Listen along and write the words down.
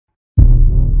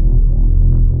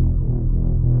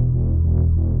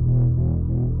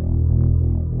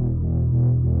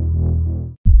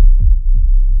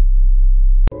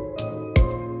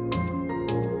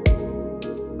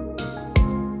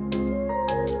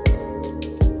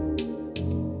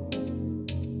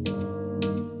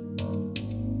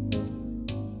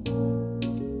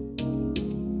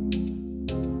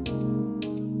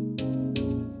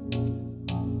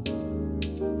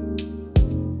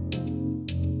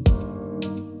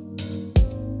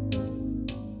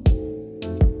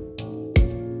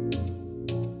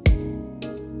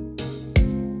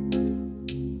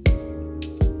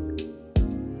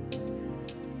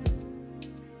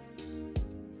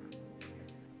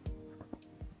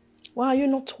Why are you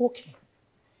not talking?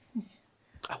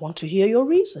 I want to hear your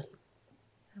reason.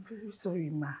 I'm very sorry,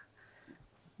 Ma.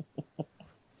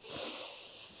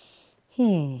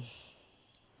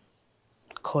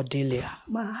 Cordelia.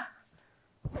 Ma.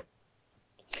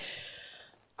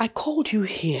 I called you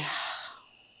here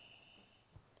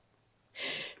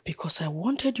because I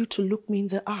wanted you to look me in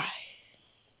the eye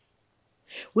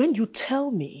when you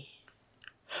tell me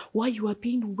why you are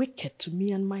being wicked to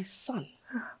me and my son.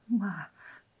 Ma,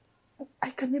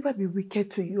 I can never be wicked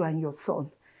to you and your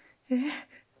son. You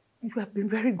have been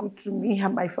very good to me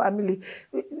and my family.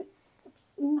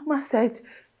 Mama said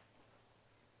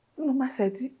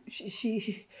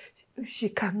she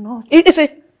cannot. Is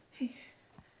it?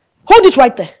 Hold it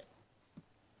right there.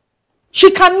 She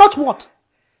cannot what?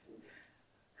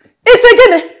 It's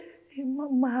again.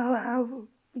 Mama,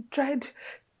 I've tried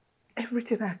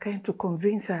everything I can to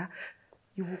convince her.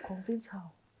 You will convince her.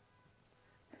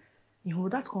 You know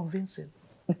that's convincing.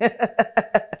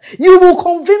 You will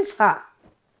convince her.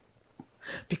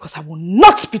 Because I will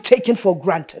not be taken for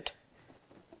granted.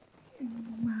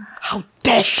 Mama. How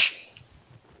dare she?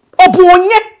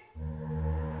 Obonye!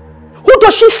 Who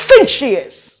does she think she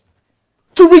is?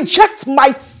 To reject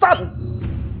my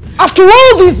son after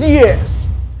all these years?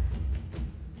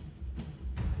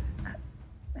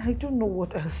 I don't know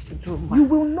what else to do, Ma. You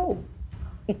will know.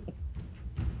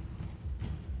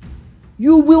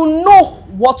 You will know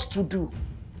what to do.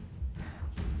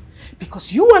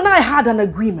 Because you and I had an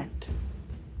agreement.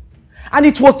 And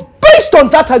it was based on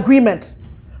that agreement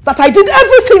that I did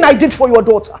everything I did for your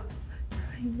daughter.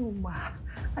 I know, Ma.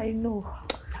 I know.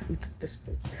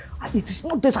 It is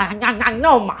not this. I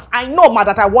know, Ma. I know, Ma,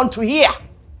 that I want to hear.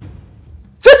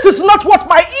 This is not what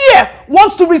my ear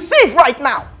wants to receive right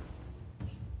now.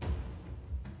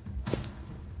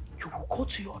 You will go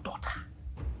to your daughter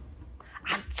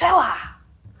and tell her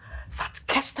that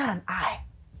Kester and I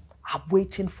are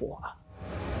waiting for her.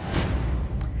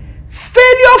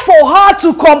 Failure for her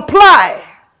to comply,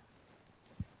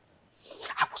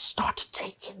 I will start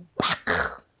taking back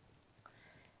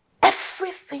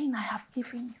everything I have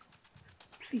given you.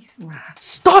 Please, Ma.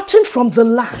 Starting from the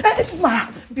land. Ma,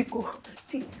 Biko,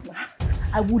 please, Ma.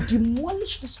 I will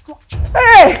demolish the structure.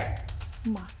 Hey!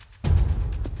 Ma,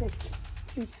 beg,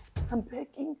 please, I'm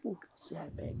begging you. See, I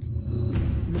beg.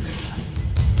 Look at her.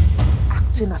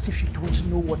 Acting as if you don't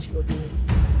know what you're doing.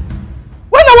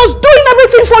 When I was doing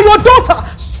everything for your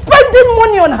daughter, spending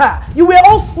money on her, you were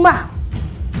all smiles.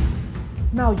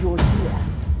 Now you're here,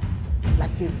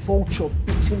 like a vulture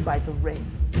beaten by the rain.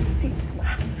 Please,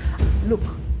 Ma. Look,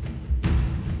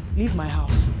 leave my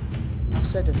house. I've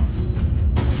said enough.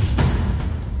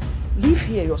 Leave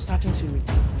here, you're starting to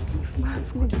irritate me.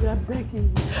 Leave. Please, I'm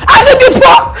begging you. I said you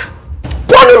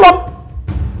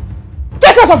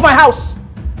get out of my house.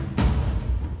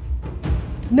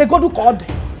 Negodu called.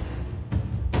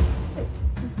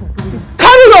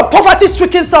 Carry your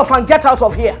poverty-stricken self and get out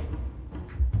of here.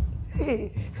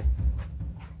 Hey.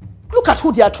 Look at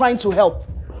who they are trying to help.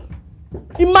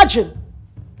 Imagine.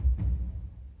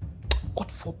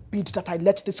 God forbid that I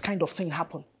let this kind of thing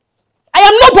happen. I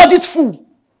am nobody's fool.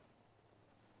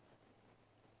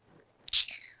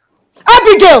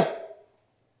 Abigail!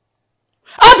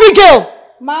 Abigail!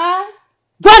 Ma?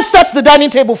 Go and set the dining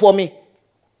table for me.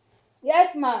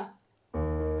 Yes, ma.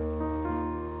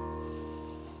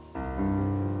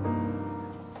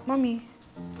 Mommy.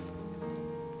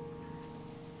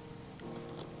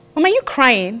 Mom, are you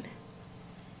crying?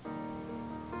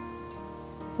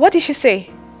 What did she say?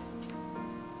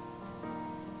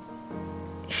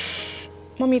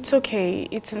 Mommy, it's okay.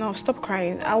 It's enough. Stop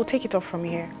crying. I will take it off from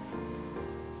here.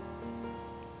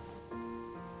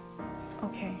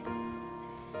 Okay.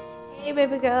 Hey,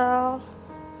 baby girl.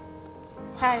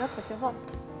 Hi, what's up your phone?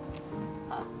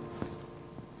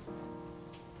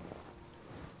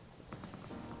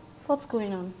 What's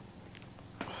going on?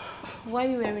 Why are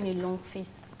you wearing a long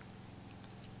face?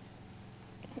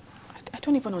 I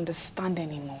don't even understand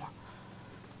anymore.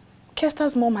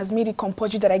 Kester's mom has made it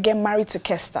compulsory that I get married to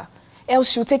Kester. Else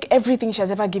she'll take everything she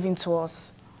has ever given to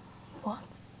us. What?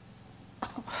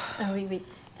 Oh, wait.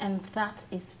 And that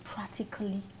is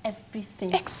practically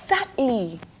everything.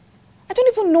 Exactly. I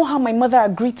don't even know how my mother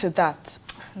agreed to that.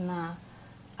 Nah,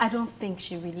 I don't think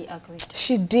she really agreed.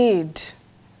 She did.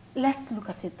 Let's look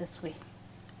at it this way.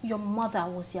 Your mother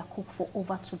was your cook for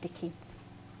over 2 decades.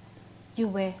 You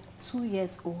were 2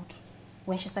 years old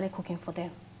when she started cooking for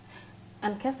them.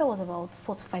 And Kester was about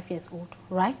 4 to 5 years old,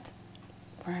 right?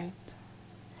 Right.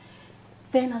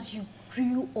 Then as you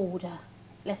grew older,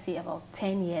 let's say about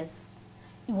 10 years,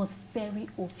 it was very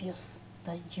obvious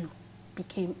that you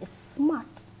became a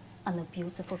smart and a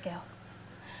beautiful girl.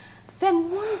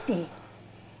 Then one day,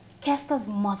 Kester's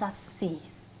mother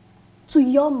says to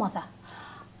your mother,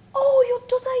 "Oh, your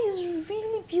daughter is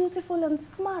really beautiful and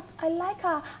smart. I like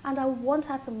her and I want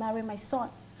her to marry my son."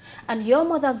 And your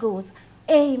mother goes,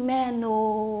 "Amen,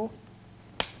 oh."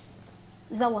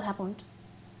 Is that what happened?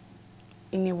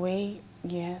 In a way,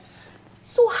 yes.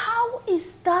 So how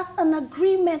is that an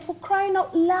agreement, for crying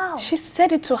out loud? She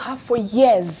said it to her for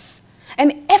years.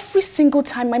 And every single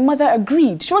time my mother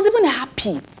agreed. She was even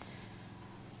happy.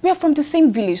 We are from the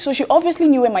same village, so she obviously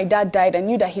knew when my dad died and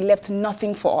knew that he left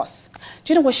nothing for us.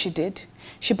 Do you know what she did?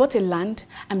 She bought a land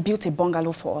and built a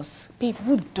bungalow for us. Babe,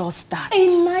 who does that?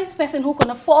 A nice person who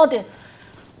can afford it.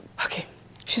 Okay,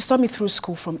 she saw me through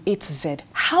school from A to Z.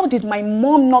 How did my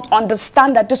mom not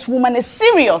understand that this woman is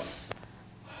serious?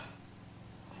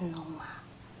 No, ma.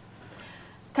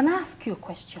 Can I ask you a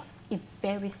question? A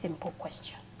very simple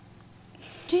question.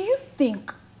 Do you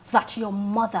think that your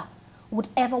mother would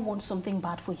ever want something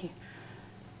bad for you?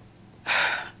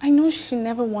 I know she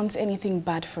never wants anything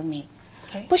bad for me.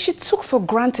 Okay. But she took for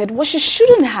granted what she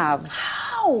shouldn't have.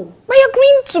 How? By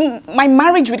agreeing to my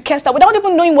marriage with Kester without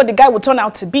even knowing what the guy would turn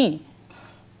out to be.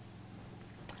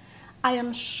 I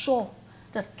am sure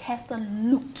that Kester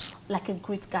looked like a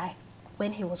great guy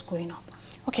when he was growing up.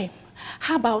 Okay,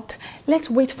 how about let's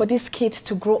wait for these kids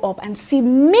to grow up and see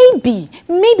maybe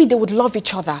they would love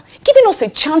each other, giving us a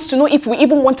chance to know if we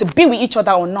even want to be with each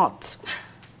other or not.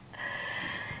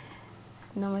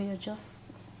 No, you're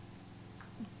just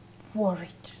worried.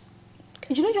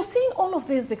 You know, you're saying all of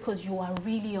this because you are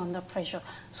really under pressure.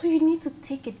 So you need to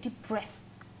take a deep breath,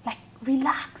 like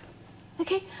relax,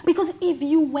 okay? Because if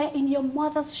you were in your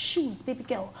mother's shoes, baby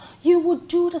girl, you would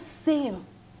do the same.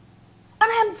 And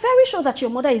I am very sure that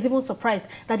your mother is even surprised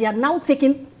that they are now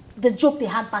taking the joke they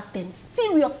had back then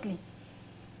seriously.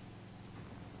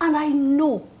 And I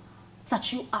know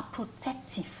that you are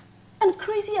protective and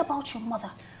crazy about your mother.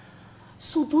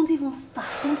 So don't even start,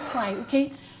 don't cry,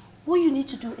 okay? What you need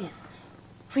to do is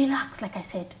relax, like I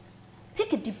said.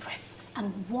 Take a deep breath,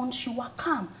 and once you are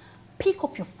calm, pick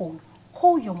up your phone,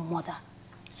 call your mother,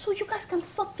 so you guys can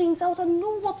sort things out and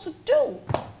know what to do.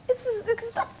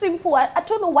 It's that simple. I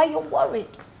don't know why you're worried.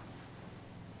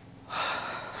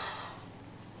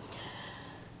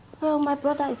 Well, my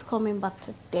brother is coming back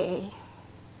today.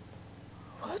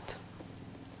 What?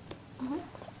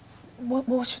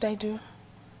 What should I do?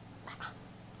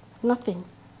 Nothing.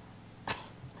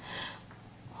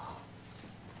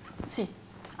 See,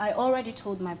 I already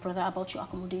told my brother about your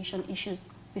accommodation issues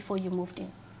before you moved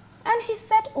in. And he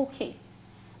said okay.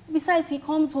 Besides, he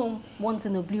comes home once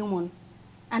in a blue moon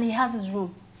and he has his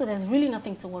room. So there's really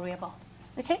nothing to worry about.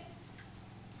 Okay?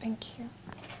 Thank you.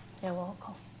 You're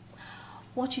welcome.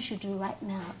 What you should do right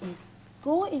now is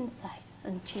go inside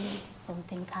and change it to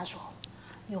something casual.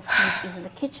 Your food is in the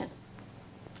kitchen.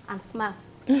 And smile.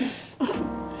 Thank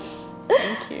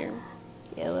you.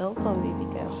 You're welcome, baby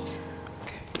girl.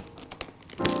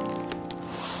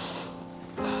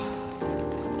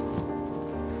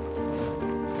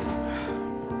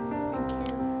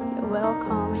 You're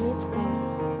welcome. Anytime.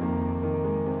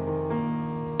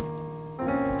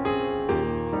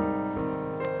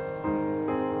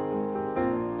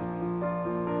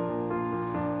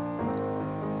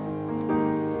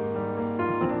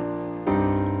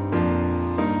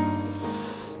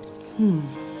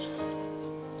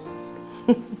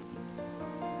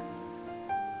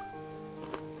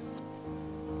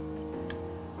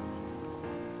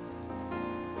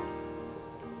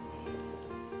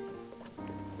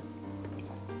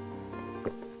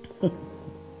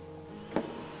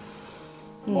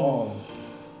 Mom,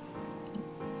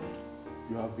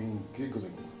 you have been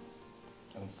giggling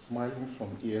and smiling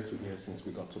from ear to ear since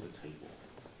we got to the table.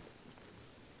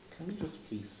 Can you just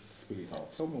please spit it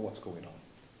out? Tell me what's going on.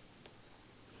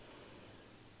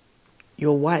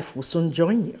 Your wife will soon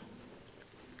join you.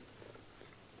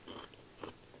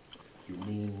 You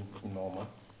mean Norma?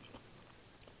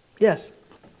 Yes.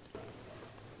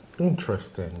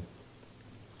 Interesting.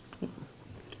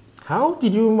 How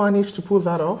did you manage to pull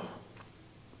that off?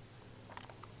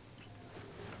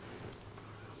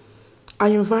 I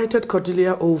invited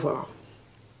Cordelia over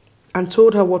and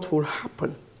told her what will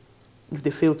happen if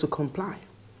they fail to comply.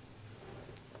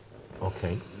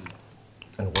 Okay.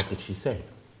 And what did she say?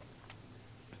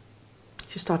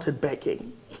 She started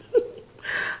begging.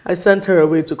 I sent her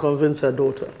away to convince her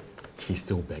daughter. She's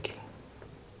still begging.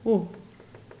 Oh.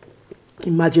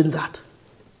 Imagine that.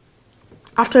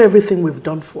 After everything we've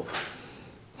done for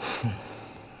them.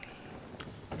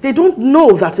 They don't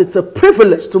know that it's a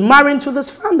privilege to marry into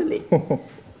this family.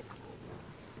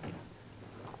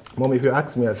 Mom, if you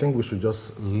ask me, I think we should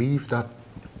just leave that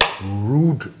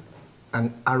rude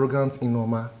an arrogant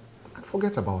Inoma, and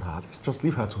forget about her. Let's just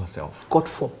leave her to herself. God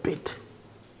forbid.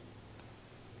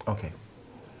 Okay.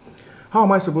 How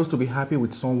am I supposed to be happy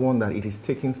with someone that it is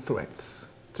taking threats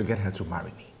to get her to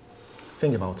marry me?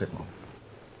 Think about it, Mom.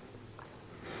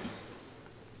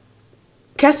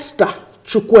 Kesta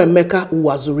Chukwuemeka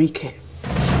Uwazurike.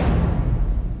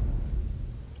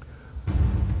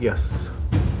 Yes,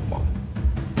 Mom.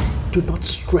 Do not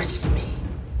stress me.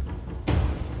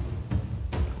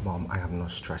 Mom, I am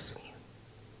not stressing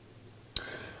you.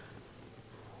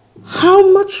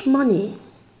 How much money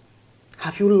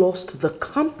have you lost the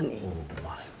company? Oh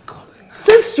my goodness.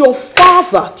 Since your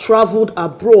father traveled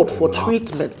abroad for Not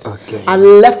treatment again. and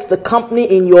left the company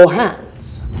in your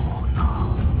hands. Oh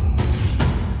no.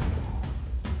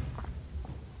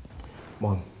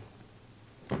 Mom,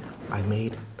 I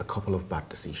made a couple of bad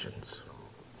decisions.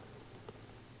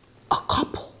 A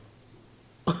couple?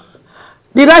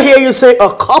 Did I hear you say a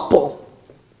couple?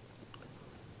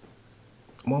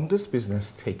 Mom, this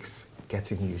business takes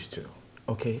getting used to.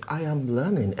 Okay, I am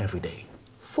learning every day.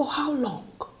 For how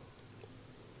long?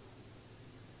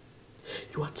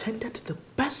 You attended the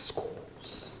best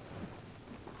schools,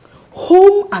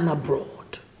 home and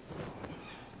abroad.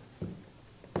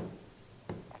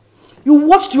 You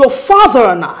watched your father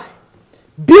and I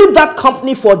build that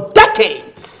company for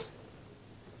decades.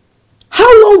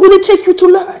 How long will it take you to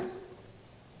learn?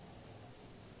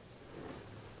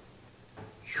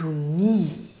 You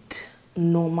need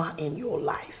Norma in your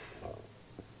life.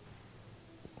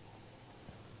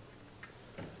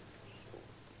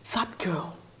 That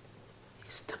girl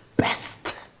is the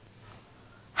best,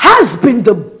 has been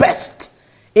the best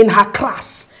in her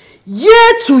class,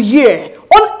 year to year,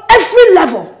 on every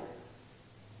level.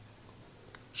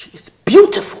 She is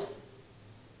beautiful.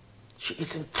 She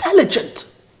is intelligent.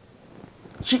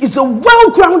 She is a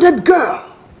well-grounded girl.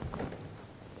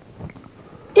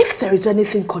 If there is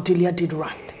anything Cordelia did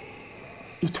right,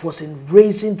 it was in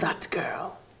raising that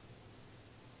girl.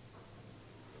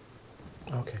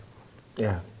 Okay.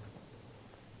 Yeah.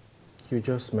 You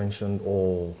just mentioned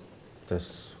all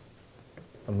these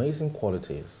amazing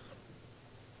qualities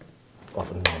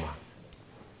of Norma.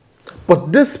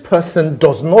 But this person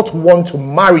does not want to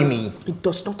marry me. It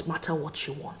does not matter what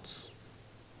she wants.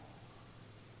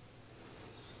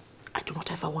 I do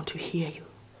not ever want to hear you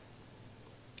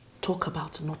talk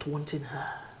about not wanting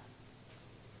her.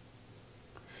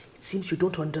 It seems you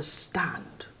don't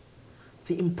understand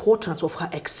the importance of her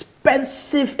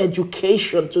expensive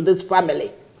education to this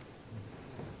family.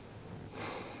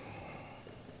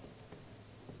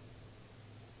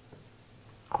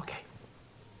 Okay.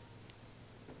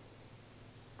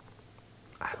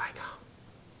 I like her.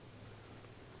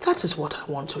 That is what I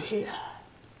want to hear.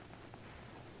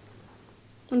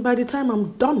 And by the time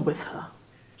I'm done with her,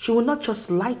 she will not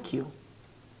just like you,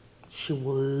 she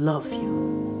will love you.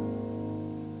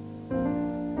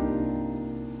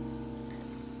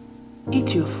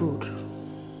 Eat your food.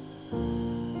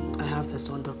 I have this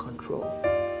under control.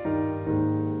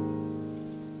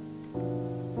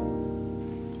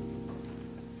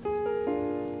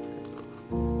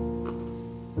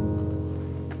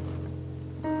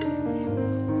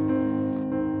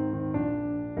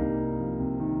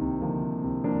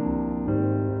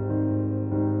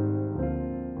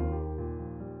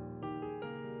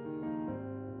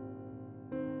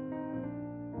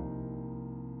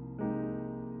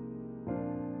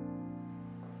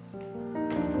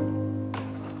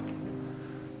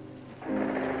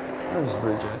 Where's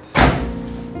Bridget?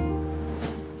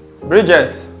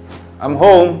 Bridget, I'm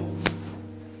home.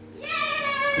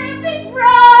 Yay, big bro!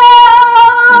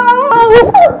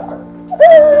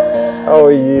 How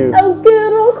are you? I'm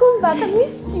good. Welcome back. I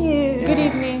missed you. Good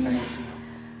evening.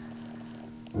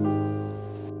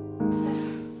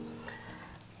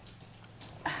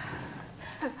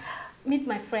 Meet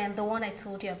my friend, the one I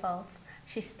told you about.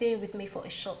 She's staying with me for a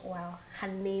short while. Her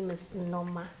name is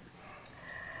Norma.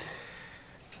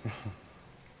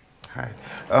 Hi.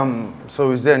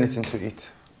 So is there anything to eat?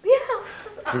 Yeah,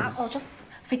 of course. I'll just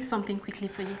fix something quickly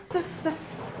for you. This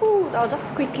food, I'll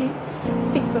just quickly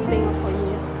fix something up for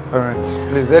you. Alright.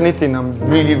 Please, anything, I'm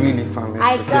really, really famished.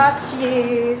 I got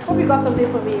you. Hope you got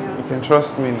something for me. You can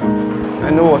trust me now. I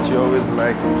know what you always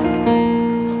like.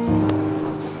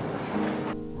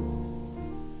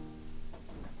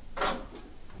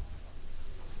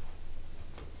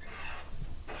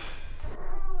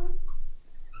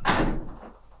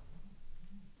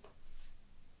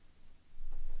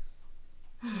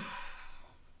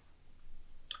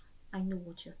 I know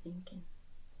what you're thinking.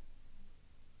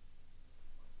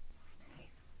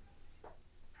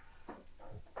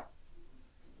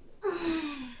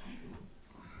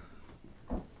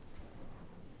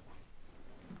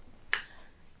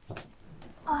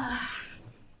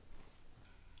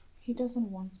 He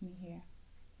doesn't want me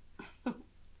here.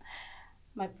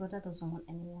 My brother doesn't want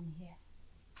anyone here.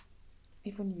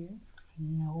 Even you?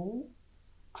 No.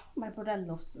 My brother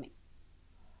loves me.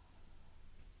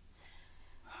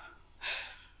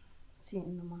 See,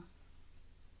 Noma,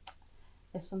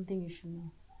 there's something you should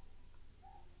know.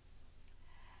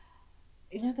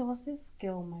 You know, there was this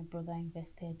girl my brother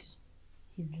invested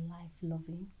his life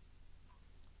loving,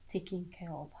 taking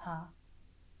care of her.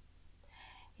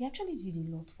 He actually did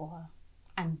a lot for her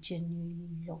and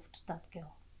genuinely loved that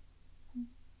girl.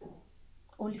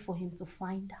 Only for him to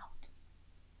find out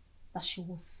that she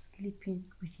was sleeping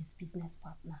with his business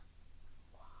partner.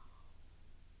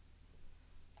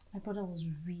 My brother was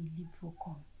really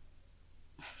broken.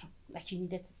 Like you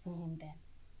needed to see him then.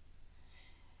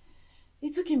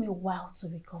 It took him a while to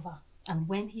recover. And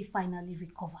when he finally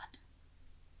recovered,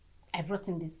 I brought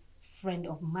in this friend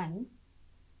of mine,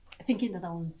 thinking that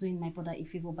I was doing my brother a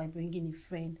favor by bringing a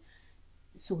friend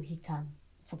so he can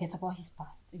forget about his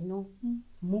past, you know,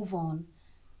 move on.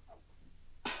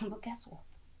 But guess what?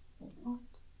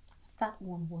 That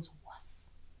one was worse.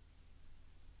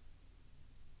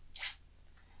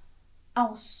 I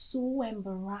was so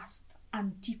embarrassed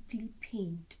and deeply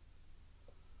pained.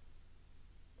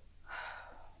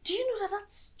 Do you know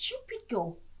that stupid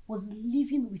girl was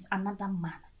living with another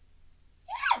man?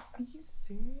 Yes! Are you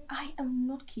serious? I am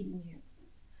not kidding you.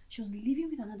 She was living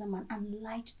with another man and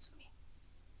lied to me.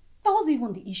 That wasn't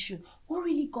even the issue. What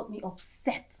really got me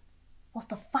upset was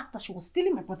the fact that she was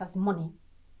stealing my brother's money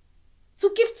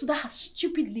to give to that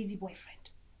stupid lazy boyfriend.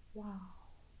 Wow.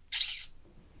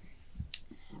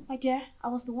 My dear, I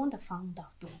was the one that found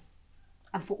out though.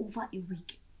 And for over a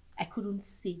week, I couldn't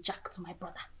say jack to my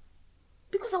brother.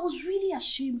 Because I was really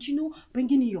ashamed, you know,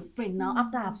 bringing in your friend now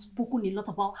after I've spoken a lot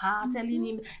about her, telling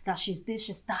him that she's this,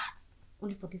 she's that.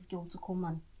 Only for this girl to come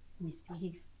and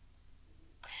misbehave.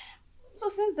 So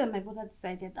since then, my brother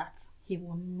decided that he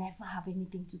will never have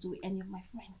anything to do with any of my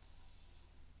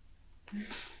friends.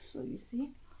 So you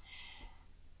see,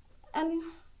 and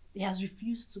he has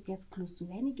refused to get close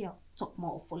to any girl, talk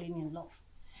more of falling in love.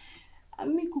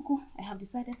 And me, Kuku, I have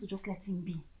decided to just let him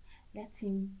be. Let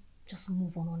him just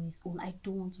move on his own. I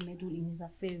don't want to meddle in his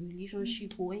affair,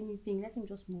 relationship or anything. Let him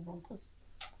just move on. Because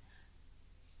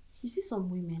you see some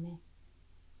women,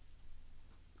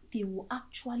 they will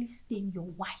actually stain your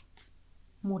white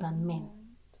more than men.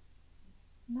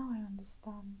 Now I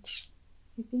understand.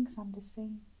 He thinks I'm the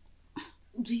same.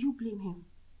 Do you blame him?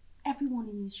 Everyone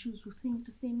in his shoes will think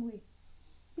the same way.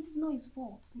 It is not his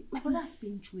fault. My brother has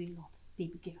been through a lot,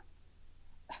 baby girl.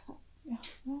 Yeah,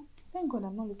 well, thank God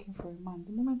I'm not looking for a man.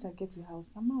 The moment I get a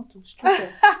house, I'm out to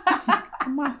straight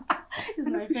I'm out. He's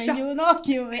my friend, you will not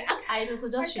kill me. I know, so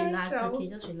just relax, okay?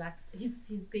 Just relax.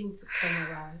 He's going to come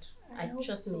around. I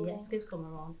trust me, yeah, he's going to come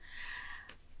around.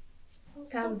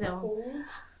 Calm down. Cold.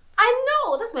 I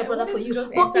know, that's my brother for you.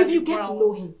 But if you get to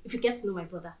know him, if you get to know my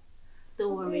brother,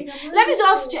 don't worry. Let me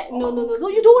just check. No,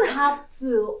 you don't have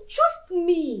to. Trust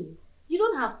me. You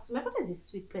don't have to. My brother is a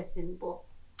sweet person, but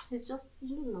it's just,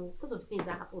 you don't know, because of the things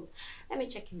that happened. Let me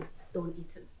check if he's done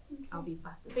eating. I'll be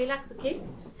back. Relax, okay?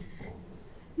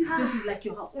 This place is like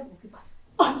your house. Where's my slippers?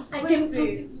 I'm sweating. I can go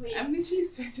this way. I'm literally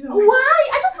sweating. Why?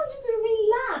 I just want you to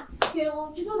relax,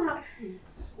 girl. You don't have to.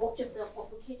 Walk yourself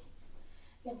up, okay?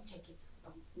 Let me check if it's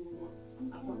done.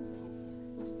 I want to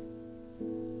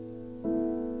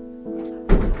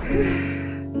Okay.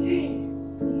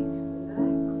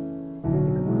 Relax.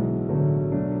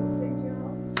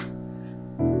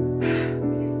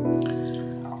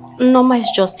 Norma is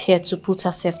just here to put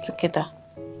herself together,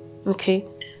 okay?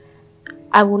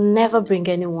 I will never bring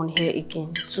anyone here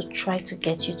again to try to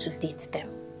get you to date them.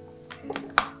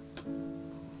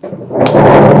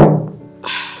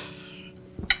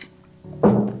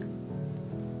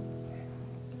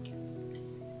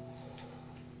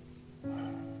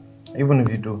 Even if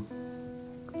you do,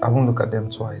 I won't look at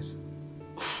them twice.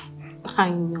 I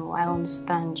know, I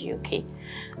understand you, okay?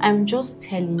 I'm just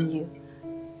telling you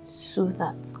so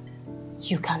that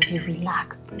you can be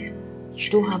relaxed. You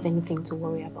don't have anything to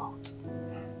worry about.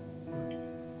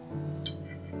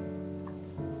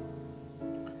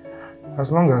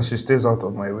 As long as she stays out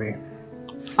of my way.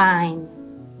 Fine.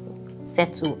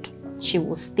 Settled. She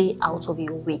will stay out of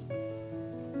your way.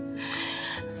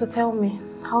 So tell me,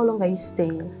 how long are you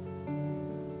staying?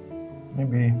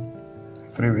 Maybe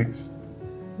 3 weeks.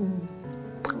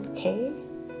 Okay.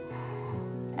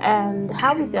 And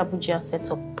how is the Abuja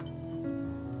setup?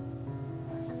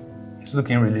 It's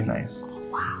looking really nice.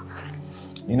 Wow.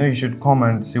 You know, you should come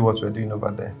and see what we're doing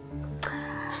over there.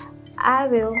 I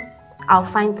will. I'll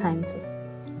find time to.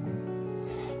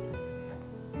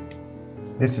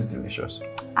 This is delicious.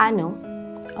 I know.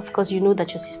 Of course, you know that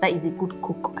your sister is a good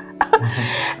cook.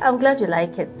 I'm glad you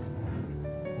like it.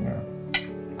 Yeah.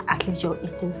 At least you're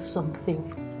eating something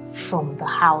from the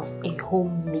house, a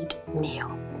homemade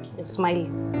meal. You're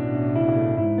smiling.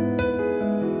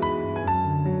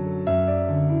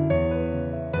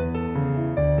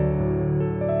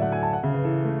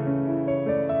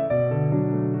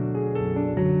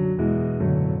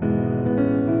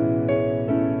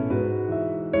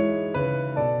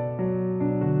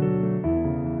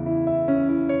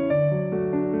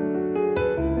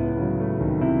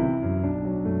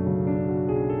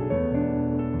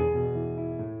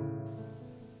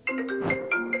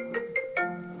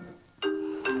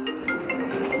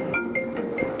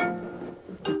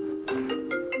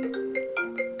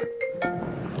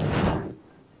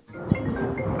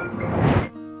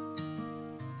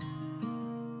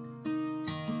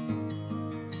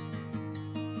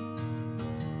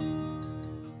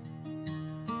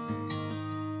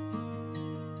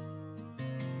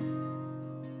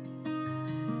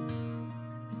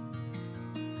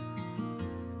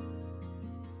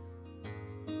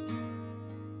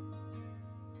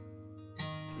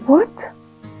 What?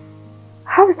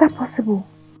 How is that possible?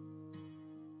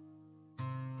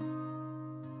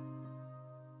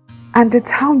 And the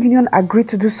town union agreed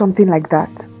to do something like that?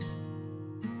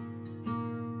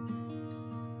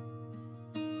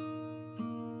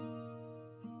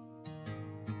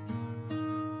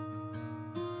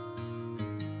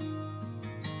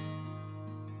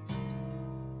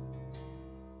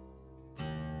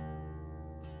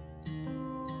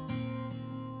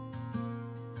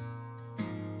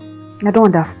 I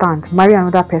don't understand. Marry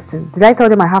another person. Did I tell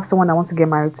them I have someone I want to get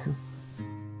married to?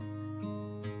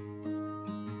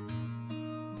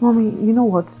 Mommy, you know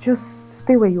what? Just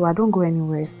stay where you are. Don't go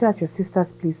anywhere. Stay at your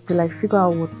sister's place till I figure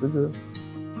out what to do.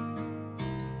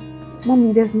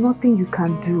 Mommy, there's nothing you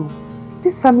can do.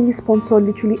 This family sponsor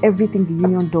literally everything the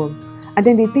union does. And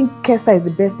then they think Kester is the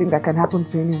best thing that can happen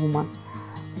to any woman.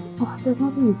 Oh, there's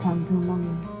nothing you can do, Mommy.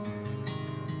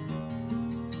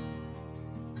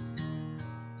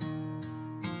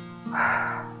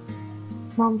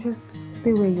 Mom, just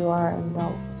stay where you are and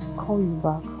I'll call you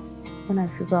back when I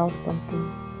figure out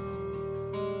something.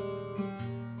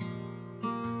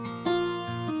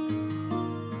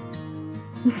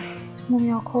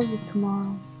 Mommy, I'll call you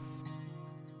tomorrow.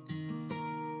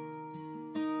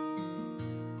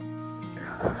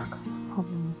 What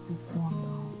problem is this one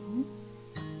now?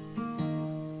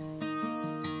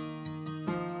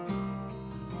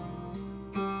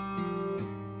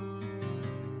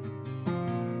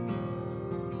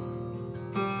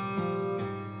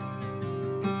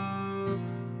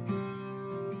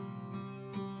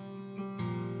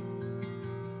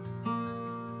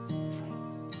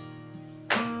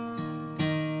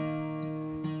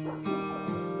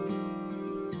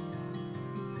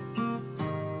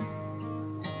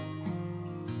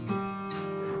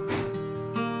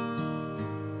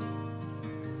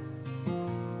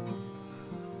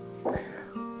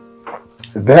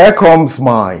 There comes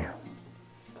my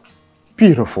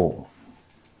beautiful,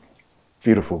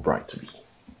 beautiful bride to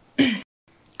be.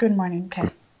 Good morning, Ken.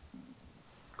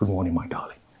 Good morning, my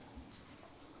darling.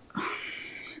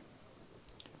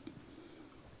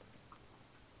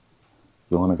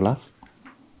 You want a glass?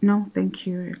 No, thank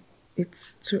you.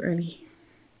 It's too early.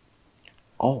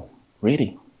 Oh,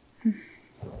 really?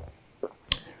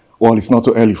 Well, it's not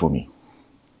too early for me.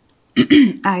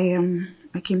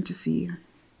 I came to see you.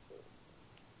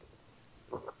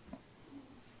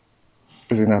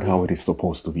 Isn't that how it is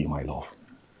supposed to be, my love?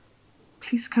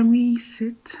 Please, can we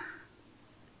sit?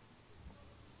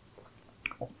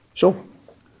 Sure.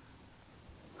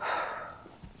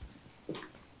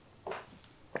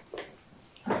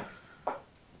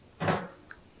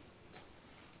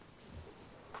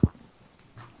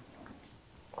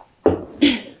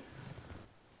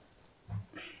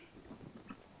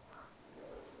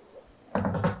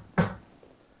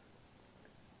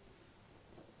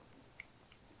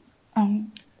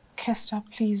 Kester,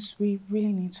 please, we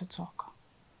really need to talk.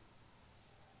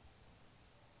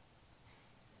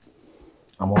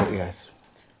 I'm all ears.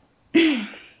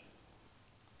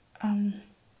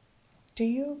 Do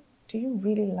you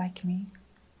really like me?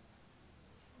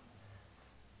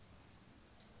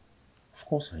 Of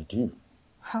course I do.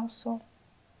 How so?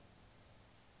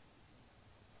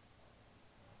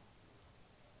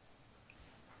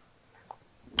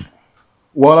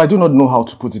 Well, I do not know how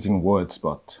to put it in words,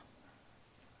 but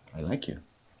I like you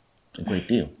a great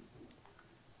deal.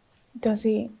 Does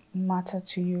it matter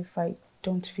to you if I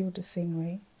don't feel the same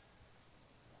way?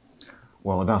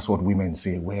 Well, that's what women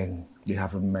say when they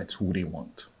haven't met who they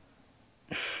want.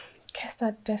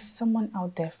 Kester, there's someone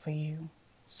out there for you.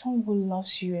 Someone who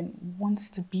loves you and wants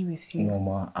to be with you.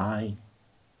 Norma, I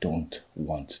don't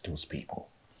want those people.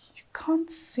 You can't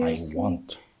seriously... I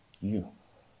want you.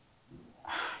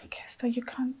 Kester, you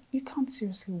can't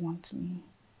seriously want me.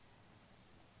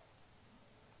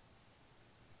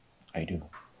 I do.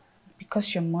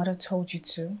 Because your mother told you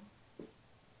to?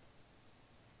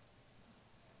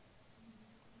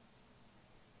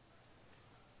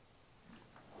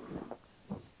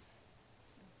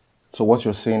 So what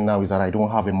you're saying now is that I don't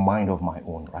have a mind of my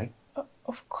own, right?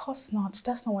 Of course not.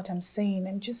 That's not what I'm saying.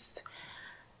 I'm just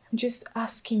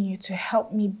asking you to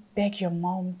help me beg your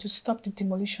mom to stop the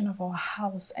demolition of our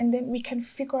house, and then we can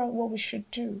figure out what we should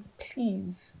do.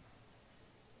 Please.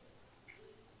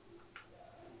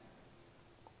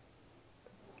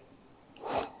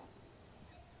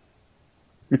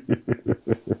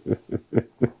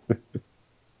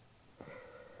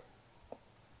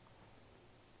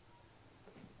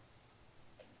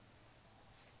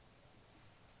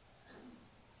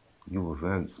 You were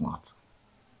very smart.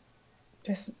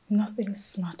 There's nothing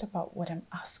smart about what I'm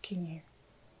asking you.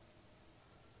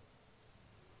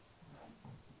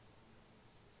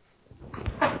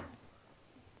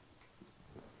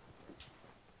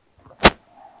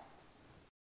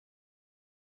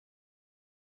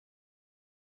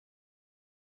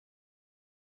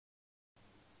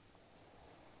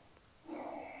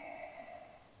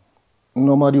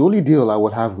 Norma, the only deal I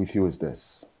would have with you is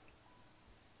this.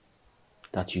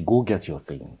 That you go get your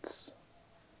things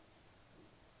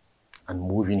and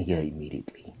move in here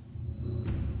immediately.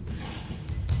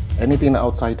 Anything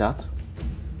outside that,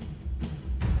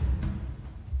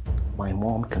 my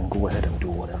mom can go ahead and do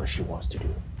whatever she wants to do.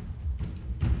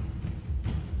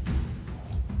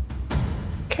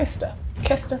 Kester,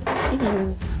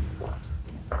 please.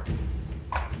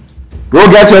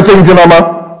 Go get your things,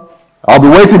 Norma. I'll be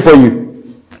waiting for you.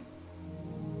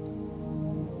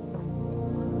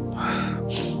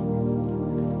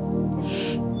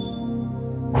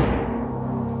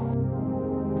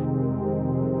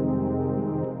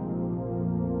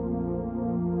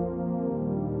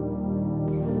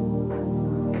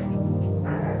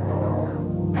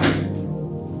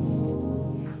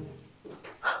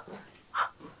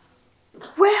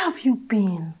 Where have you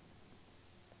been?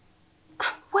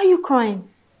 Why are you crying?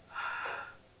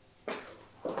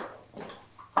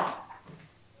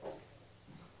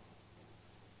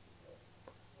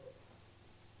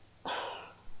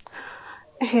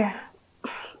 Here,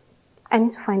 I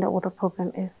need to find out what the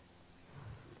problem is.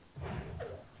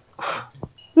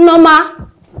 Norma!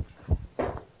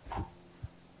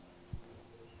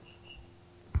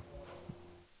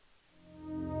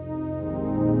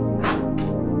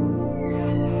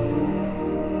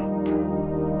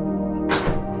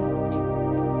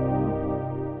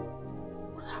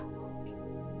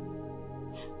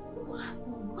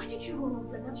 Why did you run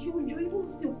off like that? You're even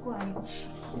still crying.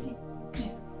 See,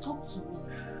 please talk to me,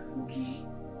 okay?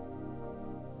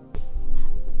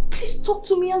 Please talk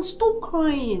to me and stop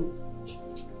crying.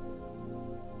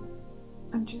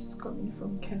 I'm just coming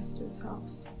from Kester's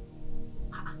house.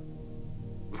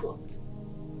 What?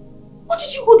 What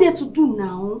did you go there to do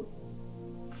now?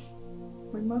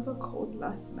 My mother called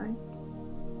last night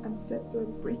and said they were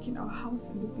breaking our house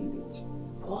in the village.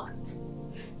 What?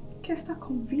 Kester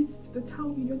convinced the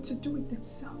town union to do it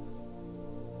themselves.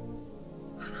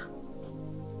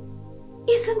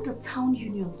 Isn't the town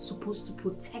union supposed to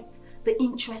protect the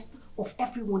interest of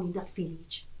everyone in that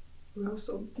village? Well,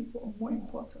 some people are more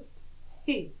important.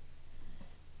 Hey,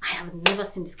 I have never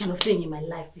seen this kind of thing in my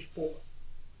life before.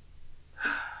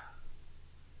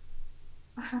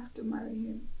 I have to marry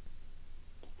him.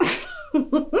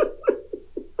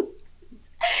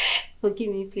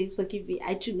 Forgive me, please forgive me.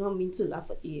 I do not mean to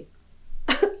laugh at you.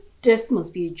 This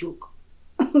must be a joke.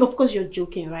 Of course you're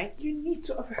joking, right? You need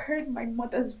to have heard my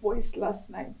mother's voice last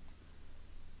night.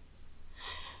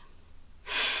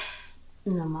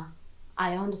 Nama,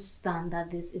 I understand that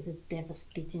this is a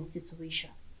devastating situation.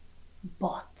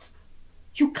 But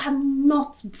you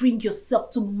cannot bring yourself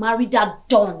to marry that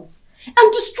dunce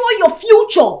and destroy your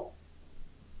future.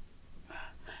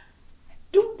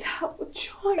 Don't have a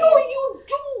choice. No, you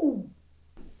do.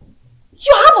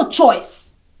 You have a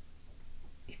choice.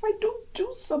 If I don't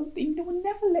do something, they will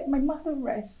never let my mother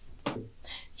rest.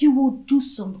 You will do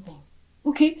something,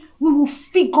 okay? We will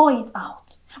figure it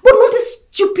out. But not this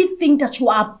stupid thing that you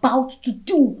are about to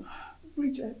do.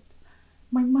 Bridget,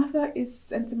 my mother is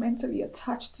sentimentally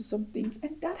attached to some things,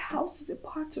 and that house is a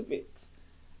part of it.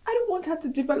 I don't want her to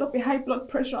develop a high blood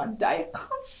pressure and die. I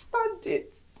can't stand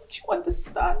it. Don't you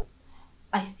understand?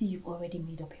 I see you've already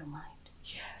made up your mind.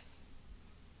 Yes.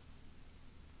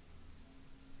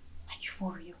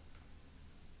 For real.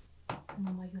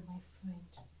 Mama, you're my friend.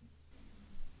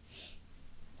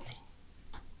 See,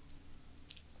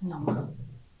 Mama,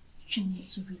 you need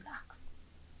to relax,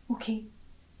 okay?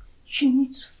 You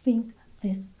need to think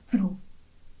this through.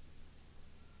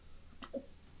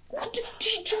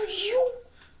 Do you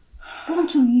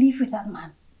want to live with that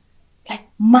man? Like,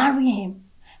 marry him,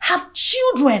 have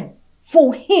children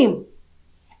for him,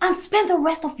 and spend the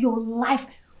rest of your life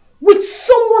with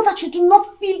someone that you do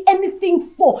not feel anything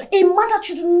for, a man that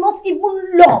you do not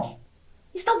even love?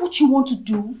 Is that what you want to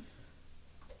do?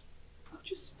 I'll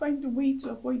just find a way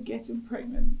to avoid getting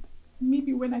pregnant.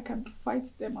 Maybe when I can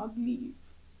fight them, I'll leave.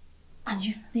 And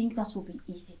you think that will be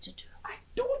easy to do? I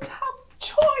don't have a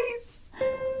choice.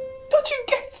 Don't you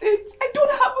get it? I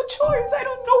don't have a choice. I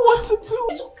don't know what to do.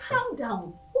 Just calm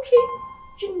down, okay?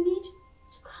 You need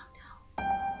to calm down.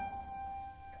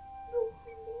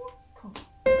 Come.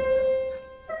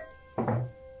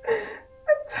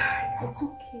 I'm tired. It's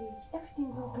okay.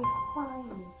 Everything will be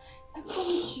fine. I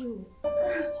promise you. I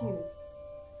promise you.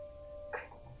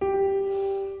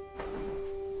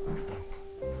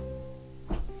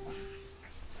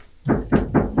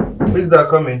 Who's that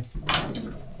coming?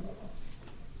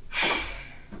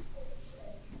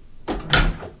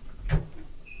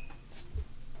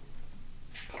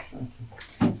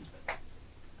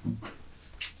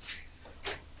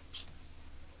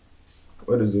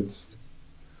 What is it?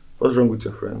 What's wrong with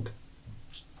your friend?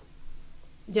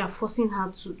 They are forcing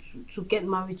her to get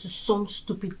married to some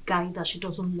stupid guy that she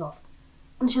doesn't love.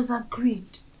 And she has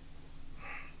agreed.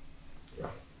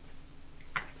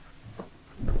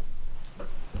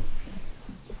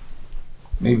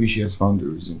 Maybe she has found a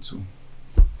reason to.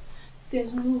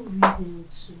 There's no reason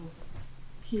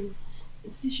to.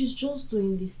 See, she's just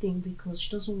doing this thing because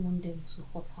she doesn't want them to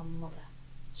hurt her mother.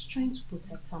 She's trying to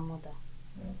protect her mother.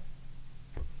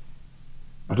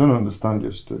 I don't understand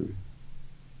your story.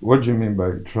 What do you mean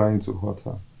by trying to hurt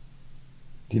her?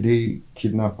 Did they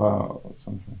kidnap her or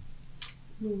something?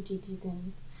 No, they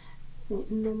didn't. See,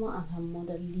 Norma and her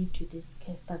mother lived with this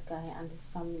Kester guy and his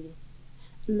family.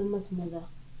 Norma's mother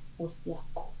was their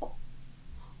cook.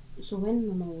 So when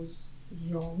Norma was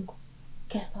young,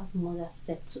 Kester's mother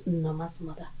said to Norma's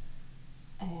mother,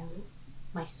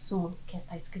 my son,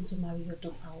 Kester, is going to marry your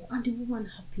daughter. And the woman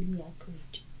happily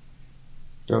agreed.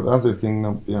 Yeah, that's the thing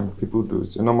now. People do.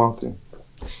 It's a normal thing.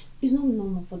 It's not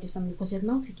normal for this family because they're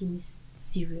now taking it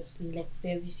seriously, like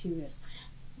very serious.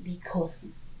 Because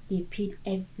they paid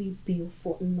every bill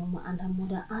for Norma and her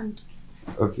mother, and...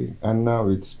 Okay, and now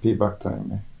it's payback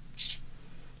time, eh?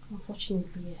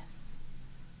 Unfortunately, yes.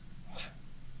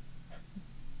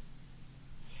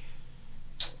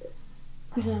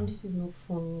 William, this is not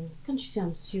funny. Can't you see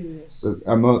I'm serious? But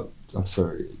I'm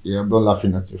sorry. Yeah, I'm not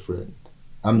laughing at your friend.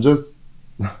 I'm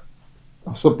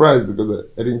surprised because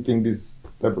I didn't think this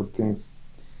type of things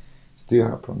still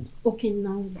happened. Okay,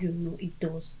 now you know it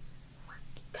does.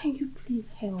 Can you please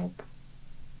help?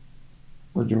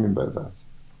 What do you mean by that?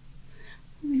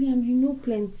 William, you know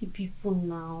plenty people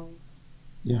now.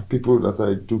 Yeah, people that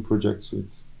I do projects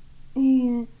with.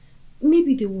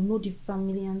 Maybe they will know the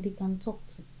family and they can talk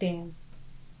to them.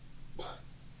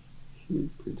 You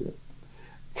project.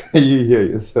 Can you hear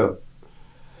yourself?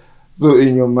 So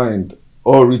in your mind,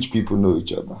 all rich people know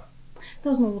each other.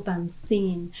 That's not what I'm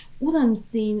saying. What I'm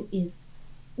saying is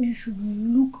you should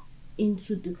look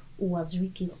into the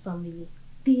Uwaziriki's family.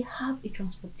 They have a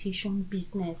transportation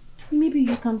business. Maybe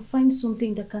you can find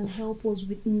something that can help us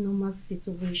with Norma's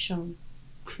situation.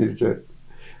 Project.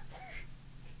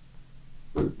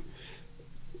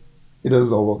 It does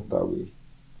not work that way.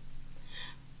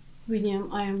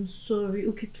 William, I am sorry.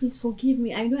 Okay, please forgive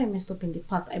me. I know I messed up in the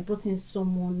past. I brought in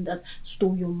someone that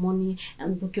stole your money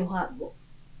and broke your heart.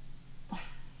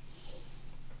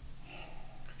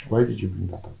 Why did you bring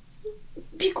that up?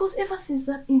 Because ever since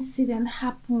that incident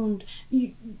happened,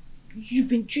 you've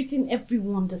been treating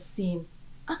everyone the same.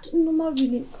 And Norma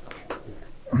really...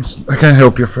 I can't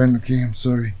help your friend, okay? I'm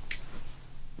sorry.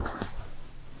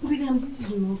 William, this is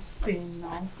not fair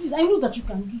now. Please, I know that you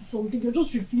can do something. You're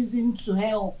just refusing to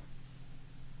help.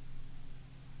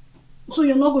 So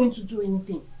you're not going to do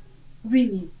anything?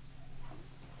 Really?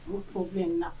 No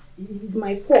problem now. It's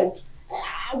my fault.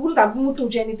 I wouldn't have even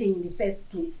told you anything in the first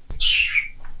place.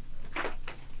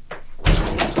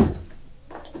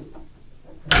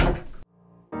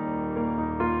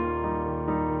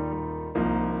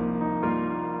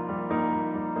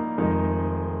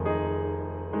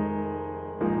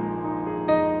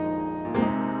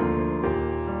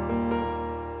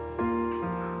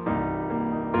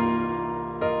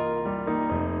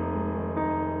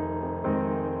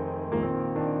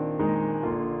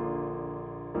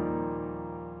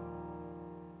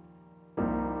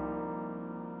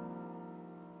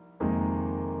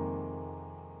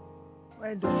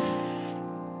 Well done.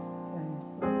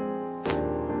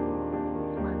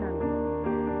 Smile down.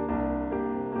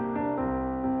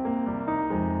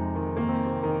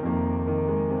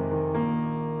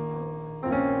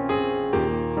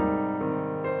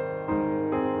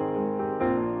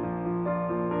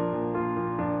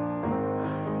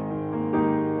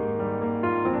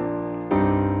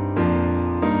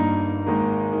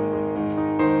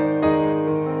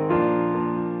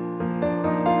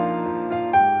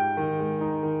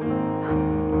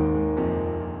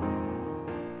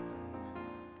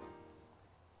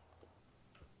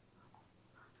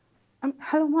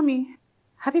 Hello, Mommy.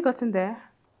 Have you gotten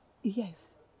there?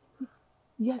 Yes.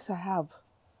 Yes, I have.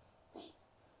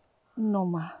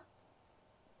 Norma,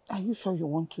 are you sure you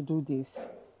want to do this?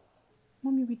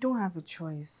 Mommy, we don't have a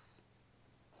choice.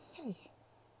 Hey,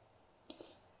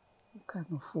 what kind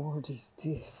of world is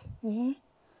this? Eh?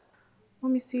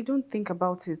 Mommy, see, don't think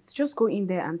about it. Just go in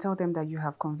there and tell them that you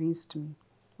have convinced me.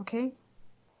 Okay?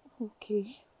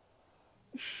 Okay.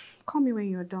 Call me when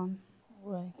you're done.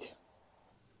 Right.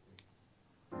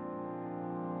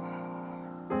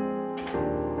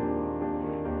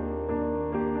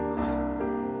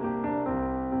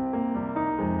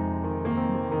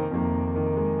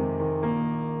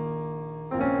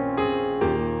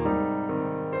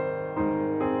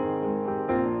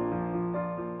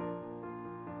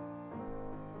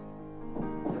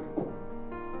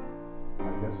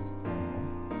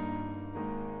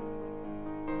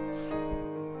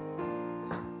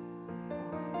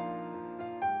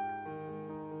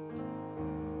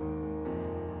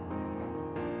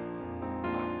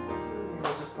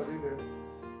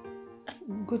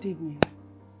 Good evening.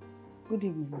 Good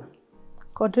evening, ma.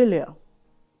 Cordelia,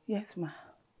 Yes, ma.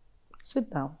 sit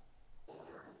down.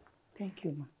 Thank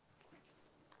you, ma.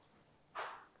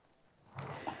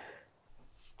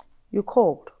 You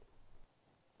called?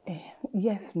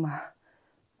 Yes, ma.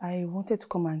 I wanted to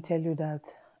come and tell you that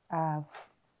I've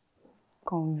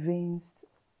convinced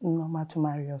Norma to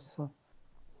marry your son.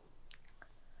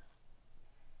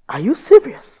 Are you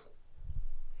serious?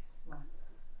 Yes, ma.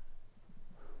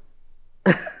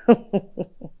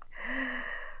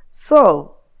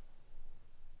 So,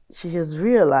 she has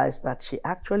realized that she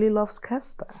actually loves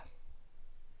Kester.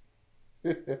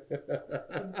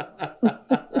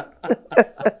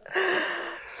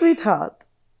 Sweetheart,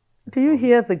 do you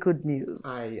hear the good news?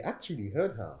 I actually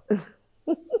heard her.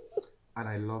 And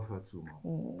I love her too,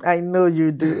 Mom. I know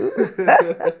you do.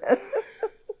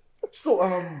 So,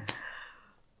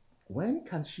 when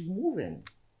can she move in?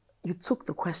 You took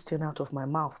the question out of my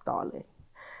mouth, darling.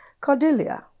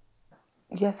 Cordelia,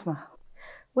 Yes, ma.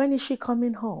 when is she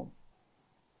coming home?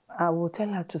 I will tell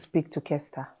her to speak to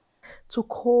Kester. To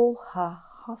call her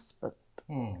husband.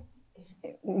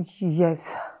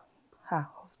 Yes, her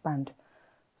husband,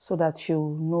 so that she'll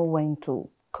know when to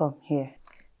come here.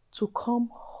 To come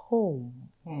home.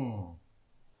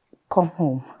 Come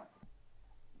home.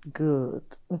 Good.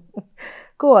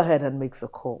 Go ahead and make the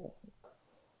call.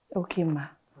 Okay, ma.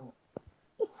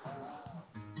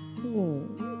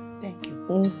 Thank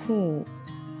you.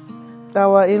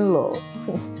 Our in-law.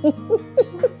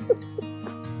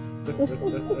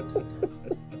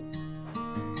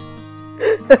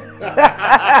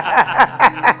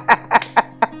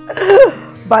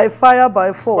 By fire,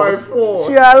 by force. By force.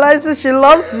 She realizes she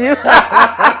loves you.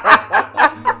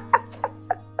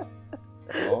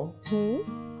 Mom, you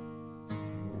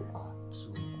are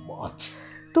too much.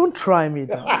 Don't try me,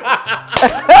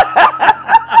 darling.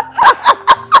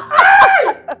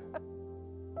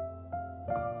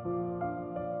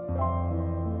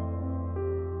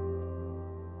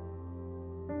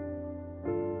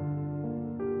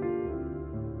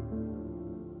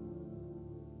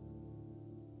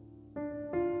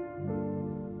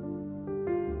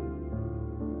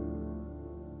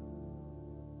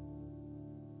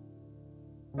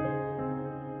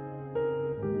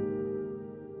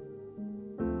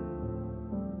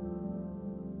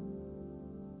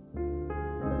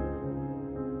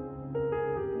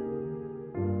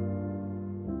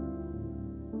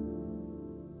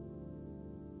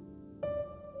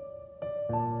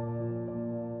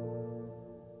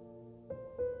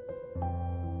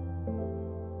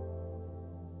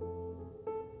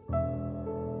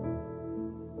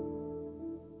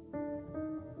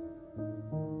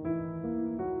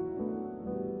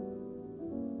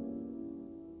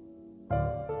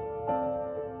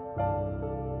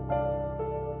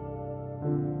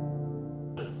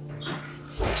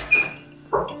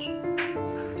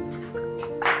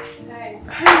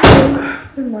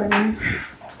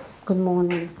 Good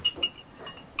morning.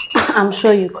 I'm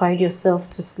sure you cried yourself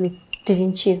to sleep,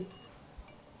 didn't you?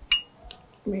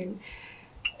 I mean,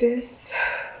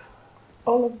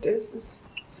 all of this is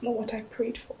not what I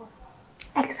prayed for.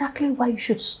 Exactly why you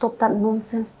should stop that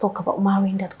nonsense talk about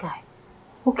marrying that guy.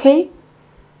 Okay?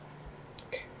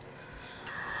 Okay.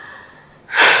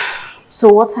 So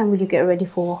what time will you get ready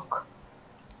for work?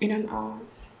 In an hour.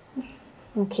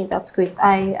 Okay, that's great.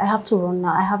 I have to run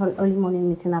now. I have an early morning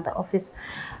meeting at the office.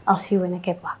 I'll see you when I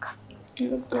get back. You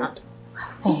look good.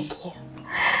 Thank you.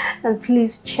 And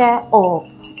please cheer up.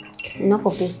 Okay. Enough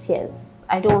of those tears.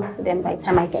 I don't want to see them by the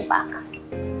time I get back.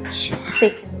 Sure.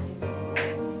 Take care.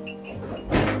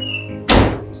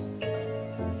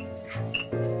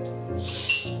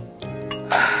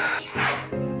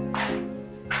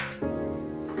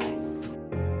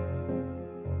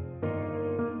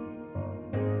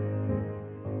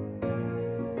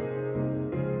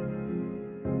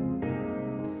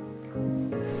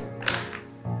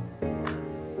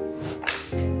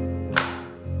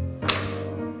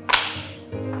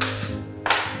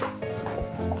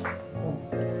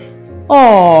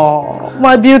 Oh,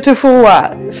 my beautiful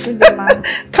wife.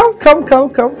 Come.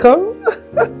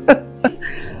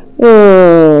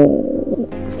 Oh.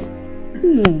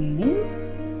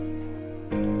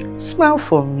 Smile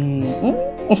for me.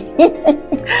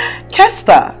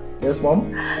 Kester. Yes,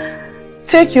 Mom?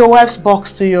 Take your wife's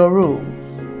box to your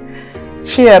room.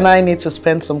 She and I need to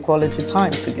spend some quality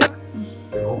time together.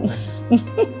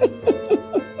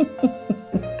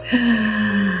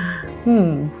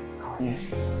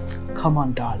 Come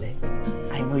on, darling.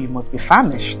 I know you must be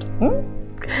famished.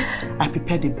 I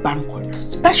prepared a banquet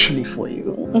especially for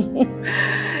you.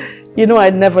 You know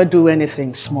I'd never do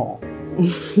anything small.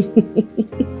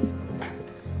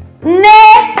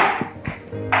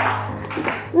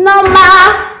 No,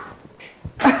 ma!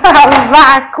 I'm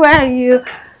back. Where are you?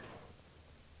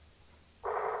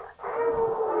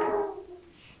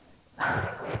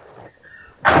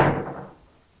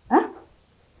 Huh?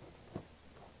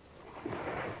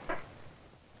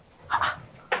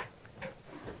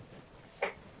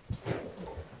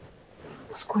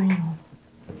 What's going on?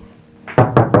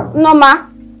 No, ma.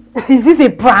 Is this a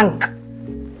prank?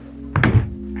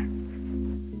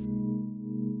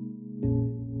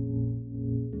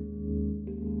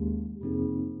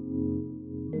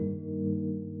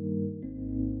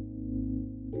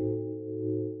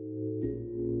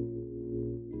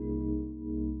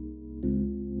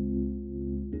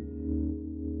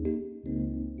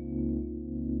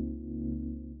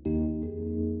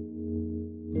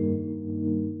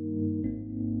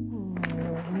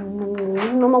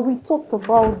 We talked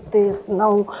about this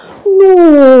now.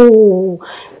 No,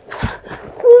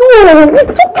 we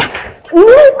talked.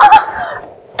 No.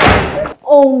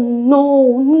 Oh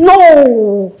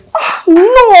no,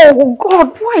 God,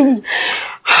 why?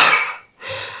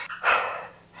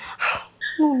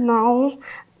 No, now.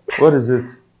 What is it?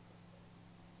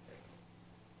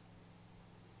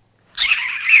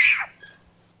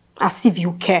 As if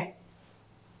you care.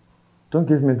 Don't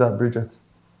give me that, Bridget.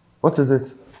 What is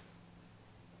it?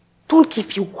 Don't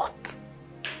give you what?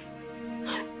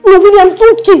 No, William,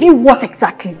 don't give you what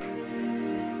exactly?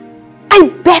 I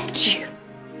begged you.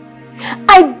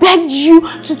 I begged you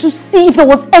to see if there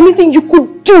was anything you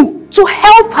could do to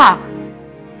help her.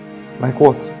 Like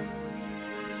what?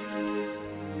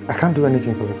 I can't do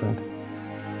anything for a friend.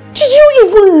 Did you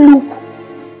even look?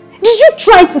 Did you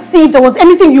try to see if there was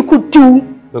anything you could do?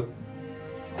 Look,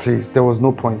 please, there was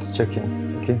no point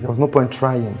checking, okay? There was no point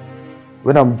trying.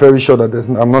 When I'm very sure that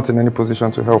I'm not in any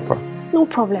position to help her. No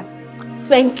problem.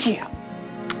 Thank you.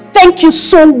 Thank you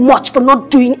so much for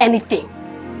not doing anything.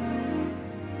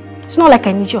 It's not like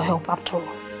I need your help after all.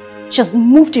 She's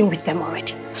moved in with them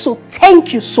already. So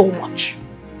thank you so much.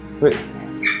 Wait.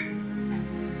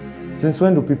 Since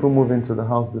when do people move into the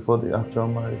house before they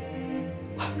actually marry?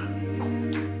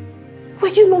 Were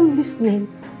you not listening?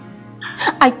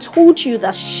 I told you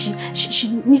that she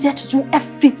needed to do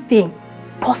everything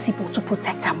possible to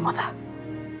protect her mother.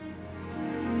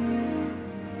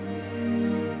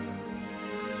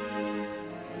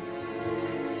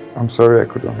 I'm sorry I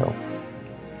couldn't help.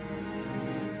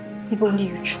 If only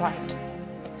you tried.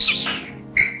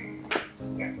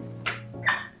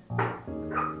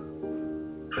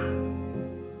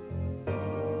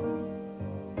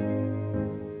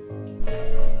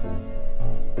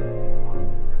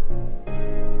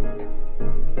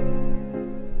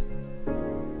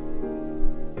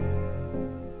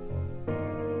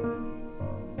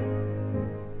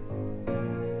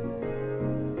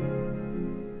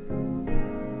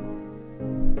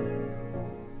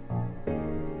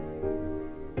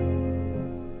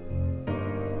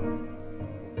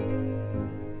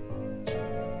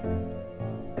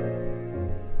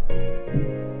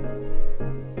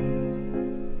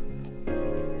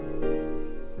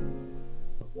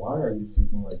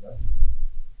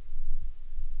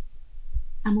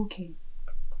 I'm okay.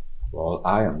 Well,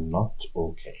 I am not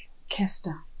okay.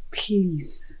 Kester,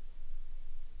 please.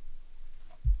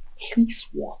 Please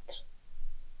what?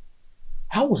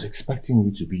 I was expecting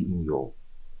you to be in your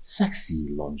sexy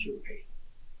lingerie.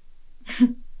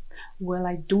 Well,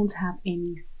 I don't have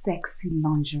any sexy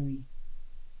lingerie.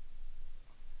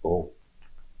 Oh,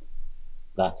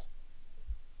 that.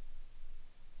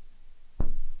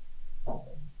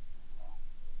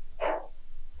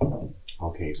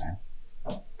 Okay, then.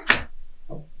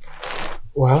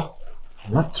 Well,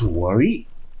 not to worry.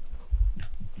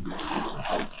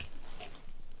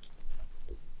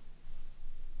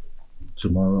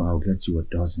 Tomorrow I'll get you a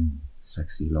dozen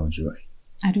sexy lingerie.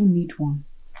 I don't need one.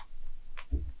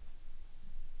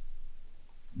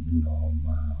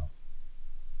 Norma,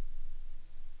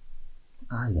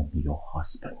 I am your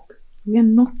husband. We are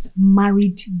not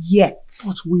married yet.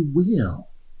 But we will.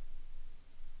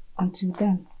 Until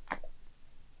then.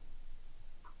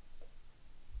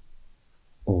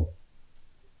 Oh,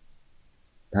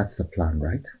 that's the plan,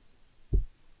 right?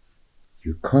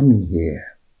 You come in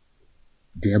here,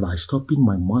 thereby stopping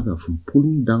my mother from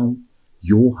pulling down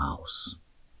your house.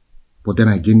 But then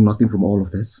I gain nothing from all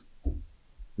of this?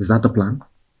 Is that the plan?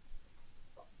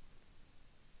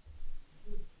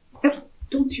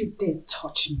 Don't you dare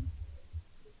touch me.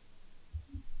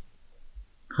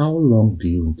 How long do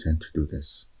you intend to do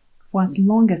this? For as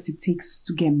long as it takes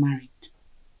to get married.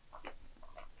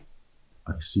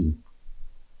 I see.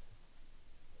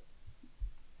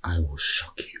 I will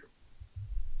shock you.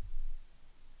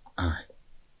 I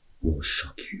will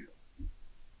shock you.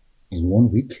 In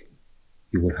 1 week,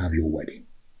 you will have your wedding.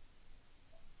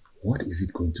 What is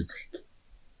it going to take?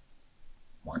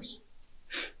 Money.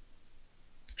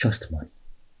 Just money.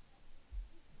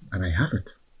 And I have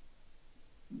it.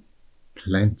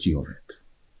 Plenty of it.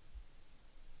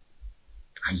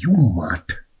 Are you mad?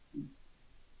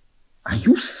 Are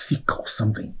you sick or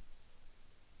something?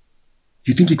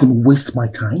 You think you can waste my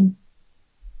time?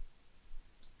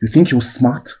 You think you're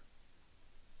smart?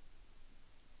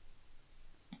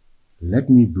 Let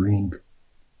me bring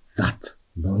that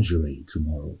lingerie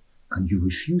tomorrow and you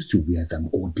refuse to wear them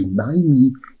or deny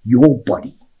me your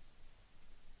body.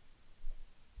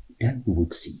 Then we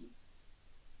would see.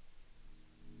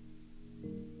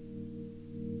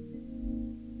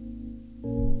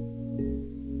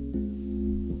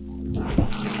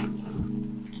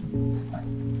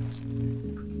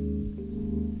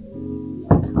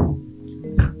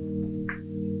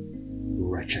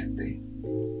 Wretched thing.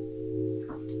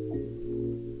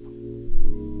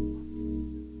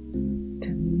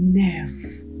 The nerve.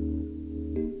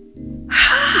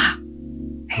 Ha!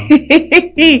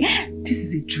 This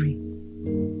is a dream.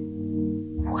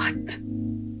 What?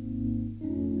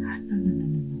 No.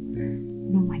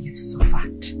 Norma, you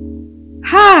suffered.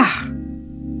 Ha!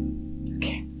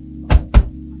 Okay.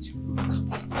 It's not your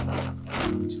fault.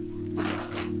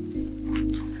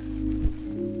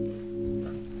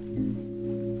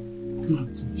 It's not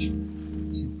your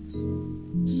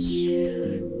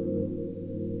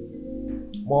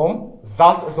Mom,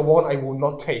 that is the one I will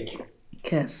not take.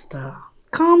 Kester,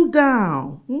 calm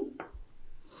down.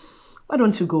 Why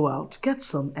don't you go out, get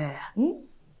some air?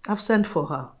 I've sent for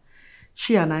her.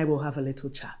 She and I will have a little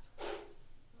chat.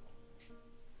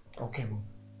 Okay, Mom.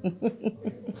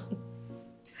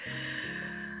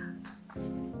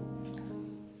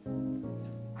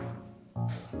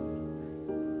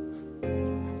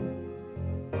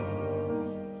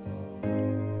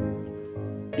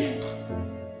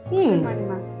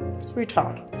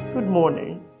 Sweetheart, good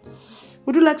morning.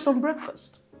 Would you like some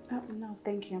breakfast? No,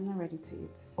 thank you. I'm not ready to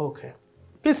eat. Okay.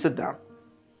 Please sit down.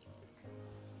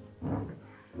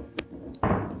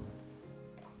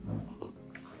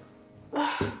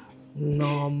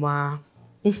 Norma.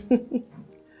 You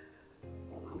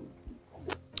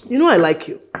know I like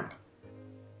you.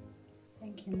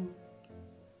 Thank you, Mom.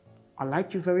 I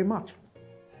like you very much.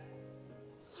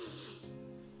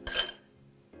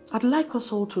 I'd like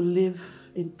us all to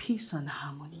live in peace and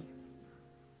harmony.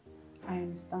 I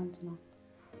understand, Mom.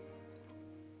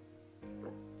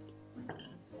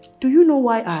 Do you know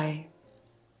why I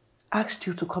asked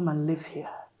you to come and live here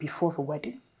before the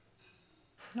wedding?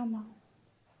 No, Mom.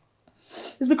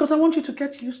 It's because I want you to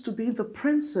get used to being the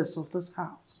princess of this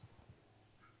house.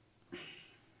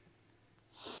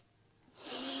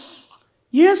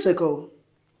 Years ago,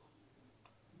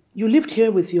 you lived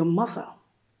here with your mother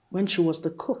when she was the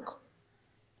cook.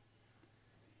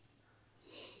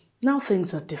 Now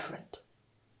things are different.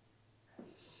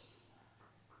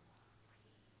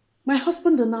 My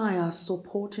husband and I are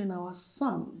supporting our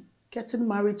son getting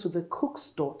married to the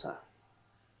cook's daughter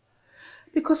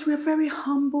because we're very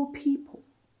humble people.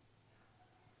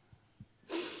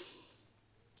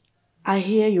 I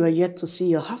hear you are yet to see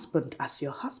your husband as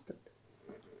your husband.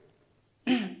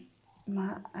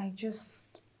 Ma, I just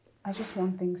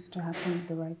want things to happen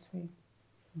the right way.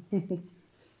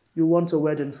 You want a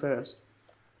wedding first?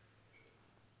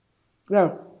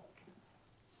 Well,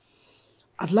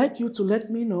 I'd like you to let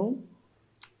me know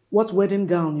what wedding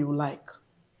gown you like.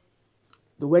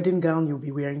 The wedding gown you'll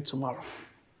be wearing tomorrow.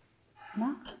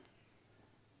 Ma?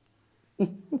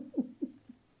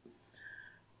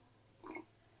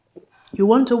 You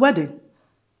want a wedding,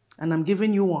 and I'm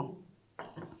giving you one.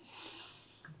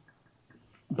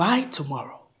 By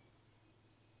tomorrow.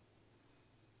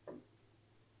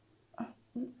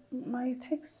 Ma, it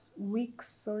takes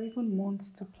weeks or even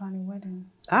months to plan a wedding.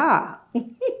 Ah!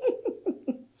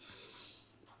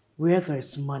 Where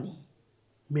there's money,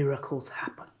 miracles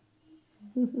happen.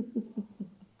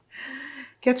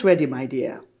 Get ready, my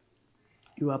dear.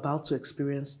 You are about to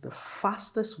experience the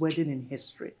fastest wedding in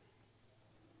history.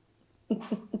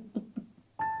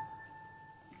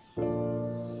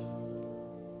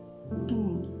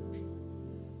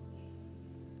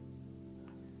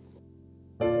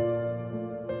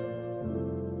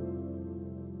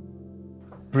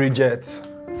 Bridget,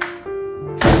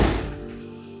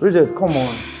 come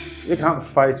on. You can't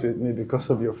fight with me because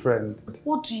of your friend.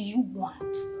 What do you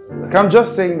want? Like, I'm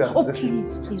just saying that. Oh,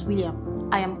 please, William.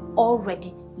 I am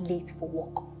already late for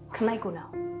work. Can I go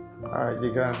now? Alright,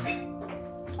 you can.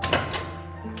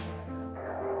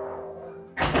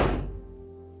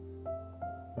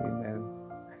 Amen.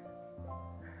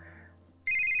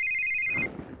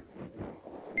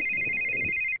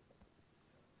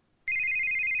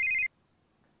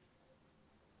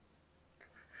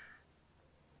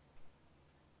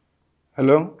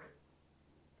 Hello?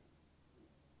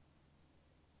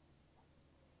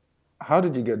 How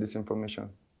did you get this information?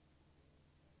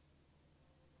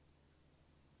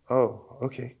 Oh,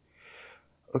 okay.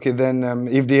 Okay, then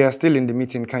if they are still in the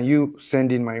meeting, can you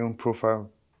send in my own profile?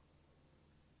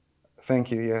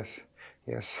 Thank you, yes.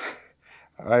 Yes.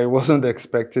 I wasn't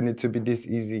expecting it to be this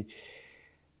easy.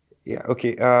 Yeah,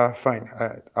 okay, fine.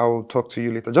 I'll talk to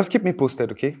you later. Just keep me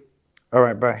posted, okay? All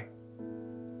right, bye.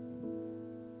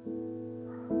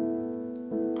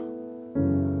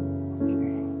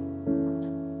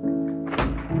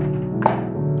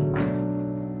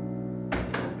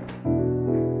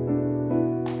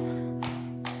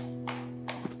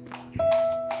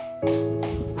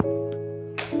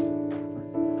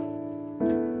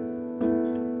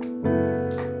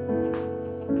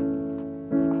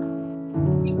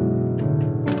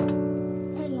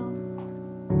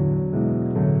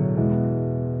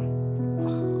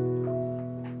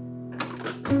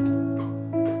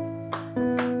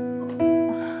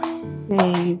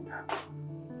 Babe,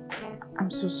 I'm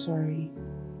so sorry.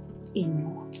 You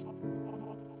know.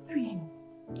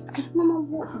 Mama,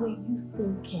 what were you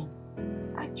thinking?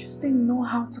 I just didn't know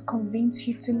how to convince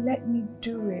you to let me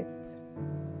do it.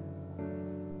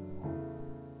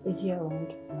 Is he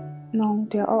around? No,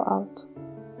 they're all out.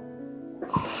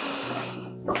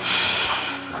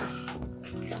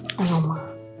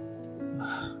 Mama,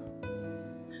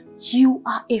 you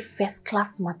are a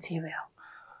first-class material.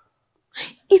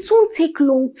 It won't take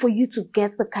long for you to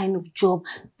get the kind of job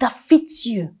that fits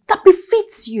you, that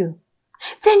befits you.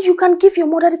 Then you can give your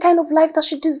mother the kind of life that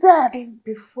she deserves. And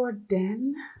before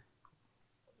then?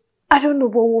 I don't know,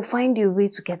 but we'll find a way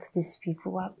to get these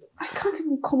people out. I can't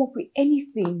even come up with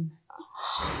anything.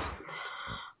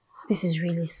 This is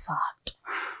really sad.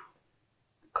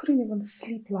 I couldn't even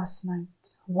sleep last night.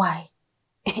 Why?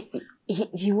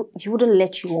 He wouldn't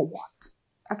let you or what?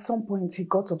 At some point, he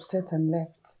got upset and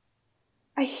left.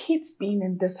 I hate being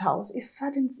in this house. It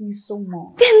saddens me so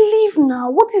much. Then leave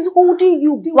now. What is holding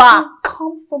you They back? will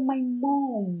come for my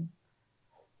mom.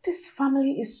 This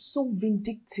family is so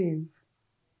vindictive.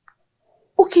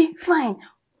 Okay, fine.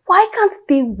 Why can't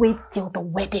they wait till the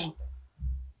wedding?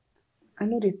 I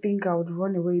know they think I would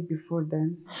run away before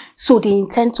then. So they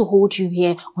intend to hold you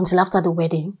here until after the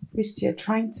wedding? Which they're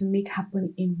trying to make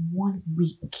happen in 1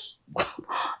 week.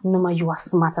 Noma, you are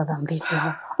smarter than this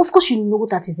now. Of course you know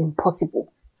that is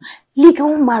impossible.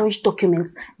 Legal marriage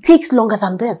documents takes longer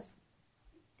than this.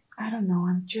 I don't know,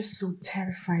 I'm just so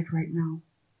terrified right now.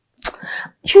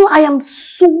 I am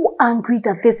so angry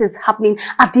that this is happening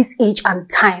at this age and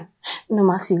time.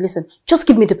 Noma, see, listen, just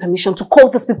give me the permission to call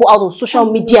these people out on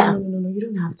social media. No, you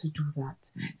don't have to do that.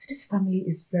 See, this family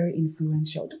is very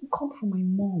influential. Don't come for my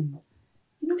mom.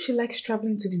 You know she likes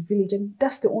traveling to the village and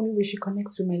that's the only way she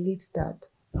connects with my late dad.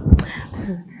 This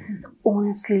is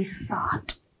honestly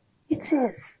sad. It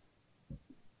is.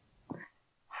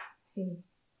 Hey.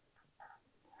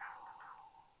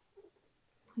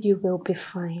 You will be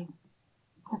fine.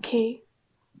 Okay?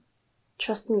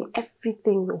 Trust me,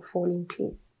 everything will fall in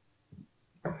place.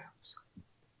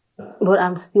 But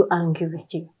I'm still angry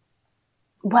with you.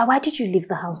 Why did you leave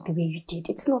the house the way you did?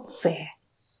 It's not fair.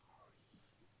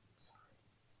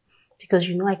 Because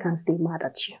you know I can't stay mad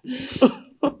at you.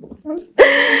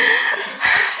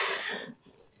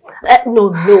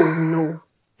 No.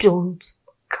 Don't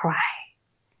cry.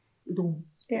 Don't.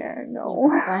 Yeah, no.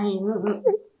 Fine.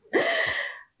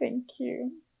 Thank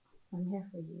you. I'm here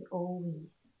for you,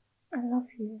 always. I love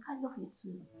you. I love you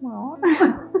too. Aww.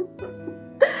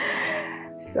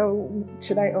 So,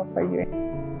 should I offer you?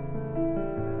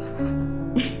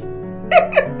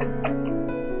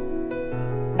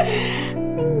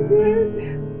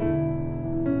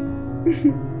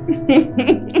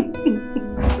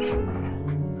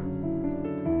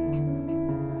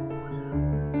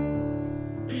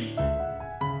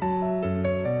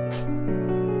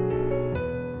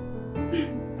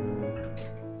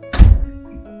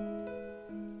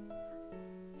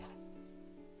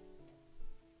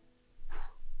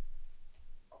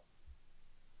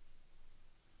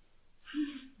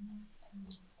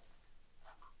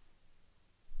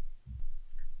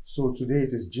 So today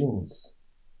it is jeans.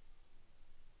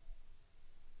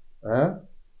 Huh?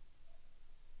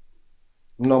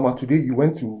 Norma, today you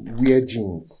went to wear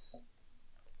jeans.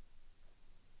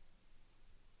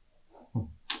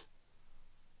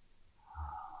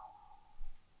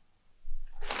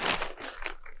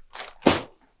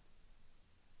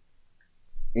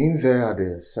 In there are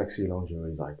the sexy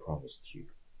lingerie I promised you.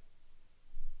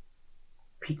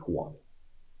 Pick one.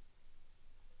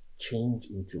 Change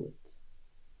into it.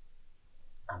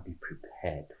 And be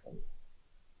prepared for me.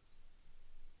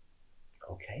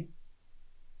 Okay?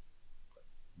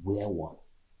 Wear one.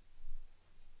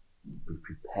 Be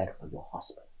prepared for your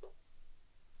husband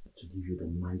to give you the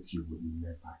night you will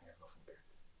never ever forget.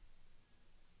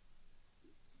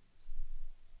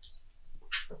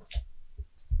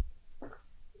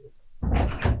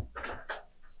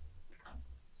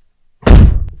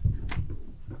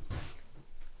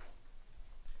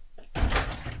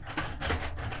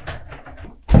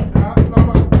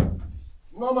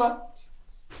 Norma,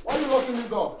 why are you locking this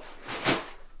door?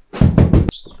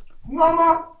 Norma!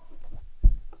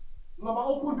 Norma,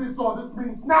 open this door this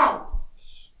minute, now!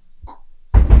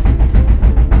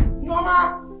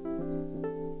 Norma!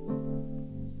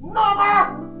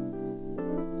 Norma!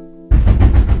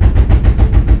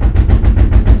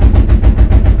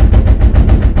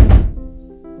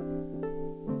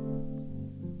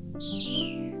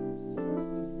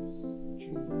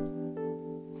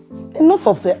 Enough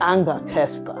of the anger,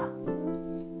 Kester.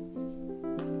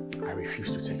 I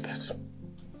refuse to take this.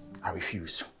 I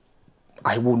refuse.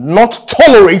 I will not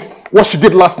tolerate what she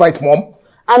did last night, Mom.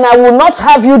 And I will not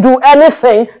have you do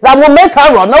anything that will make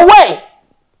her run away.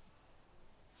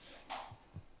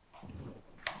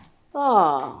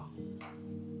 Ah,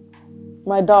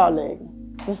 my darling.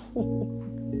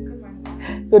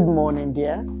 Good morning,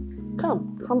 dear.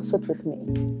 Come sit with me.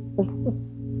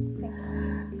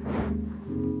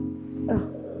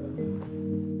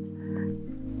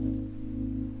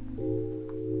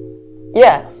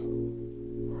 Yes.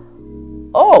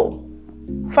 Oh,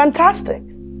 fantastic.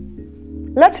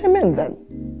 Let him in then.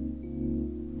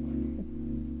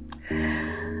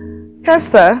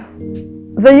 Kester,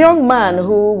 the young man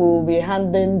who will be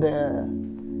handing the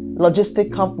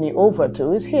logistic company over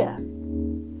to is here.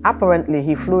 Apparently,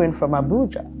 he flew in from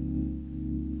Abuja.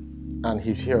 And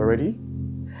he's here already?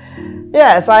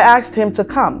 Yes, I asked him to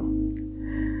come.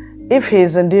 If he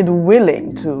is indeed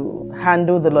willing to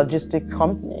handle the logistic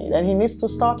company, then he needs to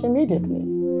start immediately.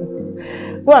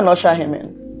 Go and usher him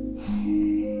in.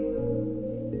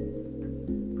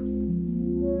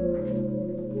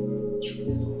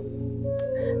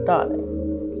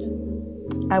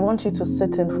 Darling, I want you to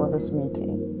sit in for this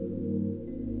meeting.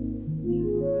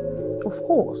 Of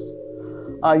course.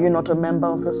 Are you not a member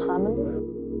of this family?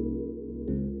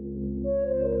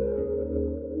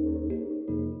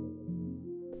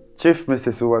 Chief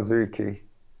Mrs. Uwazirike,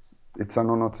 it's an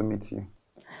honor to meet you.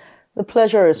 The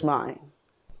pleasure is mine.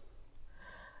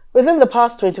 Within the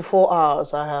past 24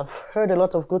 hours, I have heard a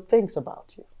lot of good things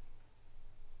about you.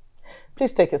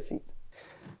 Please take a seat.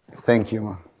 Thank you,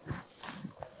 ma.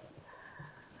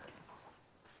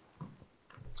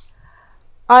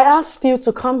 I asked you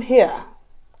to come here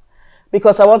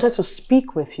because I wanted to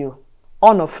speak with you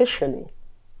unofficially.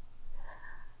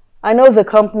 I know the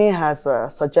company has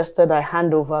suggested I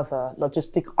hand over the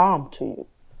logistic arm to you.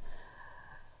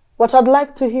 But I'd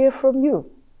like to hear from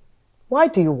you. Why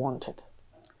do you want it?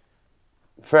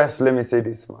 First, let me say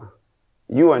this, ma.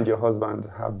 You and your husband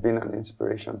have been an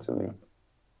inspiration to me.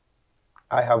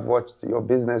 I have watched your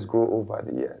business grow over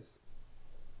the years.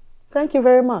 Thank you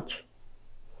very much.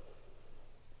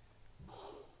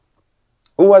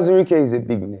 Uwazirike is a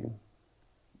big name.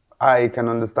 I can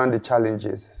understand the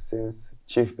challenges since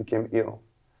Chief became ill,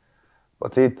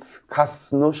 but it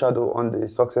casts no shadow on the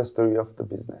success story of the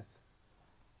business.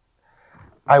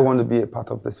 I want to be a part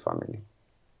of this family.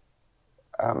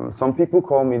 Some people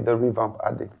call me the revamp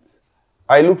addict.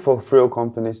 I look for frail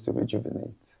companies to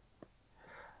rejuvenate.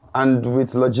 And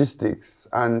with logistics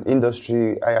and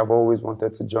industry I have always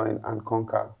wanted to join and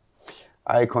conquer,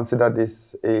 I consider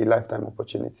this a lifetime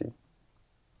opportunity.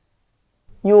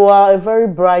 You are a very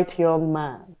bright young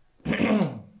man.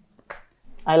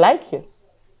 I like you.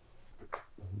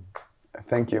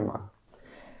 Thank you, Ma.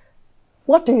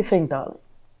 What do you think, darling?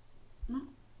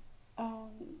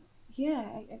 Yeah,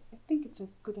 I think it's a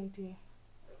good idea.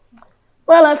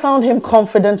 Well, I found him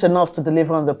confident enough to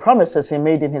deliver on the promises he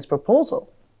made in his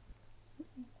proposal.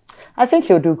 I think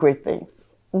he'll do great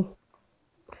things.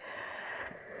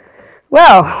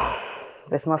 Well,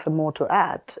 there's nothing more to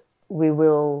add. We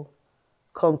will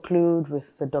conclude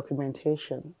with the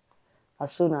documentation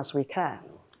as soon as we can.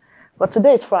 But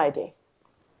today is Friday,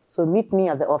 so meet me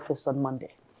at the office on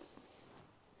Monday.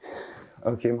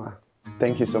 Okay, Ma.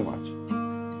 Thank you so much.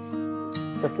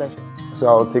 It's a pleasure. So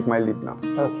I'll take my leave now.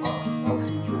 Okay.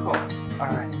 All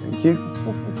right. Thank you.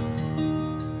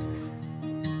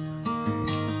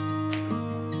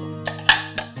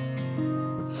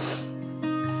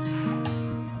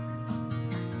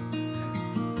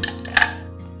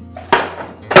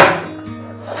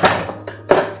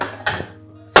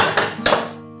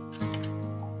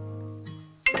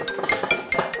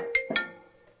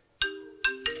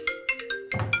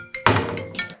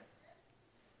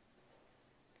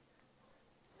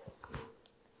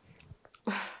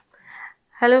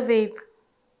 Hello, babe.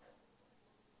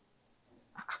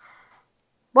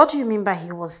 What do you mean by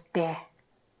he was there?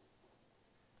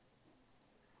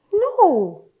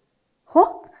 No.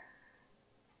 What?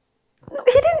 No,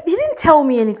 he didn't tell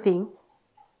me anything.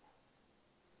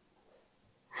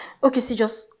 Okay, see,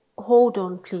 just hold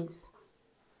on, please.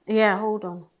 Yeah, hold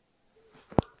on.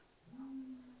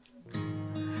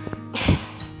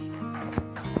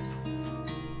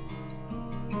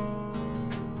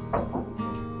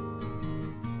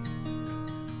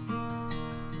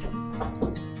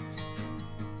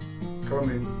 Come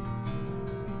in.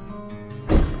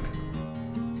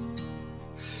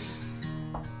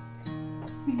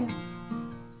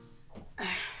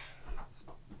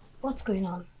 What's going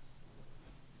on?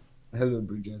 Hello,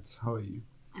 Bridget. How are you?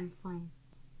 I'm fine.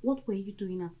 What were you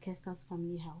doing at Kester's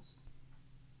family house?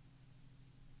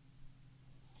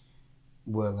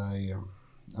 Well,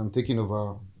 I'm taking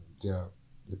over the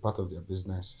part of their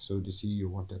business, so the CEO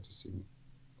wanted to see me.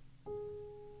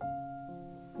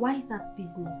 Why that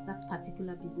business, that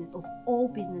particular business, of all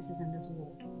businesses in this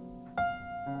world?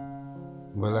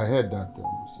 Well, I heard that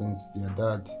since their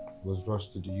dad was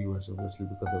rushed to the US, obviously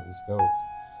because of his health,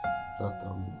 that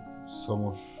some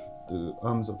of the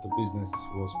arms of the business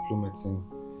was plummeting,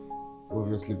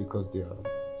 obviously because their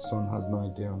son has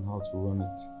no idea on how to run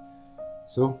it.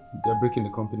 So they're breaking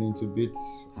the company into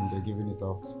bits and they're giving it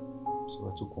out.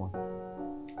 So I took one.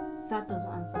 That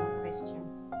doesn't answer my question.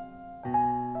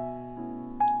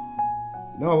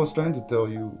 No, I was trying to tell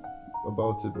you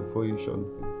about it before you showed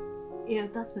me. Yeah,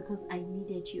 that's because I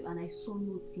needed you and I saw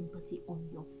no sympathy on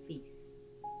your face.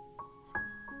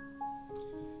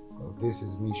 Well, this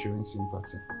is me showing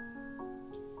sympathy.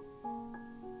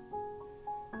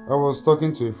 I was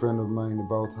talking to a friend of mine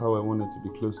about how I wanted to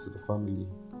be close to the family,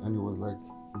 and he was like,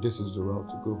 this is the route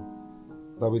to go.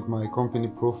 That with my company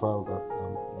profile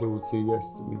that they would say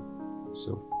yes to me.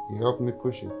 So he helped me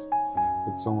push it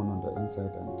with someone on the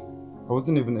inside, and I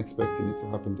wasn't even expecting it to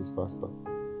happen this fast, but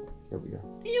here we are.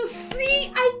 You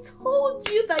see, I told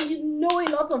you that you know a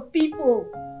lot of people.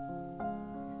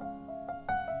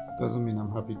 Doesn't mean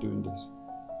I'm happy doing this.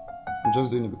 I'm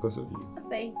just doing it because of you.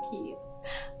 Thank you.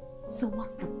 So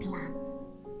what's the plan?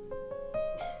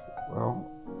 Well,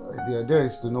 the idea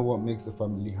is to know what makes the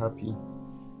family happy,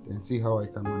 then see how I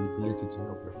can manipulate it to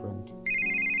help your friend.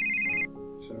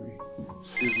 Sorry.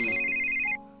 Excuse me.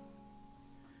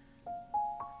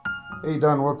 Hey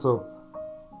Dan, what's up?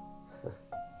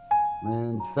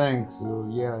 Man, thanks. Oh,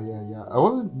 yeah. I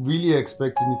wasn't really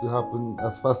expecting it to happen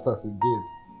as fast as it did.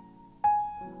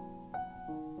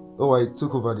 Oh, I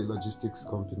took over the logistics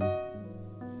company.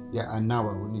 Yeah, and now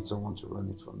I will need someone to run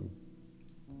it for me.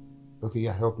 Okay,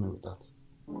 yeah, help me with that.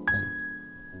 Thanks.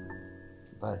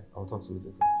 Bye. I'll talk to you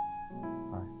later.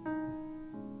 Bye.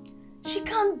 She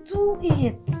can't do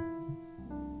it.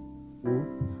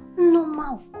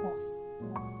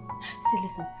 See,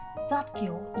 listen, that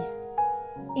girl is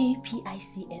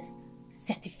APICS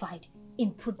certified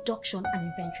in production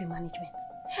and inventory management,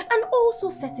 and also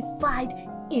certified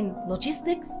in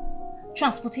logistics,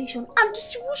 transportation, and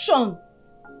distribution.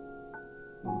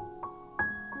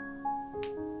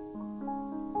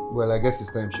 Well, I guess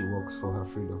it's time she works for her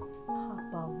freedom.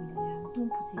 Papa William, don't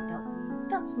put it that way.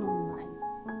 That's not nice.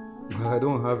 Well, I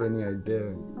don't have any idea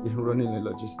in running a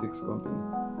logistics company.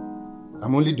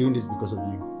 I'm only doing this because of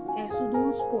you. So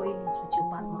don't spoil it with your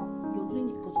bad mouth. You're doing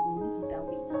it because of me. Leave it that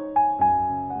way now.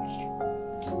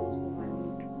 Just don't spoil my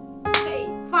mood. Hey,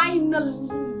 finally!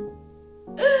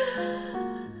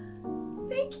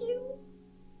 Thank you.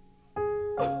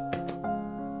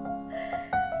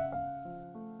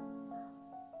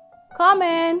 Come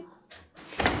in.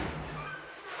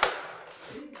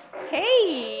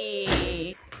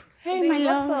 Hey. Hey, my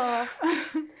love. What's up?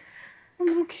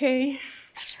 I'm okay.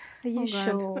 Are you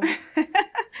sure?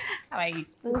 How are you?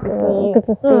 Good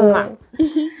to see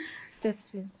you. Sit,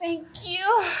 please. Thank you.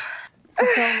 So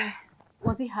tell me,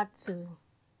 was it hard to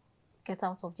get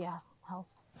out of their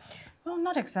house? Well,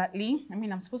 not exactly. I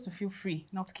mean, I'm supposed to feel free,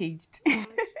 not caged.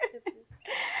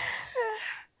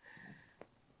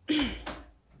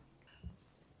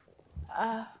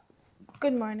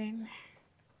 Good morning.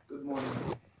 Good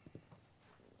morning.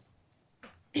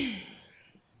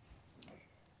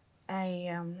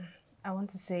 I want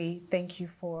to say thank you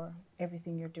for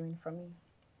everything you're doing for me.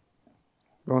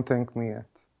 Don't thank me yet.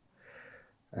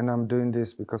 And I'm doing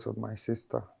this because of my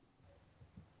sister.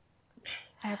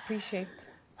 I appreciate.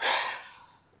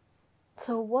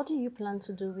 So what do you plan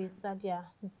to do with that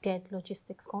dead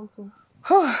logistics company?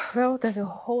 Well, there's a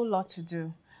whole lot to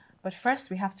do. But first,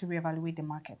 we have to reevaluate the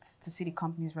market to see the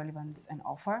company's relevance and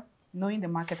offer. Knowing the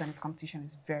market and its competition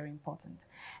is very important.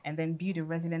 And then build a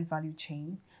resilient value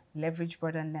chain, leverage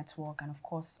broader network, and of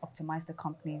course, optimize the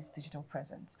company's digital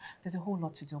presence. There's a whole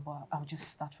lot to do, but I'll just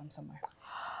start from somewhere.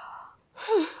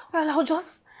 Well, I'll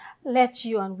just let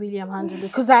you and William handle it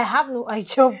because I have no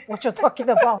idea what you're talking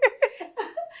about.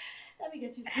 Let me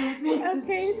get you something.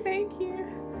 Okay, thank you.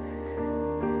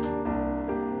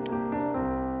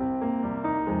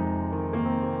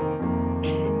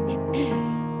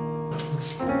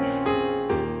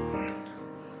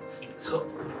 So,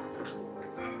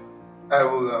 I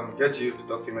will get you the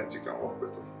document you can work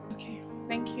with. Okay,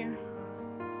 thank you.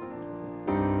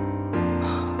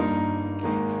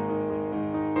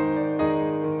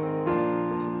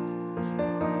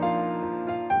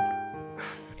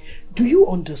 Do you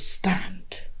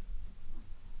understand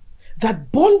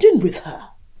that bonding with her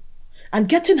and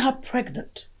getting her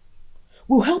pregnant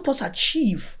will help us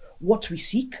achieve what we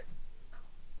seek?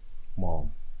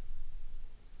 Mom,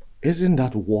 isn't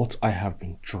that what I have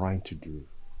been trying to do?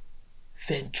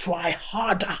 Then try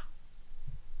harder.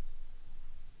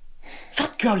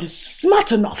 That girl is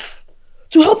smart enough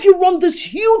to help you run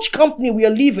this huge company we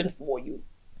are leaving for you.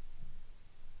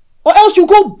 Or else you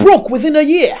go broke within a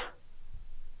year.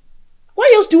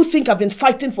 Why else do you think I've been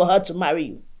fighting for her to marry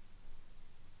you?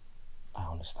 I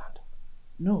understand.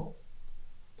 No,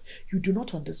 you do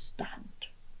not understand.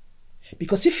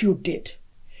 Because if you did,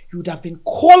 you would have been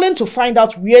calling to find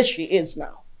out where she is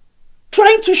now.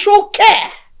 Trying to show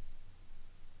care.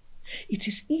 It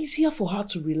is easier for her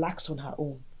to relax on her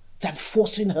own than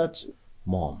forcing her to.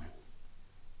 Mom,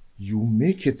 you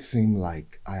make it seem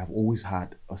like I have always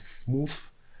had a smooth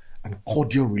and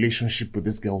cordial relationship with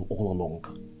this girl all along.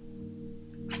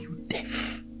 Are you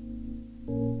deaf?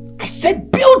 I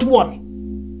said build one!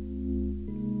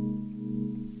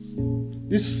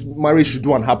 This marriage should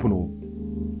do and happen. Oh.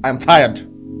 I'm tired.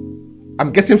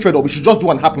 I'm getting fed up. We should just do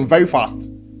and happen very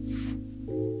fast.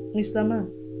 Mr. Man,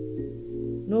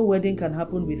 no wedding can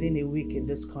happen within a week in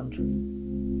this country.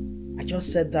 I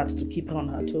just said that to keep her on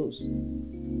her toes.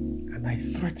 And I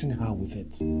threatened her with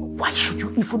it. Why should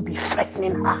you even be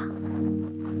threatening her?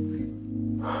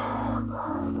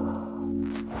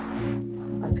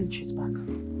 I think she's back.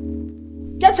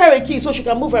 Get her a key so she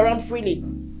can move around freely.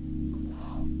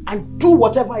 And do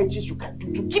whatever it is you can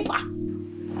do to keep her.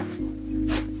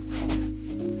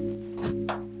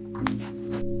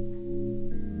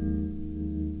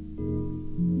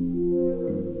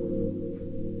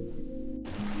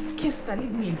 Kester,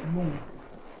 leave me alone.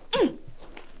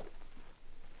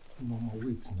 Mama,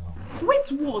 wait now.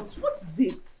 Wait what? What is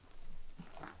it?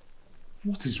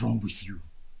 What is wrong with you?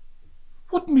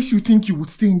 What makes you think you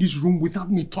would stay in this room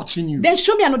without me touching you? Then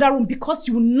show me another room because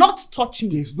you will not touch me.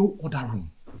 There's no other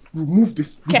room. Remove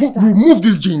this. Kester. Remove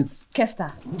these jeans.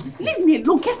 Kester, leave me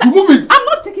alone. Kester, remove it. I'm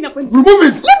not taking up anything. Remove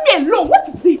it. Leave me alone. What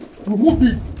is it? Remove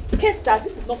it. Kester,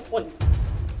 this is not funny.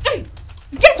 Hey,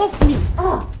 get off me.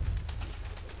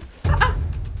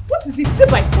 What is it? Is it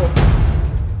by force?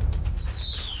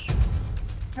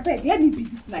 I beg, let me be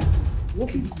this night.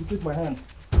 Okay, this is take my hand.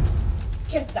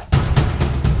 Guess that.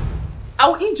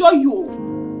 I'll injure you.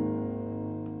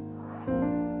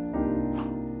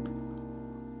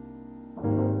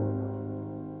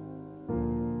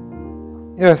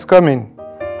 Yes, come in.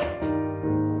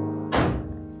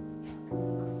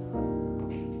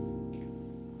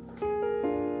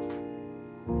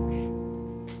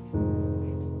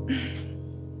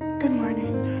 Good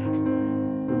morning.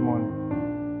 Good morning.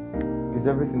 Is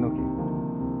everything okay?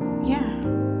 Yeah.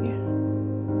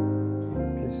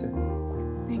 Please sit.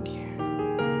 Thank you.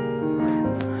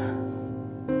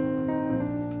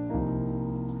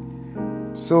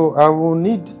 So I will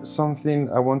need something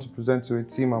I want to present to a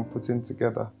team I'm putting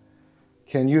together.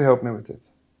 Can you help me with it?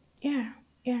 Yeah,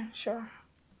 sure.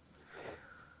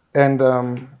 And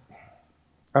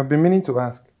I've been meaning to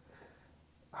ask,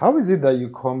 how is it that you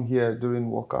come here during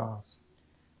work hours?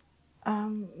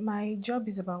 My job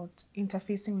is about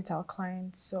interfacing with our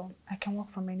clients, so I can work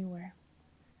from anywhere.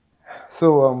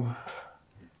 So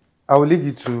I will leave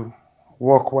you to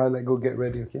work while I go get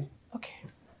ready, okay? Okay.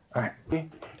 All right. Okay.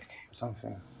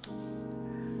 Something.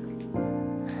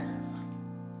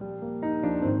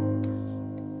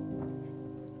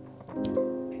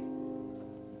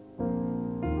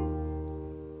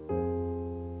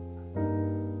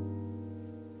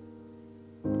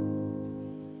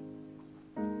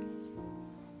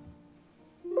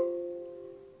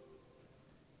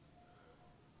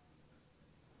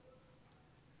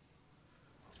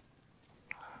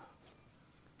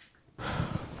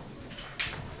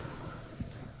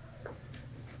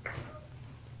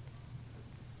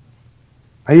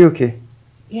 Are you okay?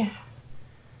 Yeah.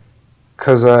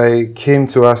 Because I came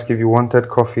to ask if you wanted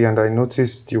coffee and I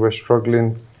noticed you were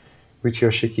struggling with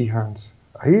your shaky hands.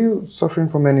 Are you suffering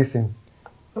from anything?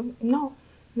 No,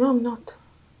 I'm not.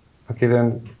 Okay,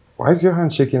 then why is your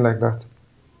hand shaking like that?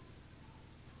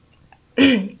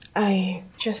 I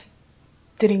just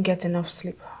didn't get enough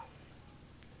sleep.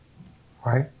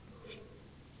 Why?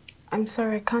 I'm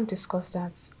sorry, I can't discuss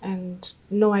that. And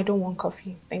no, I don't want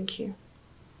coffee. Thank you.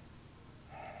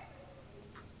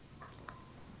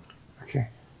 Okay.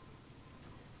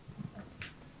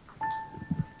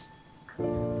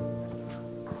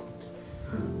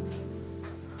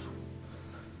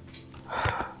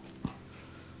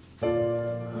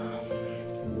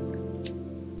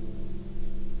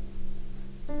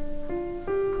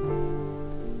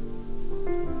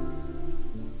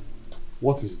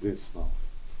 What is this now?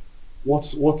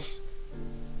 What's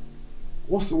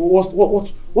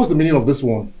the meaning of this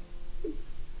one?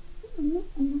 I'm not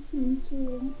feeling too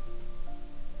well.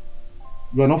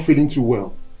 You are not feeling too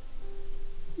well.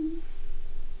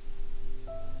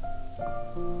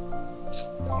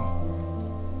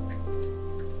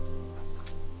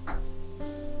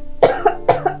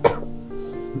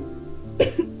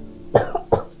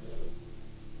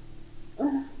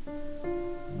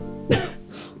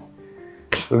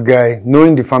 So guy,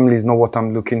 knowing the family is not what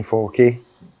I'm looking for, okay?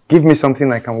 Give me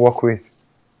something I can work with.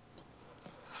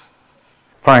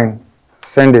 Fine.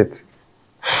 Send it.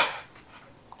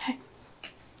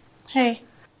 Hey.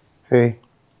 Hey.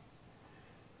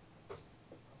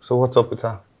 So what's up with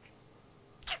her?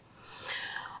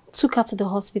 Took her to the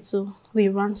hospital. We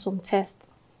ran some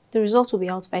tests. The result will be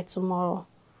out by tomorrow.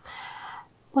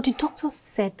 But the doctor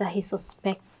said that he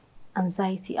suspects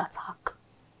anxiety attack.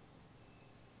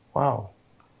 Wow.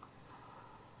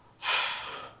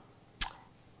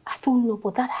 I don't know,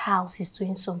 but that house is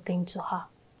doing something to her.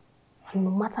 And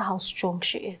no matter how strong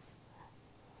she is.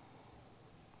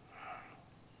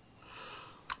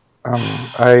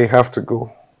 I have to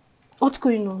go. What's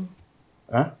going on?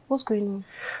 Huh? What's going on?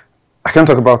 I can't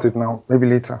talk about it now. Maybe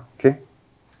later, okay?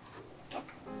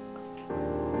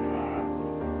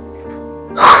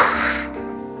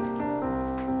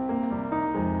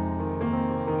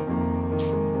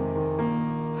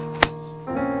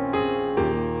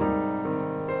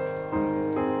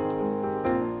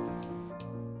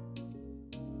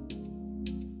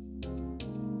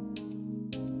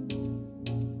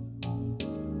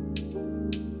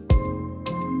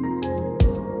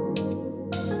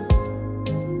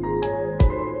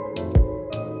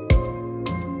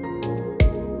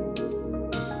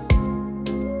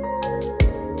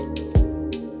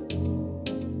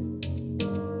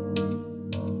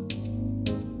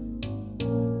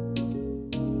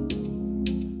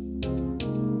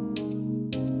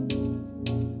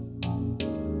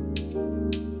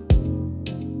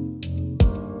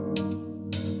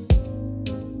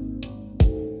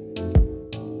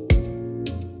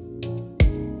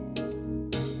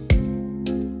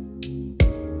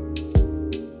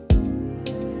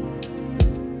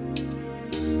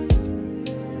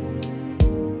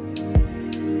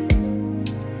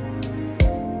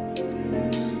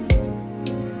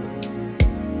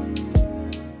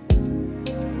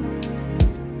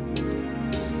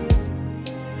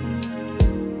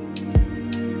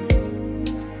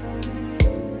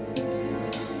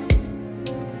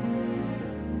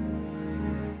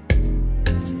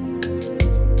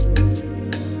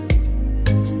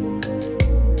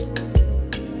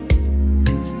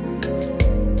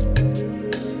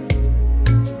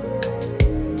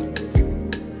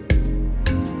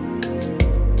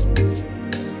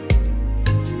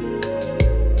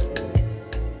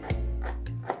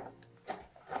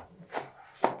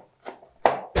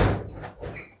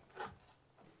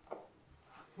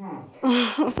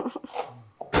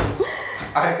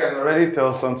 I can already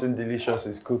tell something delicious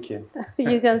is cooking.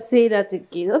 You can say that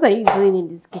again. What are you doing in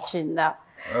this kitchen now?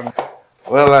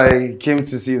 Well, I came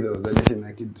to see if there was anything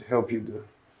I could help you do.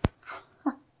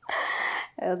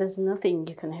 There's nothing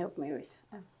you can help me with.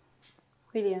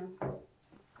 William,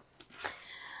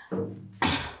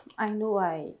 I know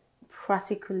I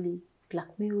practically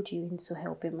blackmailed you into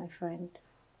helping my friend.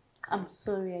 I'm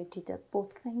sorry I did that,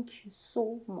 but thank you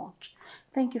so much.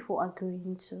 Thank you for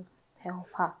agreeing to help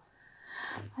her.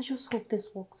 I just hope this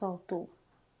works out though.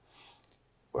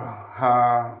 Well,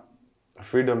 her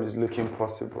freedom is looking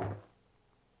possible.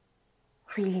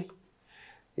 Really?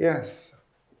 Yes.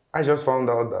 I just found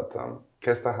out that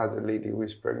Kester has a lady who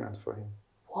is pregnant for him.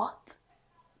 What?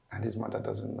 And his mother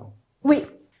doesn't know. Wait,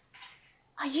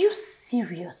 are you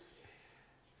serious?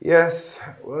 Yes.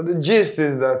 Well, the gist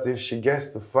is that if she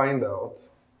gets to find out,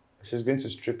 she's going to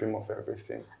strip him of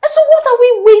everything. So what are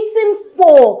we waiting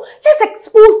for? Let's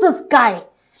expose this guy.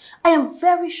 I am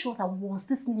very sure that once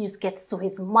this news gets to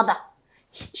his mother,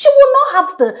 she will not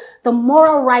have the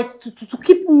moral right to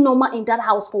keep Norma in that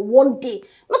house for one day.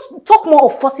 Not to talk more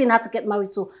of forcing her to get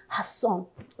married to her son.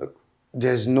 Look,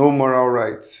 there's no moral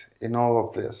right in all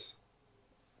of this.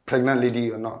 Pregnant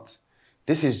lady or not.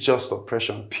 This is just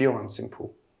oppression, pure and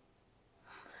simple.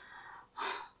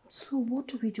 So what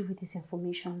do we do with this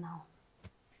information now?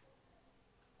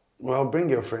 Well, bring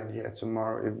your friend here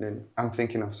tomorrow evening. I'm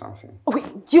thinking of something. Wait,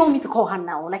 do you want me to call her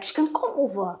now? Like she can come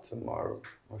over. Tomorrow,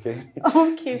 okay?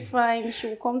 Okay, fine. She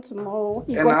will come tomorrow.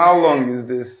 And how long is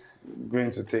this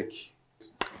going to take?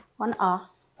 1 hour.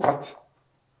 What? See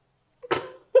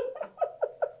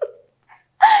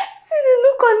the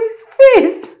look on his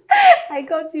face. I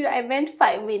got you. I meant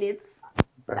 5 minutes.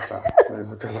 Better. It's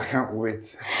because I can't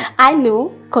wait. I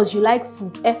know, because you like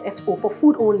food. FFO, for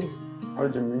food only.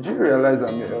 What do you mean? Do you realize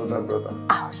I'm your elder brother?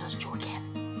 I was just joking.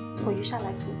 But you shall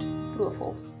like food. True or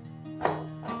false?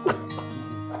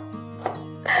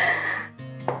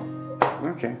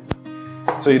 Okay.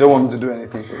 So you don't want me to do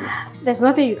anything for you? There's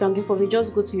nothing you can do for me.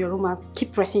 Just go to your room and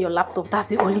keep pressing your laptop. That's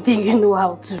the only thing you know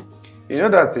how to. You know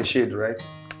that's a shade, right?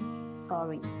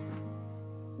 Sorry.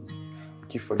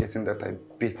 Keep forgetting that I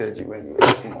baited you when you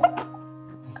were small.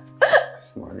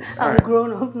 I'm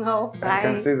grown up now. Bye. I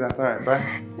can see that. All right,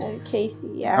 bye. Okay,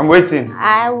 see ya. I'm waiting.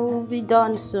 I will be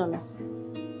done soon.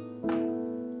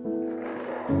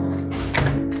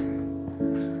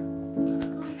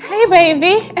 Hey,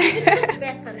 baby.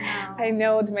 Better now. I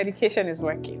know the medication is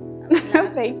working.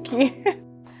 Thank you.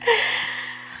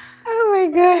 Oh my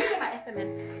God. My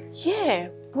SMS. Yeah.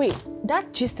 Wait,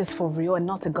 that gist is for real and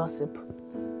not a gossip.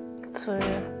 It's for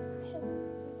real. Yes,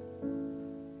 it is.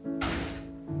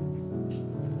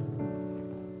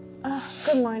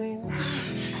 Good morning.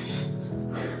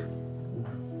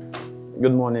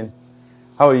 Good morning.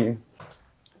 How are you?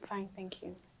 Fine, thank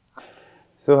you.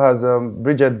 So has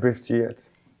Bridget briefed you yet?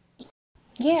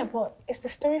 Yeah, but is the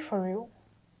story for real?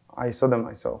 I saw them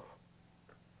myself.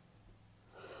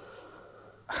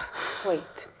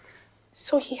 Wait,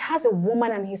 so he has a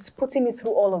woman and he's putting me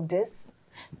through all of this?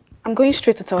 I'm going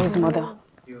straight to tell his mother.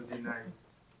 He'll deny it.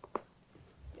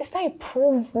 Is that a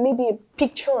proof, maybe a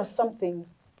picture or something?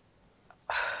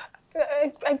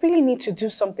 I really need to do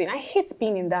something. I hate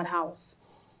being in that house.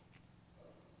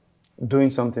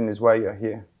 Doing something is why you're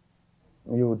here.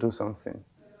 You will do something.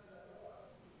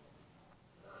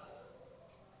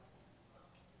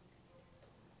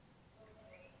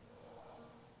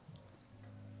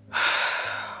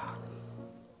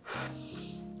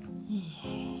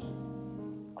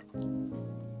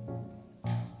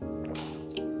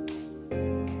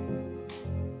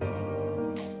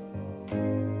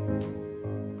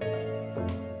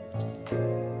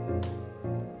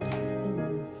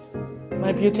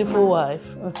 My beautiful wife.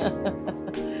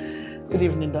 Good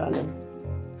evening, darling.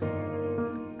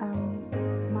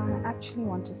 I actually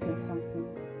want to say something.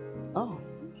 Oh,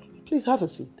 please have a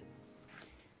seat.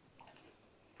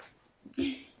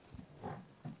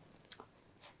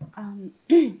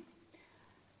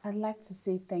 I'd like to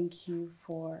say thank you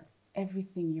for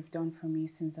everything you've done for me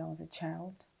since I was a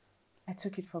child. I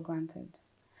took it for granted.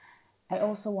 I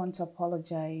also want to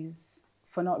apologize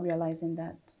for not realizing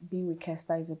that being with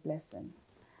Kester is a blessing.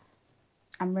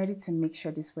 I'm ready to make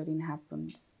sure this wedding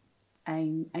happens.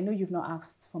 I know you've not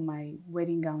asked for my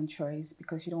wedding gown choice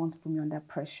because you don't want to put me under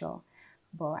pressure,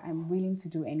 but I'm willing to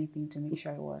do anything to make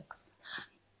sure it works.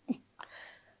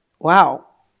 Wow.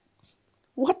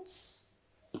 What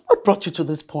brought you to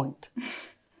this point?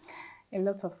 A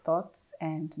lot of thoughts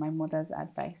and my mother's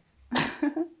advice.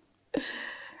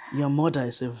 Your mother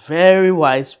is a very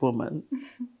wise woman.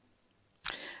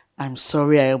 I'm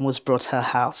sorry I almost brought her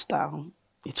house down.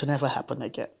 It will never happen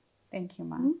again. Thank you,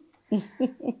 Ma.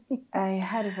 I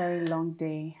had a very long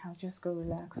day. I'll just go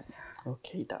relax.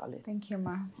 Okay, darling. Thank you,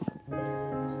 Ma.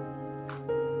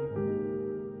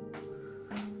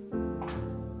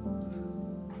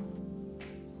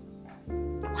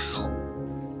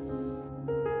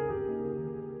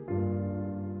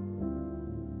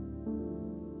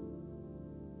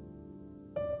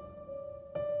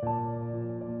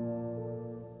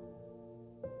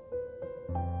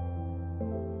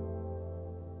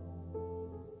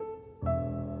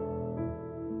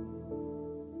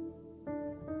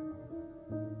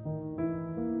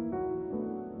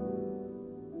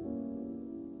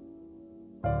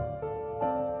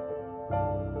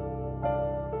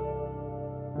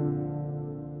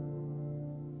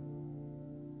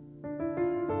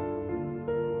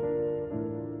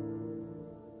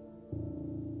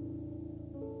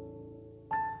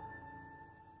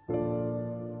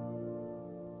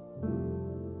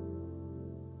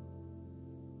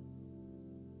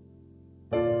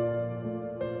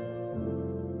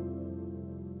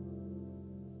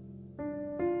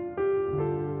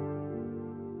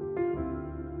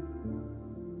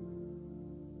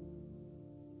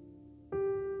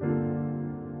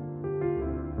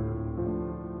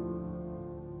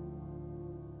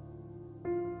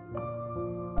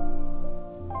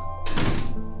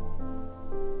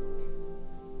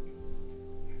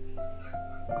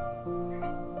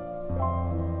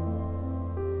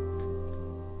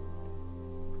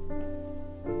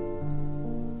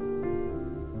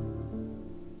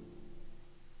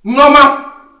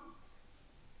 Norma!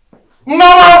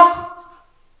 Norma!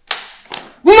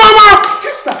 Norma!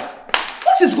 Hester,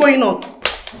 what is going on?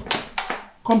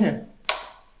 Come here.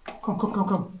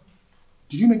 Come.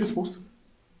 Did you make this post?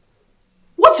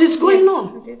 What is going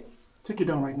on? Take it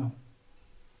down right now.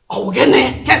 Oh,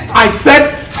 Hester! I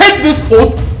said take this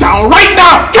post down right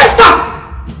now! Hester!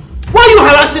 Why are you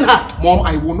harassing her? Mom,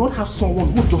 I will not have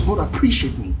someone who does not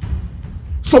appreciate me.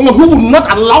 Someone who will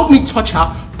not allow me to touch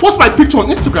her, post my picture on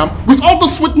Instagram with all the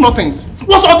sweet nothings.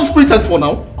 What's all this pretense for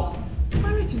now?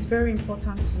 Marriage is very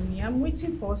important to me. I'm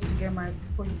waiting for us to get married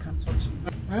before you can touch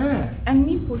me. Eh. And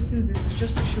me posting this is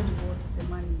just to show the world the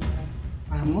man in your life.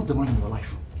 I am not the man in your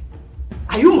life.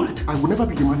 Are you mad? I will never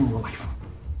be the man in your life.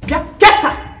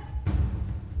 Hester!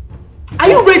 Are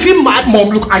you raving mad? Mom,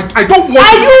 look, I don't want...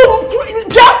 Are you...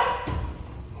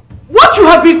 What you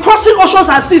have been crossing oceans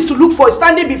and seas to look for is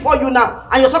standing before you now,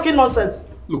 and you're talking nonsense.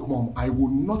 Look, Mom, I will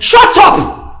not... Shut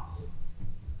up!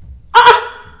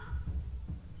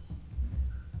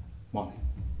 Mom,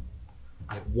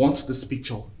 I want this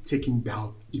picture taken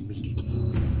down immediately.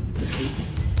 Okay?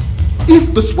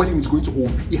 If this wedding is going to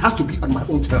hold, it has to be on my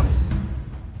own terms.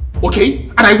 Okay?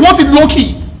 And I want it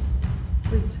low-key.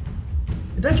 Wait,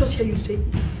 did I just hear you say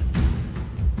if?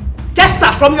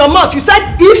 Hester, from your mouth, you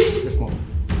said if? Yes, Mom.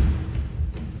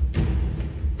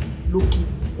 Loki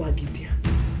Wagidia.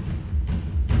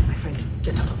 My friend,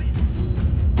 get out of here.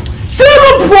 See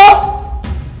room for!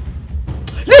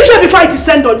 Leave here before I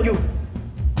descend on you.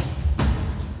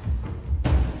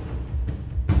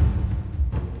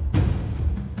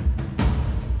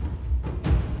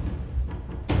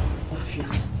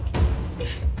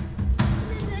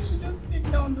 Maybe I should just take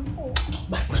down the post.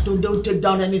 But don't take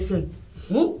down anything.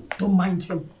 Don't mind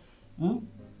him.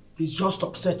 He's just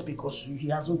upset because he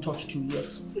hasn't touched you yet.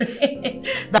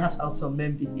 That's how some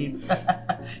men behave.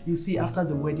 You see, after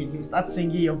the wedding, he'll start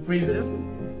singing your praises.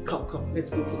 Come,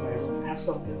 let's go to my room. I have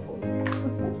something for you.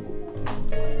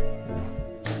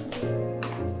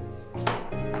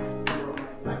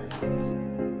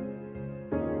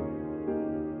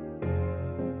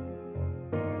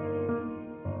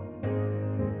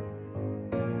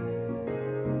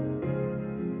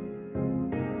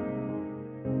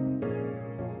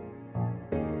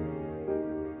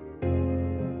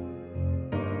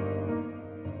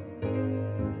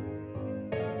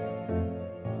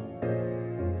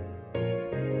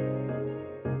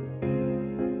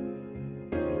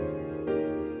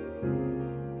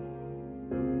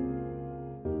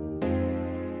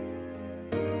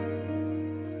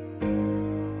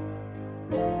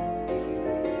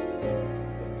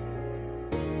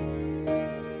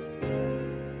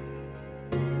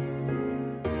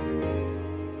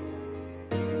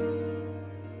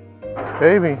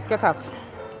 Baby. Get out.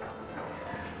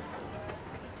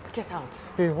 Get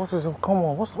out. Hey, what is it? Come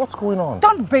on, what's going on?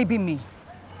 Don't baby me.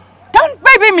 Don't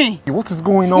baby me. What is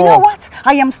going on? You know what?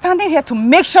 I am standing here to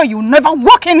make sure you never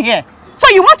walk in here. So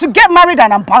you want to get married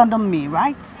and abandon me,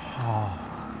 right?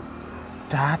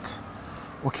 Dad?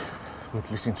 Okay, look,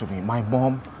 listen to me. My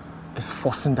mom is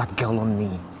forcing that girl on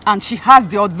me. And she has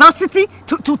the audacity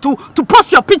to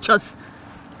post your pictures.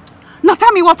 Now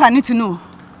tell me what I need to know.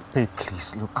 Babe,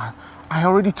 please, look, I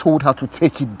already told her to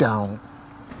take it down.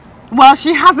 Well,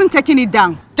 she hasn't taken it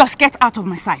down. Just get out of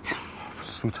my sight.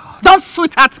 Sweetheart. Don't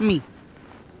sweetheart me.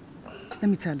 Let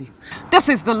me tell you, this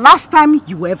is the last time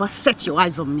you will ever set your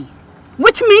eyes on me.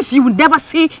 Which means you will never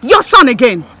see your son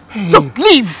again. Hey. So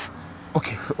leave.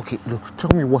 Okay, look,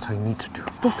 tell me what I need to do.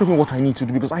 Just tell me what I need to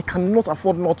do because I cannot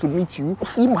afford not to meet you.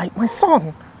 See my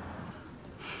son.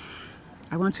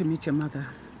 I want to meet your mother.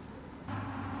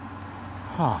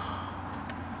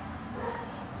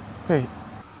 Hey,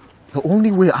 the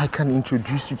only way I can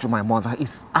introduce you to my mother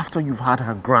is after you've had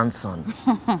her grandson.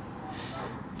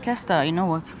 Kester, you know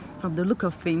what? From the look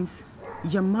of things,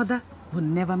 your mother will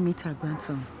never meet her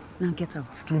grandson. Now get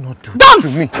out. Do not do Don't!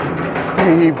 this to me.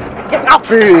 Babe. Get out!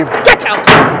 Babe. Get out!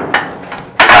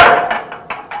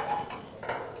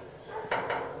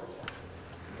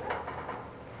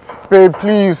 Babe,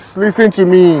 please, listen to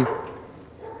me.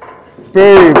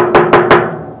 Babe.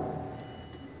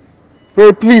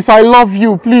 Babe, please, I love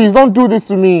you. Please, don't do this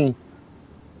to me.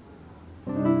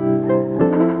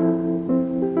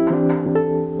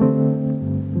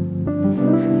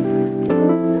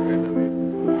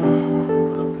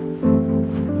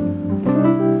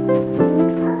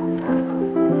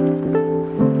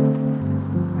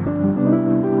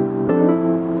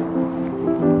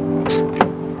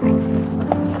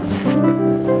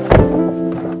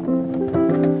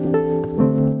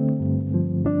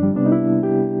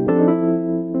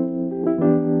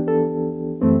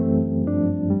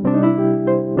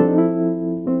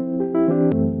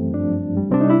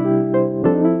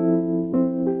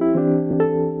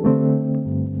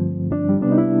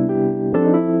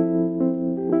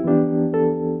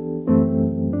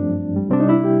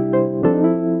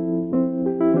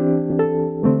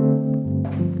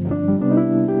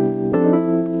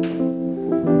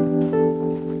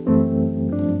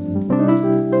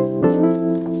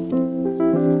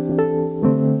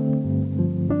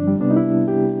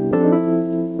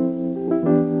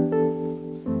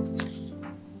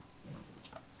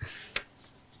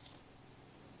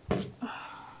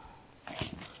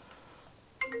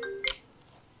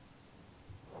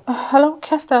 Hello,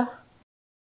 Kester.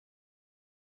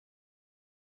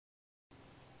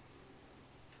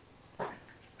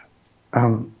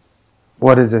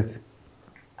 What is it?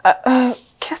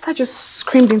 Kester just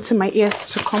screamed into my ears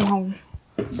to come home.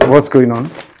 What's going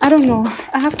on? I don't know.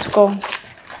 I have to go.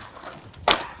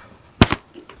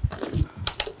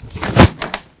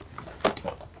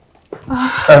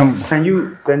 Can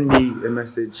you send me a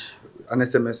message, an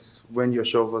SMS, when you're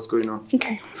sure of what's going on?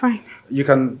 Okay, fine. You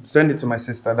can send it to my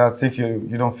sister. That's if you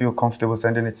don't feel comfortable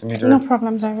sending it to me direct. No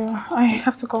problems, I will. I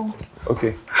have to go.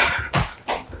 Okay.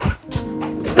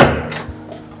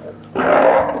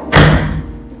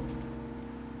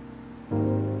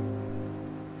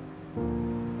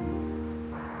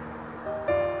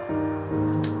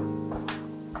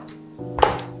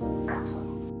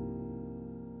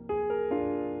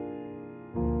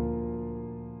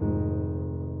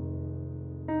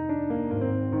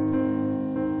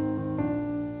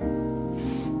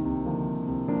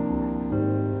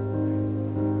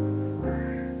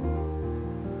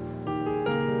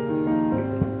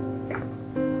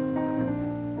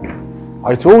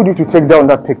 I told you to take down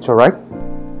that picture, right?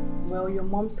 Well, your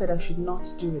mom said I should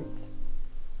not do it.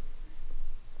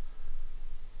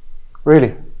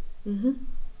 Really? Mm-hmm.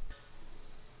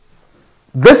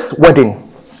 This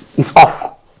wedding is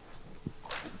off.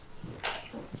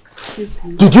 Excuse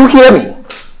me. Did you hear me?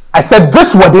 I said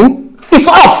this wedding is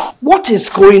off. What is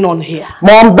going on here?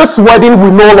 Mom, this wedding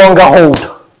will no longer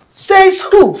hold. Says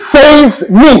who? Says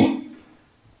me.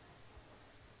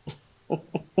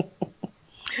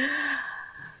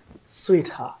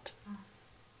 Sweetheart,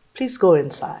 please go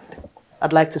inside.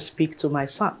 I'd like to speak to my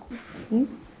son.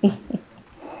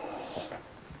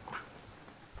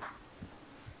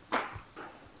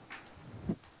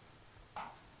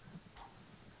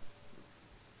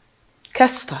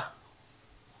 Kester.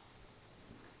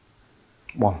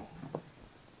 Mom.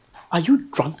 Are you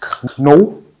drunk?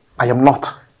 No, I am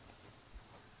not.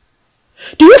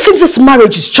 Do you think this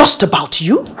marriage is just about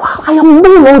you? I am no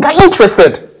longer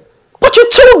interested. But you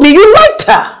told me you liked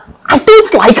her. I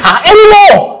don't like her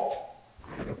anymore.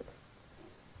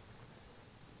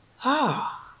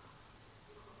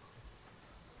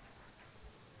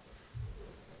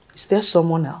 Is there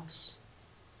someone else?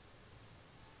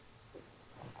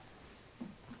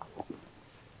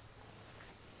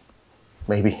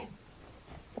 Maybe.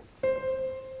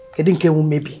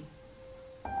 Maybe.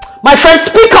 My friend,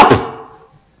 speak up!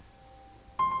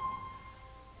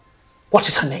 What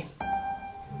is her name?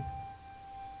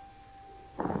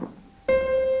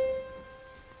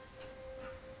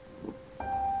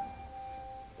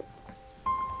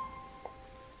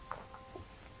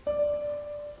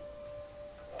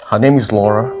 Her name is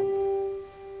Laura,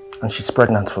 and she's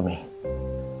pregnant for me.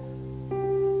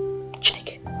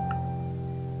 Chika.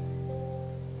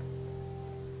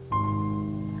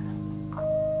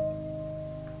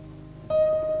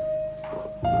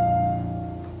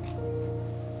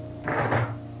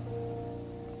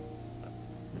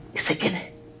 It's again.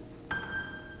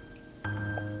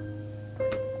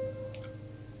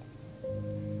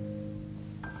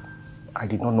 I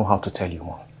did not know how to tell you,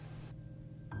 Mom.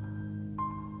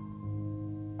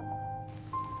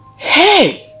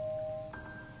 Hey!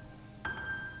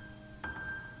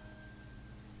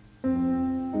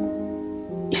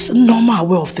 Is Norma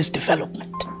aware of this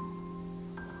development?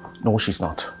 No, she's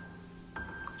not.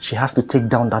 She has to take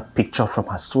down that picture from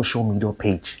her social media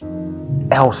page.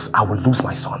 Else, I will lose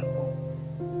my son.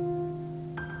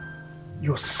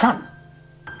 Your son?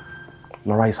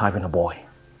 Laura is having a boy.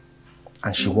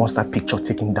 And she wants that picture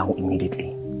taken down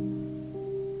immediately.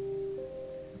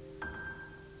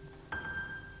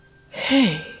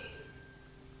 Hey.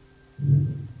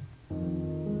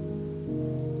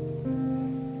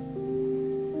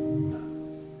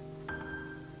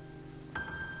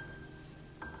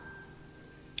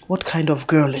 What kind of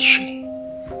girl is she?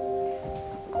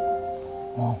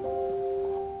 Mom,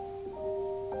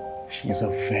 she's a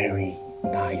very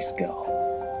nice girl.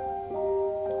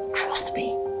 Trust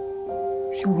me,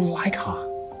 you will like her.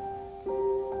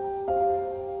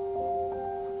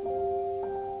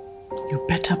 You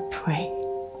better pray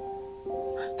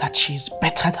that she's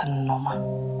better than Norma,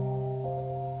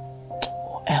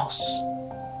 or else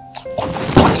God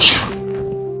will punish you.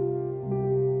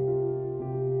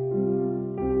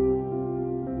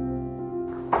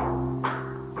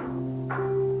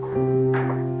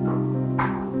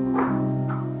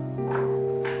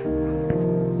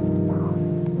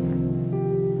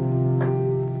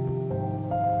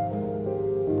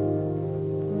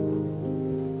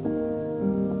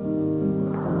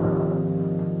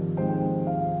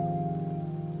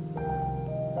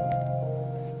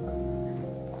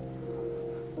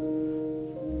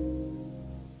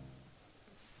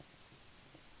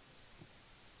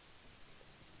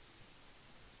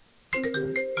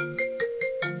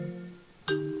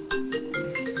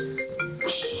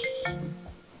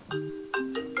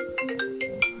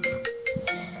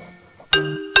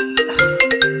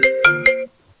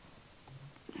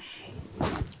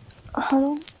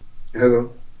 Hello?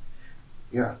 Hello.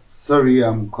 Yeah, sorry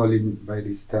I'm calling by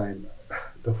this time.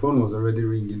 The phone was already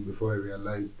ringing before I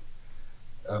realized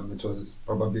it was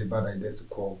probably a bad idea to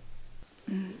call.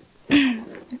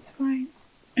 It's fine.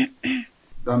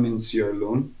 That means you're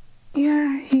alone?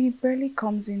 Yeah, he barely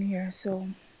comes in here, so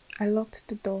I locked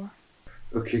the door.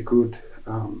 Okay, good.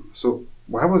 So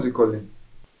why was he calling?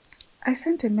 I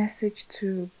sent a message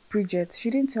to Bridget. She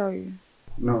didn't tell you.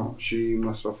 No, she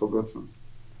must have forgotten.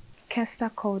 Kester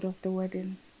called off the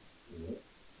wedding.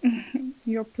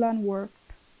 Your plan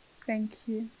worked. Thank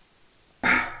you.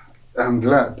 I'm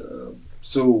glad.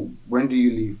 So when do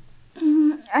you leave?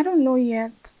 I don't know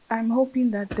yet. I'm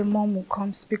hoping that the mom will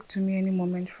come speak to me any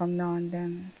moment from now and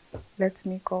then let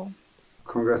me go.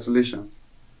 Congratulations.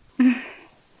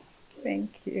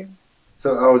 Thank you.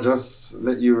 So I'll just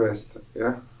let you rest,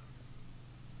 yeah?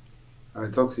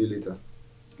 I'll talk to you later.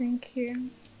 Thank you.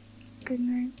 Good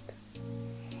night.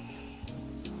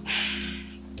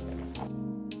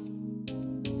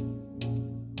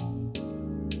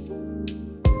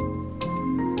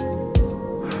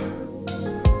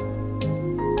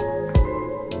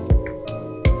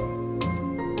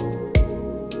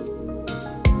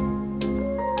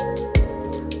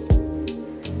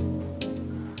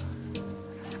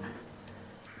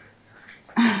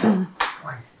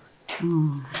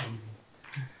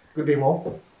 Good day, Mom.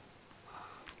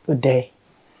 Good day.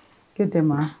 Good day,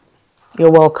 Ma. You're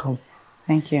welcome.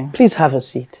 Thank you. Please have a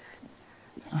seat.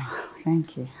 Oh,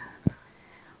 thank you.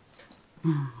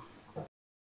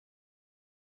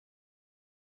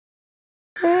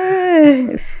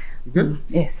 You good?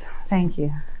 Yes, thank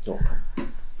you.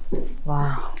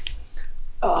 Wow.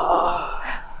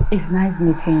 It's nice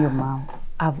meeting you, Mom.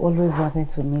 I've always wanted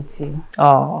to meet you.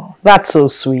 Oh, that's so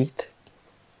sweet.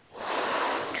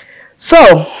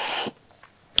 So,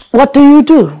 what do you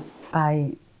do?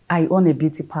 I own a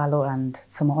beauty parlor and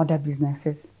some other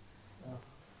businesses.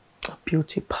 A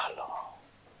beauty parlor.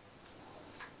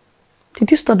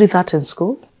 Did you study that in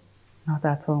school? Not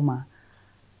at all, Ma.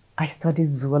 I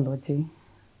studied zoology.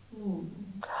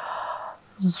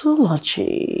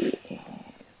 Zoology.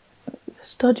 The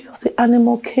study of the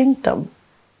animal kingdom.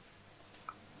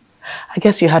 I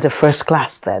guess you had a first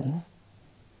class then.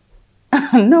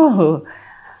 No.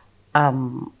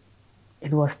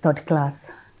 It was third class.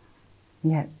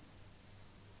 Yeah.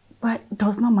 But it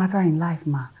does not matter in life,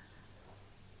 Ma.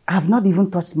 I have not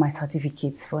even touched my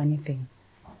certificates for anything.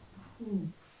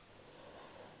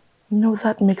 No,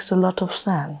 that makes a lot of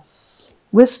sense.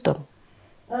 Wisdom.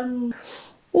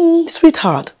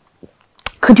 Sweetheart,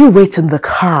 could you wait in the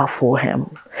car for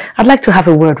him? I'd like to have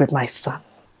a word with my son.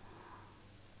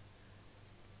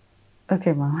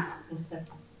 Okay, Ma.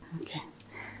 Okay.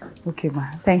 Okay,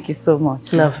 Ma. Thank you so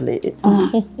much. Lovely.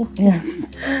 Yes.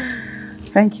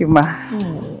 Thank you, Ma.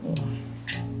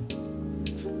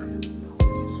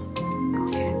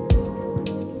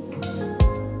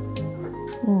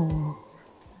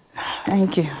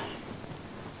 Thank you.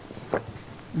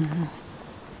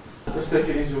 Let's take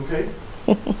it easy, okay?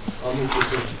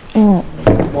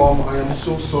 Mom, I am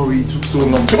so sorry it took so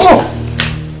long to... Oh!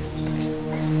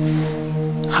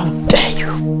 How dare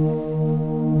you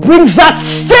bring that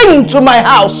thing to my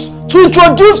house to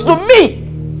introduce to me?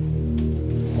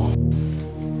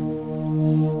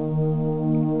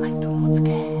 I do not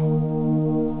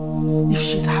care if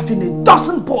she's having a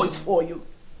dozen boys for you.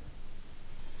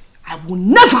 I will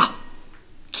never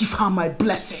give her my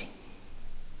blessing.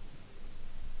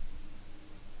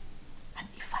 And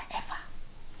if I ever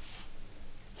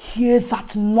hear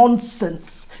that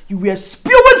nonsense you were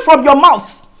spewing from your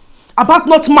mouth about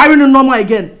not marrying a Norma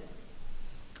again,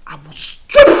 I will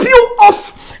strip you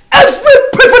of every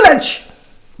privilege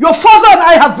your father and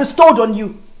I have bestowed on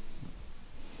you.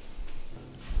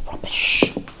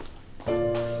 Rubbish.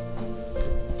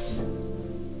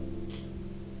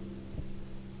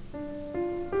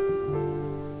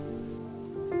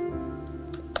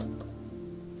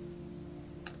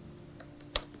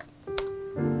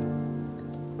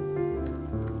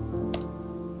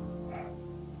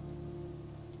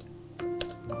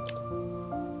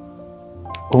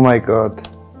 Oh my God.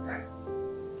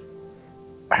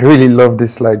 I really love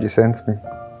this slide you sent me.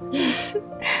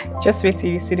 Just wait till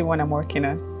you see the one I'm working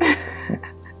on.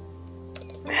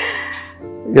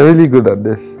 You're really good at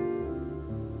this.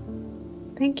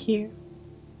 Thank you.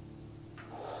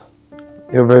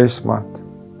 You're very smart.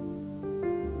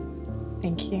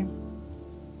 Thank you.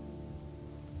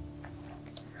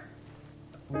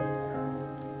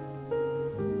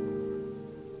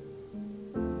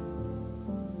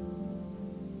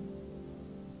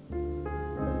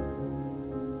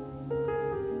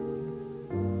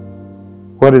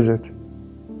 What is it?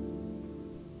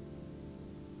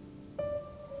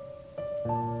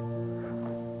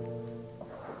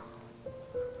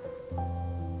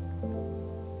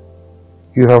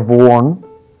 You have won.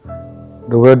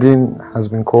 The wedding has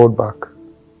been called back.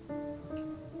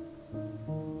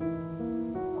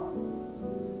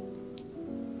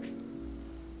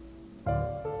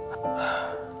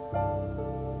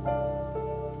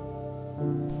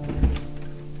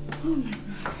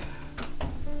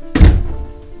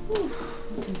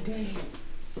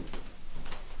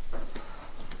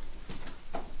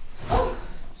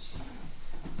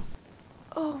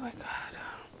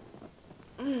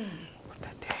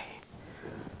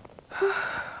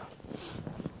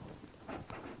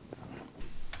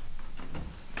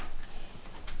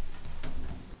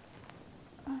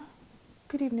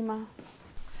 Good evening, Ma.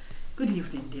 Good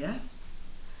evening, dear.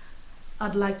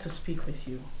 I'd like to speak with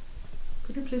you.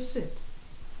 Could you please sit?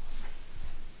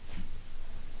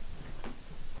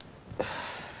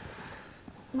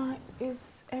 Ma,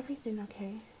 is everything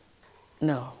okay?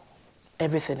 No,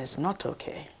 everything is not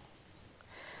okay.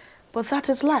 But that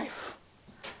is life.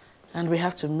 And we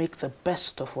have to make the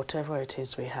best of whatever it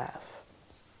is we have.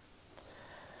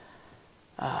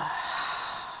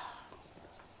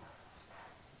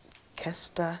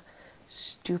 Kester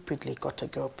stupidly got a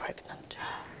girl pregnant.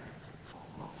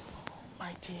 Oh,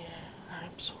 my dear,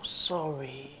 I'm so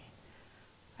sorry.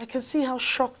 I can see how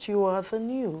shocked you are at the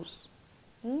news.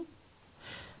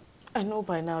 I know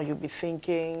by now you'll be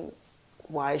thinking,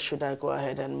 why should I go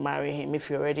ahead and marry him if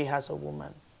he already has a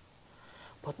woman?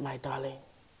 But my darling,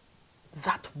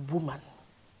 that woman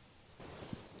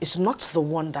is not the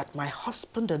one that my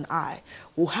husband and I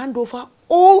will hand over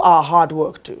all our hard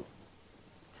work to.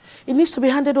 It needs to be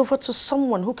handed over to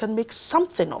someone who can make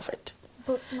something of it.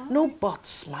 But no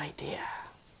buts, my dear.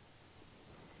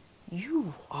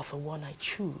 You are the one I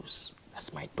choose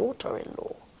as my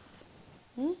daughter-in-law.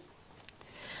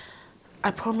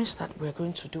 I promise that we're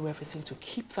going to do everything to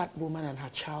keep that woman and her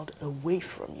child away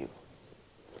from you.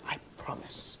 I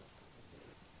promise.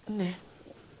 Men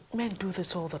do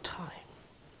this all the time.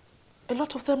 A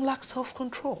lot of them lack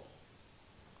self-control.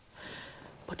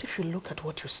 But if you look at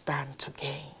what you stand to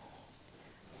gain,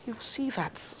 you'll see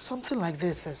that something like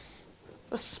this is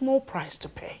a small price to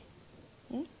pay.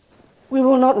 We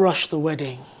will not rush the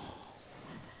wedding.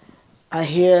 I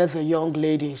hear the young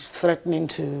lady is threatening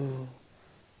to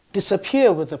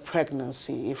disappear with the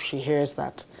pregnancy if she hears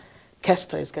that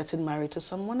Kester is getting married to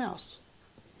someone else.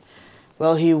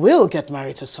 Well, he will get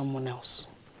married to someone else.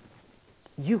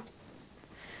 You.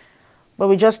 But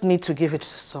we just need to give it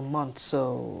some months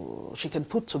so she can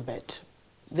put to bed.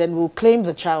 Then we'll claim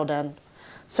the child and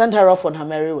send her off on her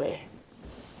merry way.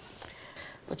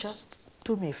 But just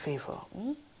do me a favor.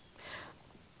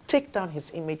 Take down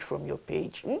his image from your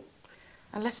page.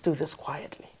 And let's do this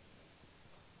quietly.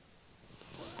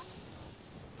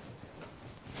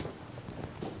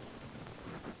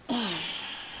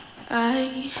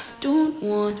 I don't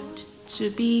want to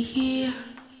be here.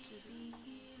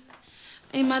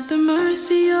 I'm at the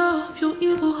mercy of your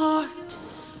evil heart,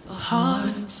 a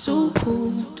heart so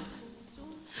cold.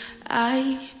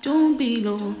 I don't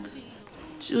belong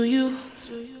to you.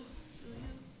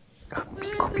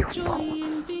 Where's the joy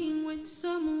in being with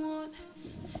someone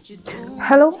you don't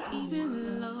Hello?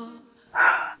 even love?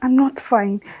 I'm not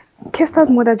fine. Kester's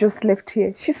mother just left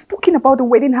here. She's talking about the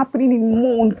wedding happening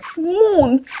in months.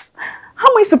 Months! How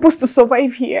am I supposed to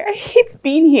survive here? I hate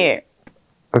being here.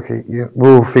 Okay, yeah,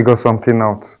 we'll figure something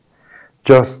out.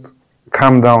 Just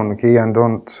calm down, okay, and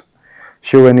don't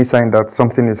show any sign that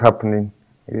something is happening.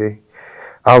 Okay,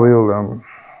 I will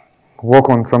work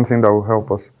on something that will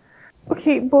help us.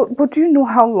 Okay, but do you know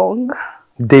how long?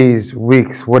 Days,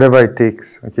 weeks, whatever it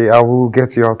takes. Okay, I will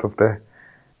get you out of there.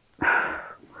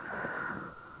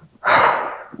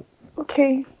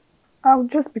 Okay, I'll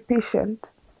just be patient.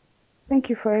 Thank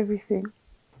you for everything.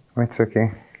 It's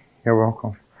okay. You're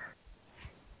welcome.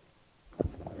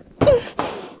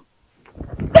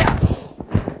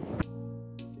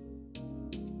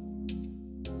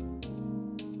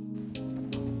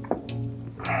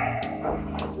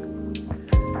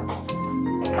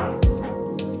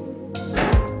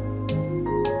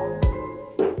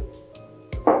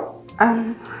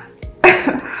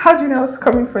 How do you know I was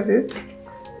coming for this?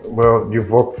 Well, you've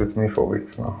worked with me for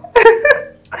weeks now.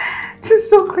 This is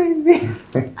so crazy.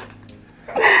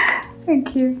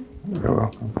 Thank you. You're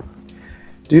welcome.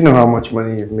 Do you know how much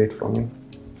money you've made for me?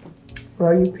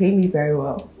 Well, you pay me very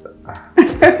well.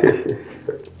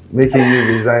 Making you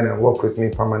resign and work with me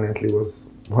permanently was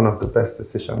one of the best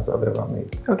decisions I've ever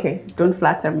made. Okay, don't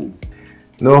flatter me.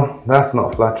 No, that's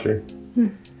not flattery.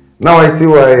 Now I see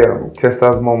why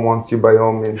Kester's mom wants you by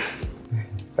all means.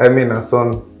 I mean, her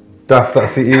son, daft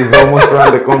as he is, almost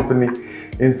ran the company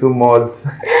into mods,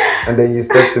 and then you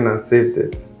stepped in and saved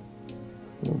it.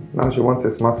 Now she wants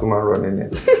a smart woman running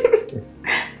it.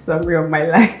 Summary of my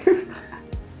life.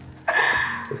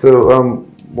 So,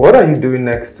 what are you doing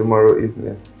next tomorrow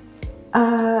evening?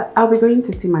 I'll be going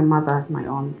to see my mother at my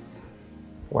aunt's.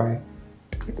 Why?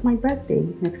 It's my birthday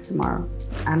next tomorrow.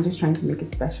 I'm just trying to make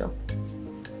it special.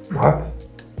 What?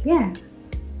 Yeah.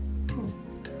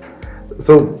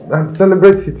 So,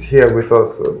 celebrate it here with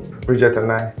us, Bridget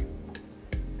and I.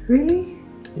 Really?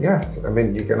 Yes, I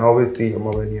mean, you can always see your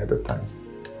mom any other time.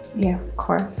 Yeah, of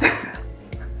course.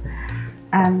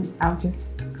 I'll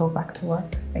just go back to work.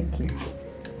 Thank you.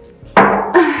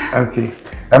 Okay.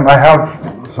 I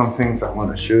have some things I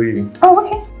want to show you. Oh,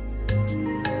 okay.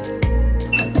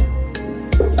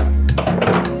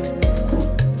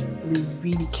 Be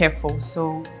really careful,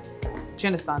 so do you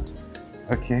understand?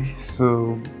 Okay,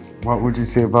 so what would you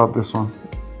say about this one?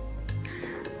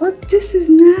 Oh, this is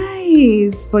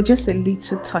nice, but just a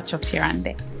little touch-ups here and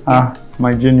there. Ah,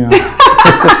 my juniors.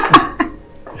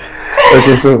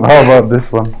 Okay, so how about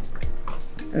this one?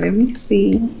 Let me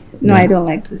see. No, I don't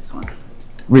like this one.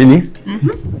 Really?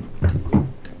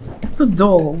 It's too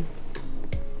dull.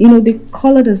 You know, the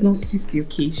color does not suit the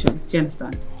occasion. Do you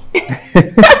understand?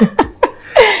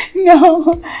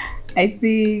 No, I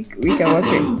think we can work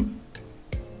it.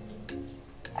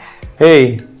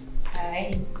 Hey.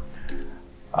 Hi.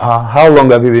 How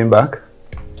long have you been back?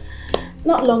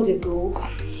 Not long ago.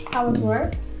 How was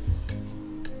work?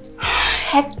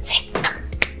 Hectic.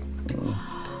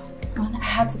 And I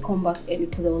had to come back early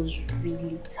because I was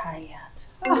really tired.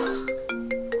 Oh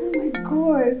my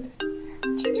god.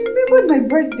 Did you remember my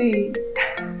birthday?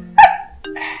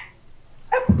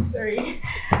 I'm sorry.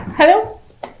 Hello?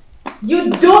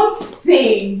 You don't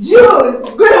say! June!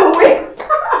 Go away!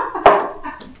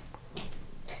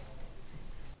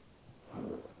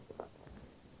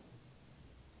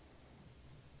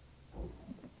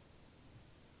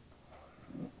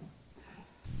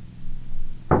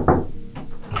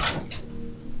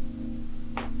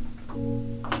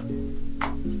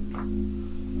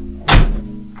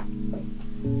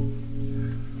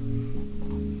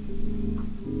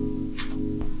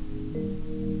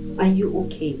 Are you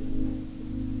okay?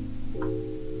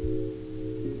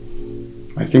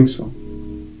 I think so.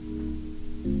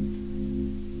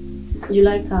 You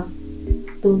like her,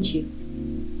 don't you?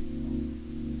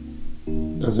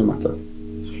 Doesn't matter.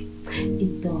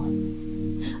 It does.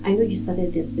 I know you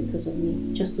started this because of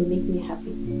me, just to make me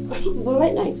happy. But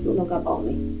right now it's no longer about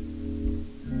me.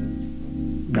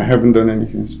 I haven't done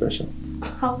anything special.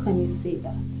 How can you say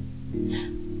that?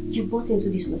 You bought into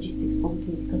this logistics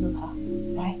company because of her,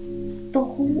 right? The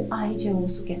whole idea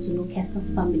was to get to know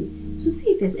Kester's family, to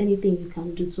see if there's anything you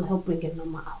can do to help bring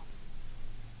Enoma out.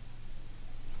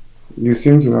 You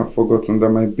seem to have forgotten that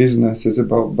my business is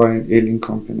about buying ailing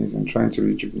companies and trying to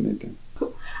rejuvenate them.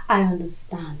 I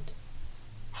understand.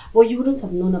 But you wouldn't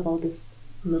have known about this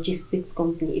logistics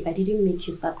company if I didn't make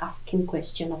you start asking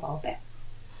questions about them.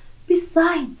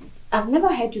 Besides, I've never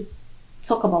heard you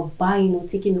talk about buying or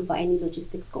taking over any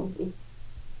logistics company.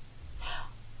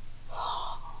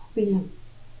 William,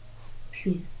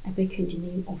 please, I beg you in the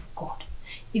name of God.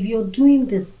 If you're doing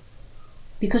this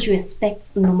because you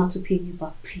expect Norma to pay you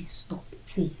back, please stop,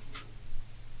 please.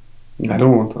 I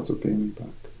don't want her to pay me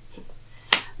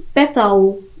back.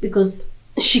 Better, because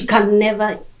she can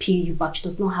never pay you back. She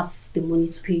does not have the money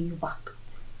to pay you back.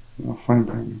 No, fine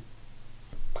by me.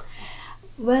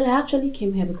 Well, I actually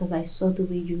came here because I saw the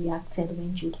way you reacted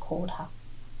when Jude called her.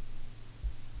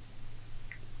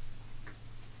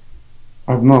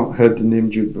 I've not heard the name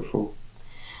Jude before.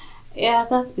 Yeah,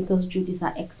 that's because Jude is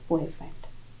her ex-boyfriend.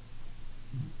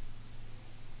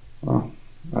 Oh,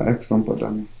 her ex don't bother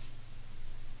me.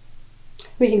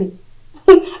 Really?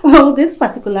 Well, this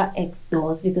particular ex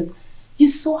does, because you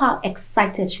saw how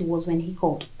excited she was when he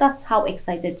called. That's how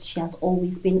excited she has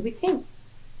always been with him.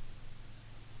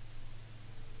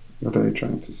 What are you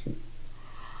trying to say?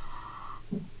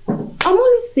 I'm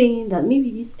only saying that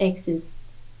maybe this ex is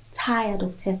tired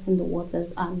of testing the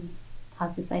waters and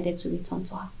has decided to return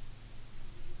to her.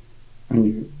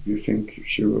 And you think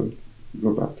she will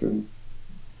go back to him?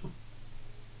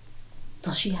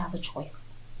 Does she have a choice?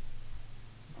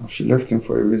 She left him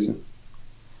for a reason.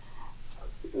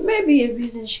 Maybe a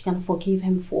reason she can forgive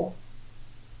him for.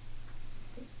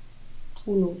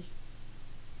 Who knows?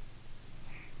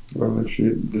 Well, if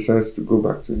she decides to go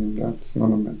back to him, that's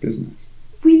none of my business.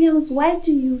 Williams, why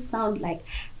do you sound like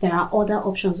there are other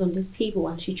options on this table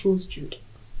and she chose Jude?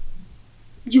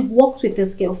 You've worked with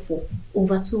this girl for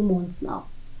over 2 months now.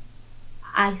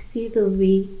 I see the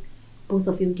way both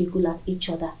of you giggle at each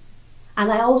other.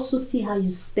 And I also see how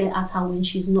you stare at her when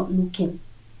she's not looking.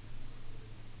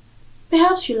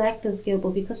 Perhaps you like this girl,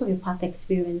 but because of your past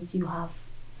experience, you have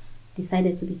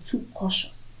decided to be too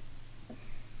cautious.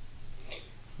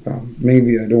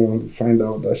 Maybe I don't want to find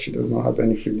out that she does not have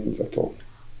any feelings at all.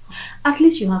 At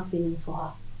least you have feelings for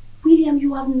her. William,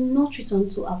 you have not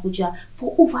returned to Abuja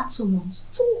for over 2 months.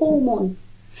 2 whole months.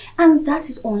 And that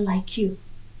is unlike you.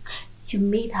 You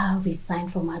made her resign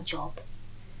from her job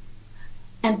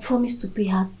and promised to pay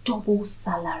her double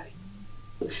salary.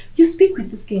 You speak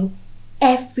with this girl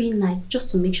every night just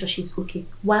to make sure she's okay,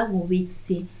 while we wait to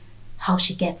see how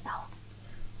she gets out.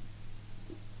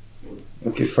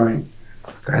 Okay, fine.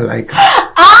 I like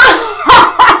her.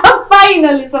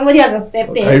 Finally, somebody has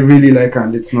accepted. I really like her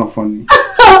and it's not funny.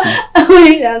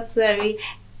 Wait, I'm sorry.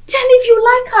 Then if you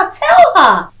like her, tell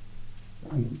her.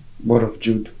 What of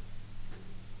Jude?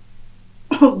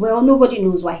 Well, nobody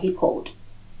knows why he called.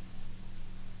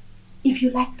 If you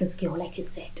like this girl, like you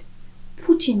said,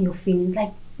 put in your feelings,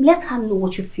 like let her know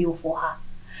what you feel for her.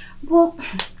 But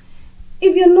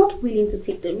if you're not willing to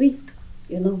take the risk,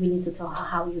 you're not willing to tell her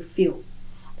how you feel,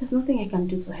 there's nothing I can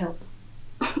do to help.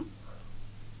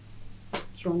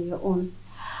 You're on your own.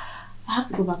 I have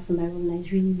to go back to my room now.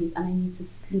 It's really late and I need to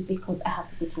sleep because I have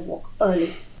to go to work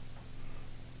early.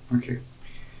 Okay.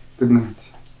 Good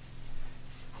night.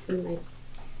 Good night.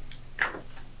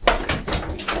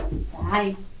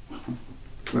 Bye.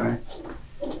 Bye.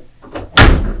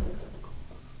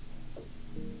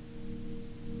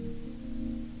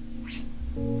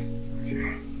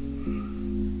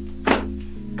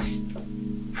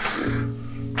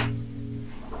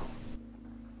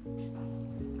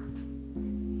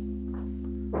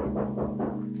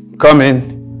 Come in.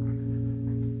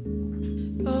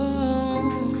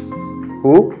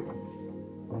 Who?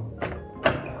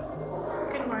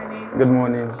 Good morning. Good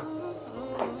morning.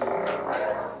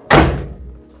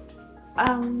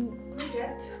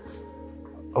 Bridget?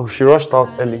 Oh, she rushed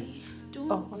out early.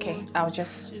 Oh, okay. I'll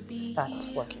just start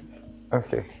working.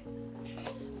 Okay.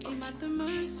 I'm at the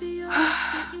mercy of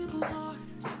your evil heart,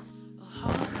 a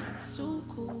heart so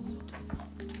cold.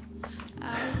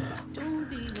 I don't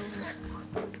belong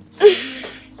to you.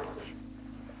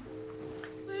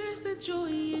 Where's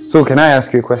So can I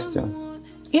ask you a question?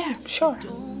 Yeah, sure.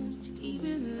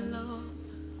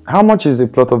 How much is a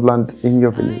plot of land in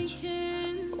your village?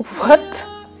 What?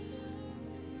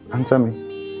 Answer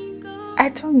me. I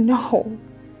don't know.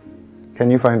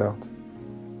 Can you find out?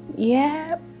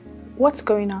 Yeah, what's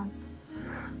going on?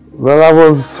 Well, I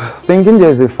was thinking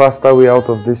there's a faster way out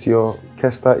of this your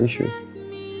Kester issue.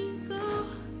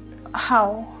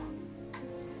 How?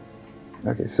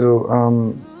 Okay,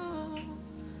 so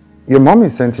your mom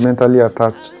is sentimentally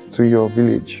attached to your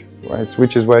village, right?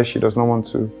 Which is why she does not want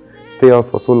to stay out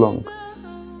for so long.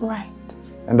 Right.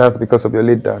 And that's because of your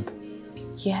late dad.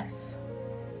 Yes.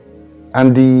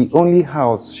 And the only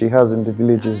house she has in the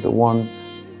village is the one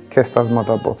Kester's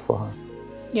mother bought for her.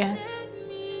 Yes.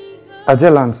 Are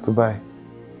there lands to buy?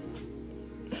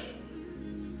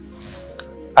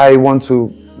 I want to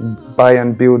buy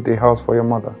and build a house for your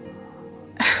mother.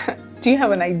 Do you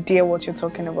have an idea what you're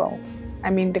talking about? I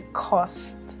mean, the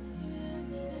cost.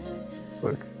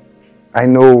 Look, I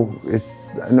know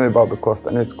about the cost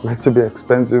and it's going to be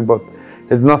expensive, but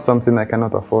it's not something I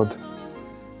cannot afford.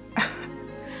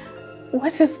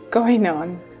 What is going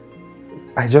on?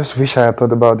 I just wish I had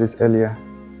thought about this earlier.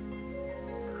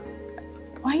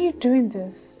 Why are you doing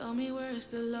this?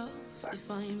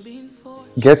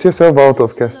 Get yourself out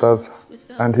of Kester's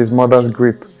and his mother's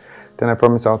grip, then I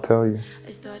promise I'll tell you.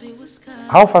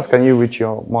 How fast can you reach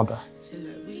your mother?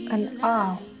 An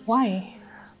hour. Why?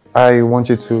 I want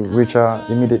you to reach her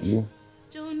immediately.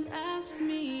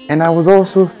 And I was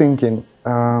also thinking,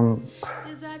 are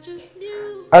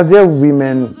there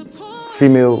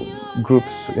female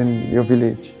groups in your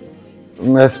village?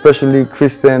 Especially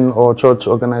Christian or church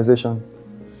organization?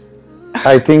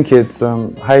 I think it's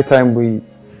high time we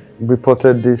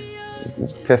reported this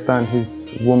Kester and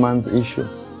his woman's issue.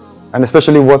 And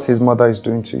especially what his mother is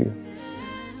doing to you.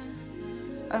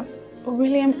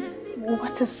 William,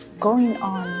 what is going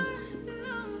on?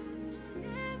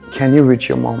 Can you reach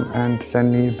your mom and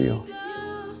send me a bill?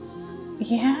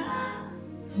 Yeah?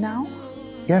 Now?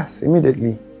 Yes,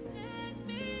 immediately.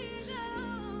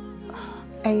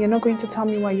 And you're not going to tell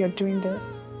me why you're doing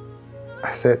this?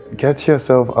 I said, get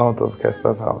yourself out of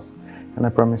Kester's house. And I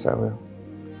promise I will.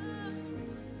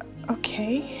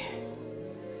 Okay.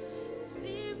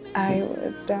 I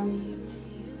would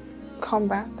come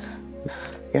back.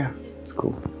 Yeah, it's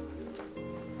cool.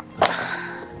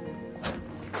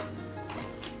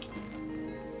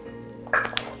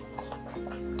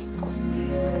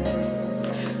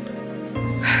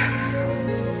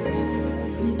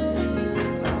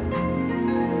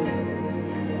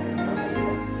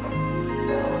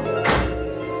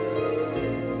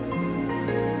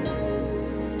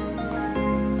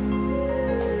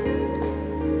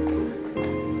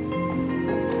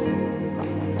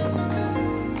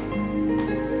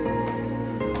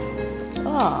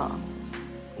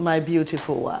 My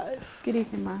beautiful wife. Good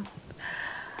evening, ma.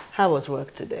 How was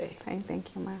work today? Fine, thank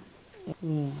you, ma.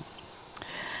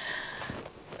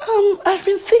 I've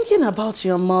been thinking about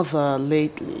your mother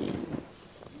lately.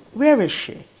 Where is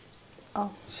she?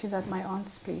 Oh, she's at my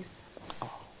aunt's place.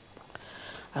 Oh.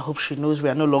 I hope she knows we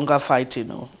are no longer fighting,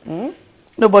 no?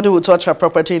 Nobody will touch her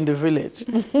property in the village.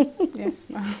 Yes,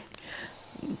 ma.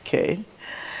 Okay.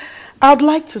 I'd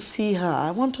like to see her.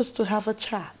 I want us to have a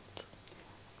chat.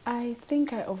 I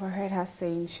think I overheard her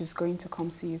saying she's going to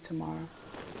come see you tomorrow.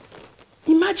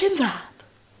 Imagine that.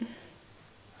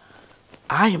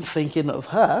 I am thinking of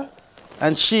her,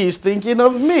 and she is thinking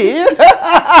of me.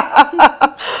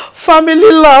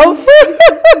 Family love.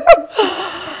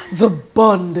 The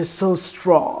bond is so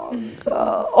strong.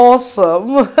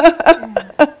 Awesome.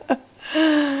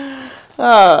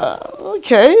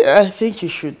 Okay, I think you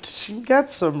should get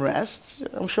some rest.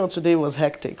 I'm sure today was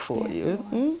hectic for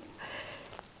you.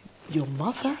 Your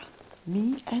mother,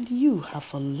 me, and you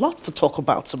have a lot to talk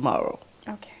about tomorrow.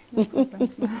 Okay, no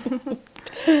problems.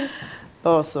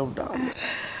 Awesome, darling.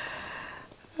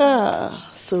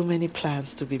 So many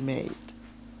plans to be made.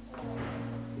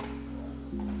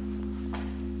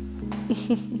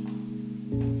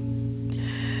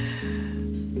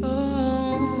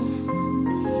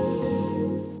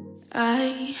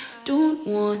 I don't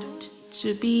want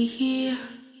to be here.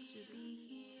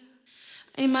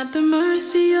 I'm at the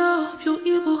mercy of your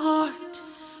evil heart,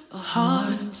 a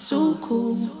heart so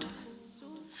cold.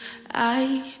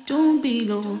 I don't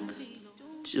belong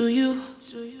to you.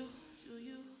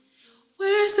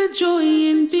 Where's the joy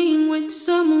in being with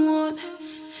someone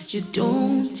you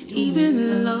don't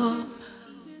even love?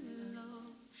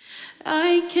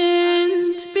 I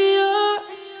can't be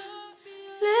yours,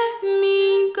 let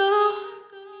me go.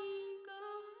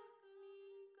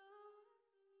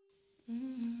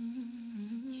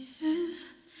 Yeah.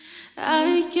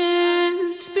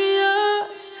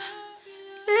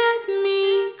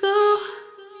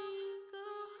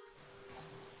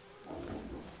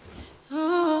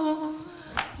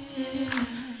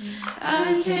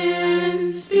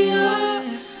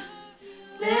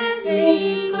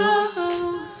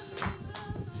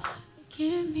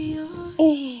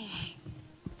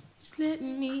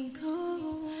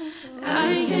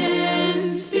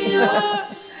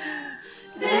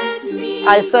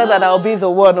 I said that I'll be the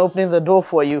one opening the door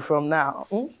for you from now.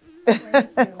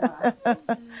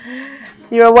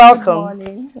 You're welcome.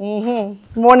 Good morning.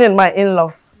 Morning, my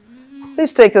in-law.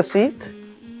 Please take a seat.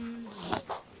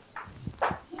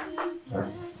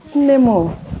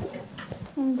 Nemo.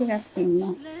 Good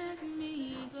afternoon.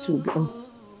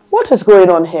 What is going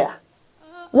on here?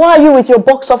 Why are you with your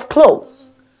box of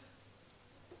clothes?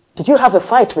 Did you have a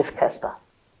fight with Kester?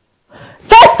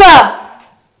 Kester!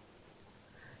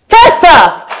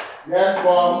 Kester! Yes,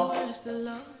 Mom.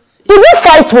 Did you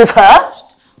fight with her?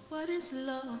 What is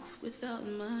love without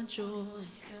my joy?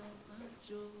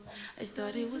 I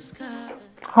thought it was kind.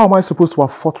 How am I supposed to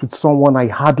have fought with someone I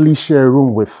hardly share a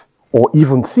room with or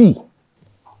even see?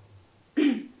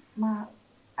 Ma,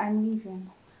 I'm leaving.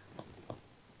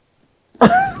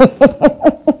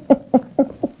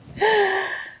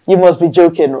 You must be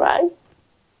joking, right?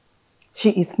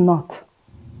 She is not.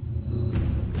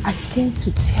 I came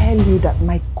to tell you that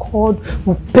my God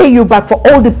will pay you back for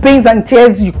all the pains and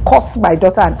tears you caused my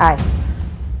daughter and I.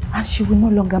 And she will no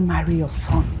longer marry your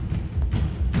son.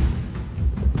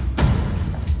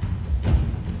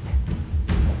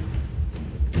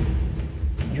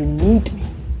 You need me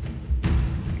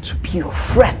to be your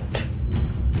friend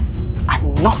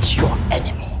and not your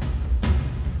enemy.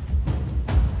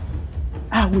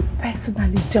 I will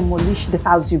personally demolish the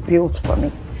house you built for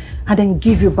me and then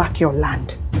give you back your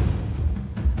land.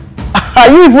 Are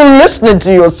you even listening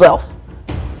to yourself?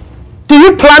 Do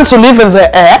you plan to live in the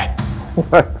air?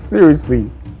 Seriously?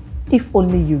 If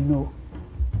only you know.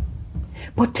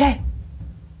 But then,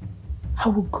 I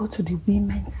will go to the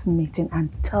women's meeting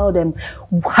and tell them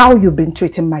how you've been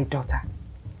treating my daughter.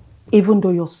 Even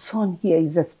though your son here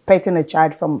is expecting a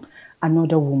child from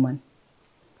another woman.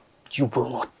 You will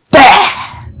not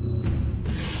dare!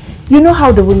 You know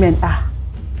how the women are.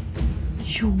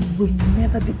 You will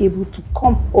never be able to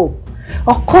come home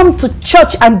or come to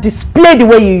church and display the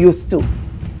way you used to.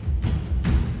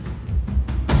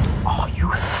 Are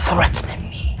you threatening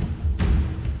me?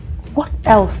 What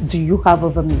else do you have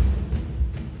over me?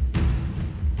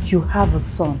 You have a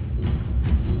son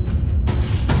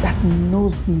that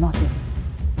knows nothing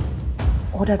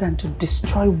other than to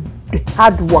destroy the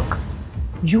hard work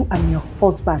you and your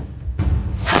husband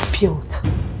have built.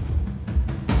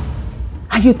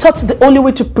 And you thought the only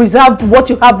way to preserve what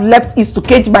you have left is to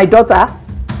cage my daughter?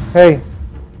 Hey,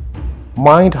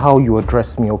 mind how you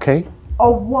address me, okay?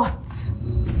 Or what?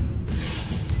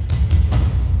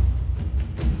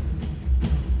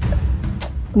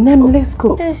 Name, let's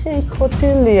go. Hey,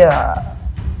 Cordelia.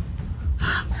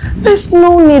 There's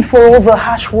no need for all the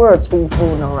harsh words being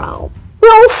thrown around.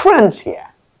 We're all friends here.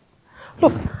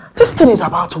 Look, this thing is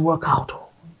about to work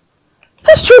out.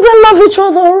 These children love each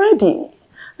other already.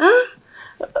 Huh?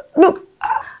 Look,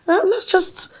 let's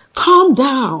just calm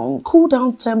down, cool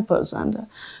down tempers and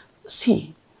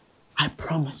see, I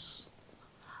promise,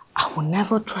 I will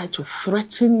never try to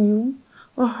threaten you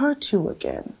or hurt you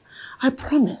again. I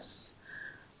promise.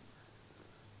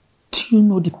 Do you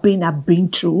know the pain I've been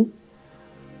through?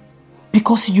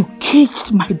 Because you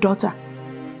caged my daughter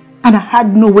and I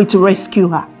had no way to rescue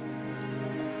her.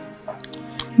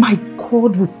 My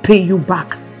God will pay you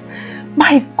back.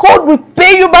 My God will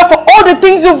pay you back for all the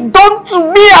things you've done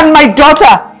to me and my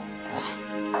daughter.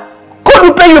 God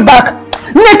will pay you back.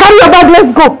 Now carry your bag,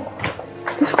 let's go.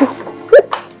 Let's go.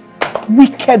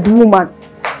 Wicked woman.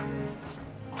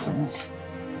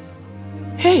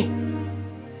 Hey.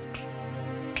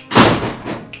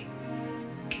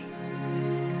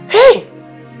 Hey.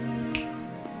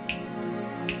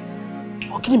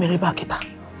 Okini mereba kita.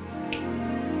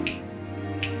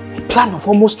 A plan of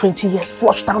almost 20 years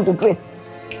flushed down the drain.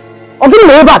 Okini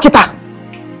mereba kita.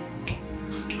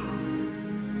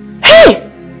 Hey.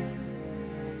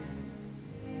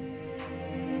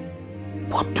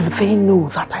 What do they know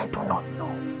that I do not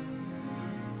know?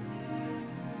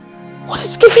 What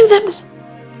is giving them this?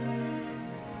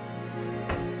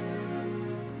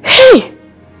 Hey!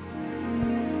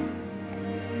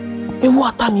 Ewu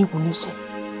atami wunise.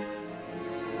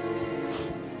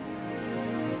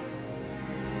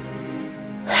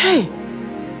 Hey!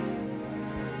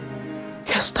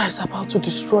 Kester is about to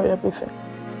destroy everything.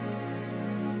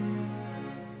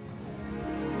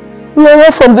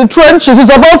 Laura from the trenches is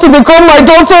about to become my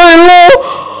daughter-in-law.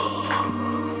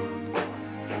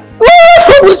 Laura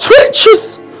from the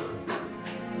trenches.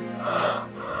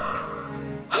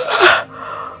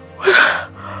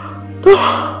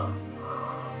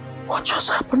 What just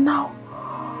happened now?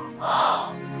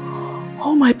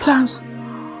 All my plans.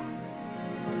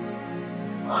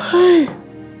 Hey.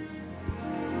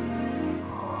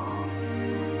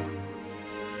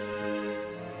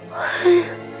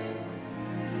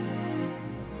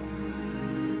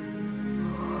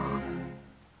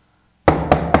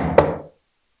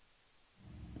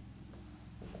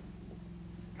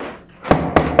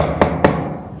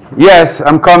 Yes,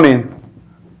 I'm coming.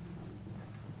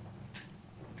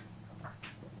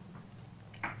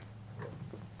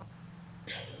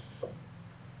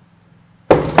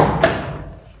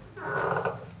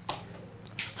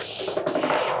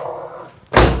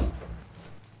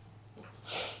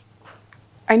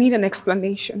 I need an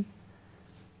explanation.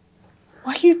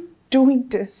 Why are you doing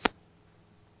this?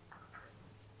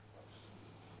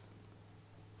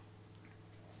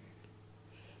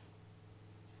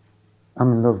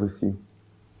 I'm in love with you.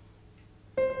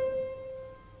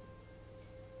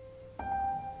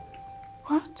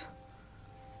 What?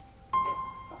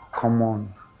 Come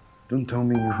on. Don't tell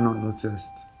me you've not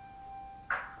noticed.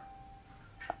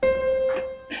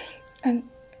 And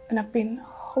I've been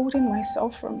holding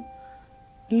myself from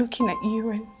looking at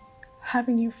you and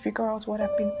having you figure out what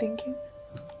I've been thinking.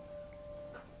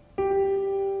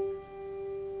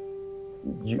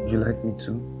 You like me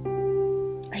too?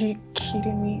 Are you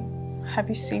kidding me? Have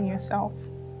you seen yourself?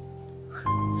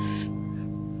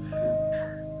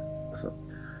 So,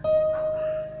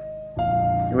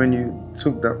 when you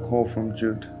took that call from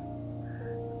Jude,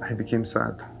 I became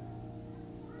sad.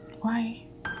 Why?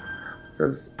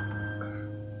 Because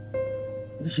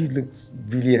he looked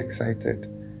really excited.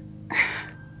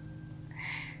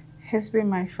 He's been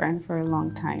my friend for a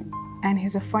long time. And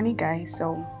he's a funny guy,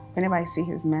 so whenever I see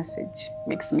his message, it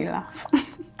makes me laugh.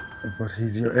 But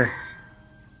he's your ex.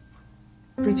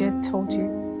 Bridget told you?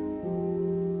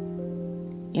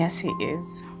 Yes, he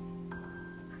is.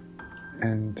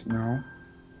 And now?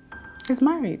 He's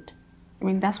married. I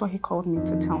mean, that's what he called me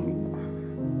to tell me.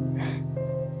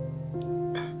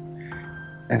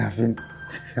 And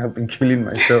I've been killing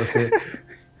myself here.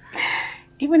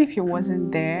 Even if he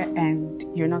wasn't there and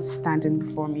you're not standing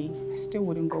before me, I still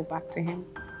wouldn't go back to him.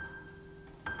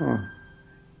 Oh.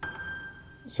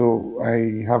 So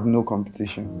I have no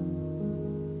competition.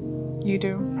 You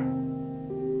do?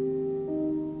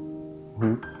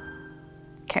 Who?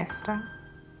 Kester.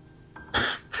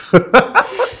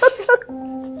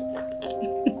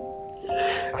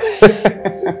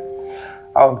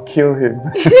 I'll kill him.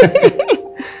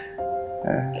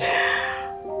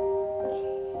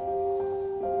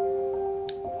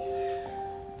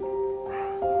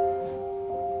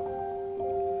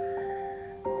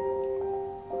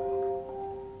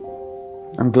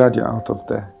 I'm glad you're out of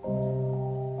there.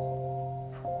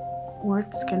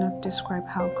 Words cannot describe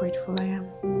how grateful I am.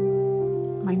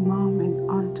 My mom and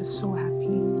aunt are so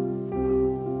happy.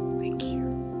 Thank you.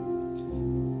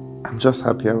 I'm just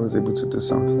happy I was able to do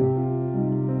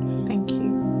something. Thank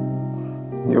you.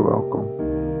 You're welcome.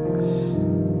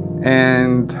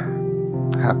 And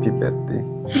happy birthday.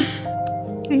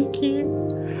 Thank you.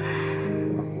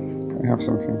 I have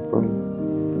something for you.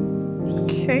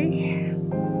 Okay.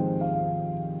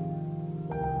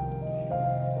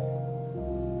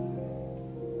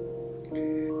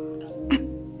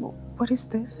 What is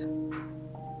this?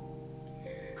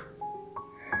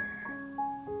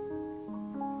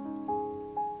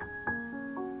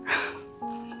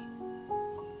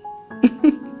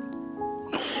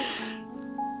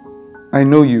 I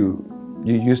know you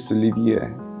used to live here,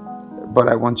 but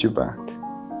I want you back.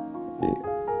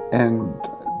 And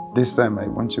this time I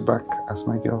want you back as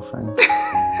my girlfriend.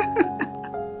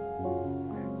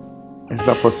 Is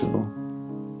that possible?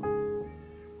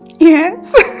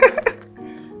 Yes.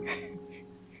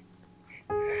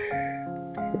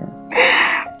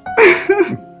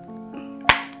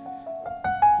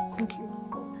 Thank you.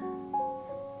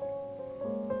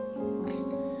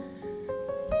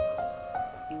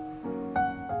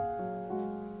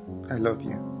 I love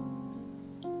you.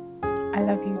 I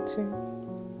love you too.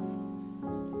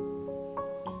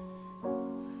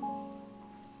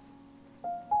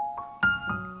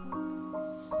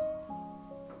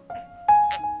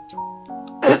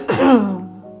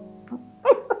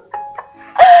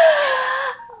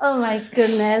 Oh my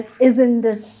goodness, isn't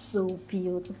this so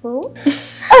beautiful?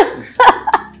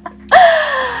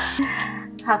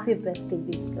 Happy birthday,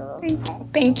 big girl.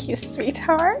 Thank you,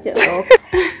 sweetheart.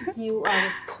 You are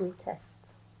the sweetest,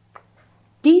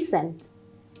 decent,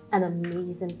 and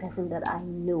amazing person that I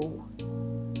know.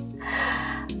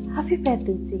 Happy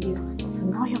birthday to you. So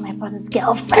now you're my brother's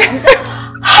girlfriend.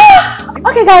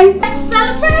 Okay, guys, let's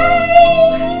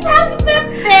celebrate! Happy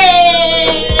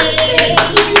birthday!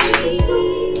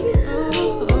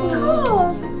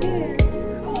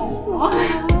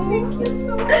 Thank you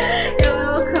so much. You're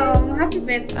welcome. Happy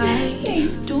birthday. I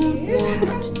don't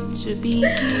want to be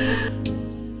here.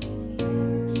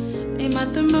 I'm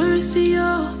at the mercy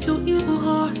of your evil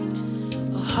heart,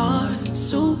 a heart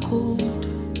so cold.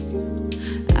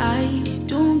 I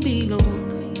don't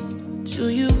belong to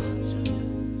you.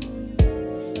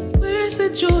 is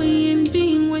the joy in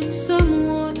being with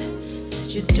someone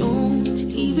you don't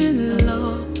even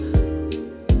love?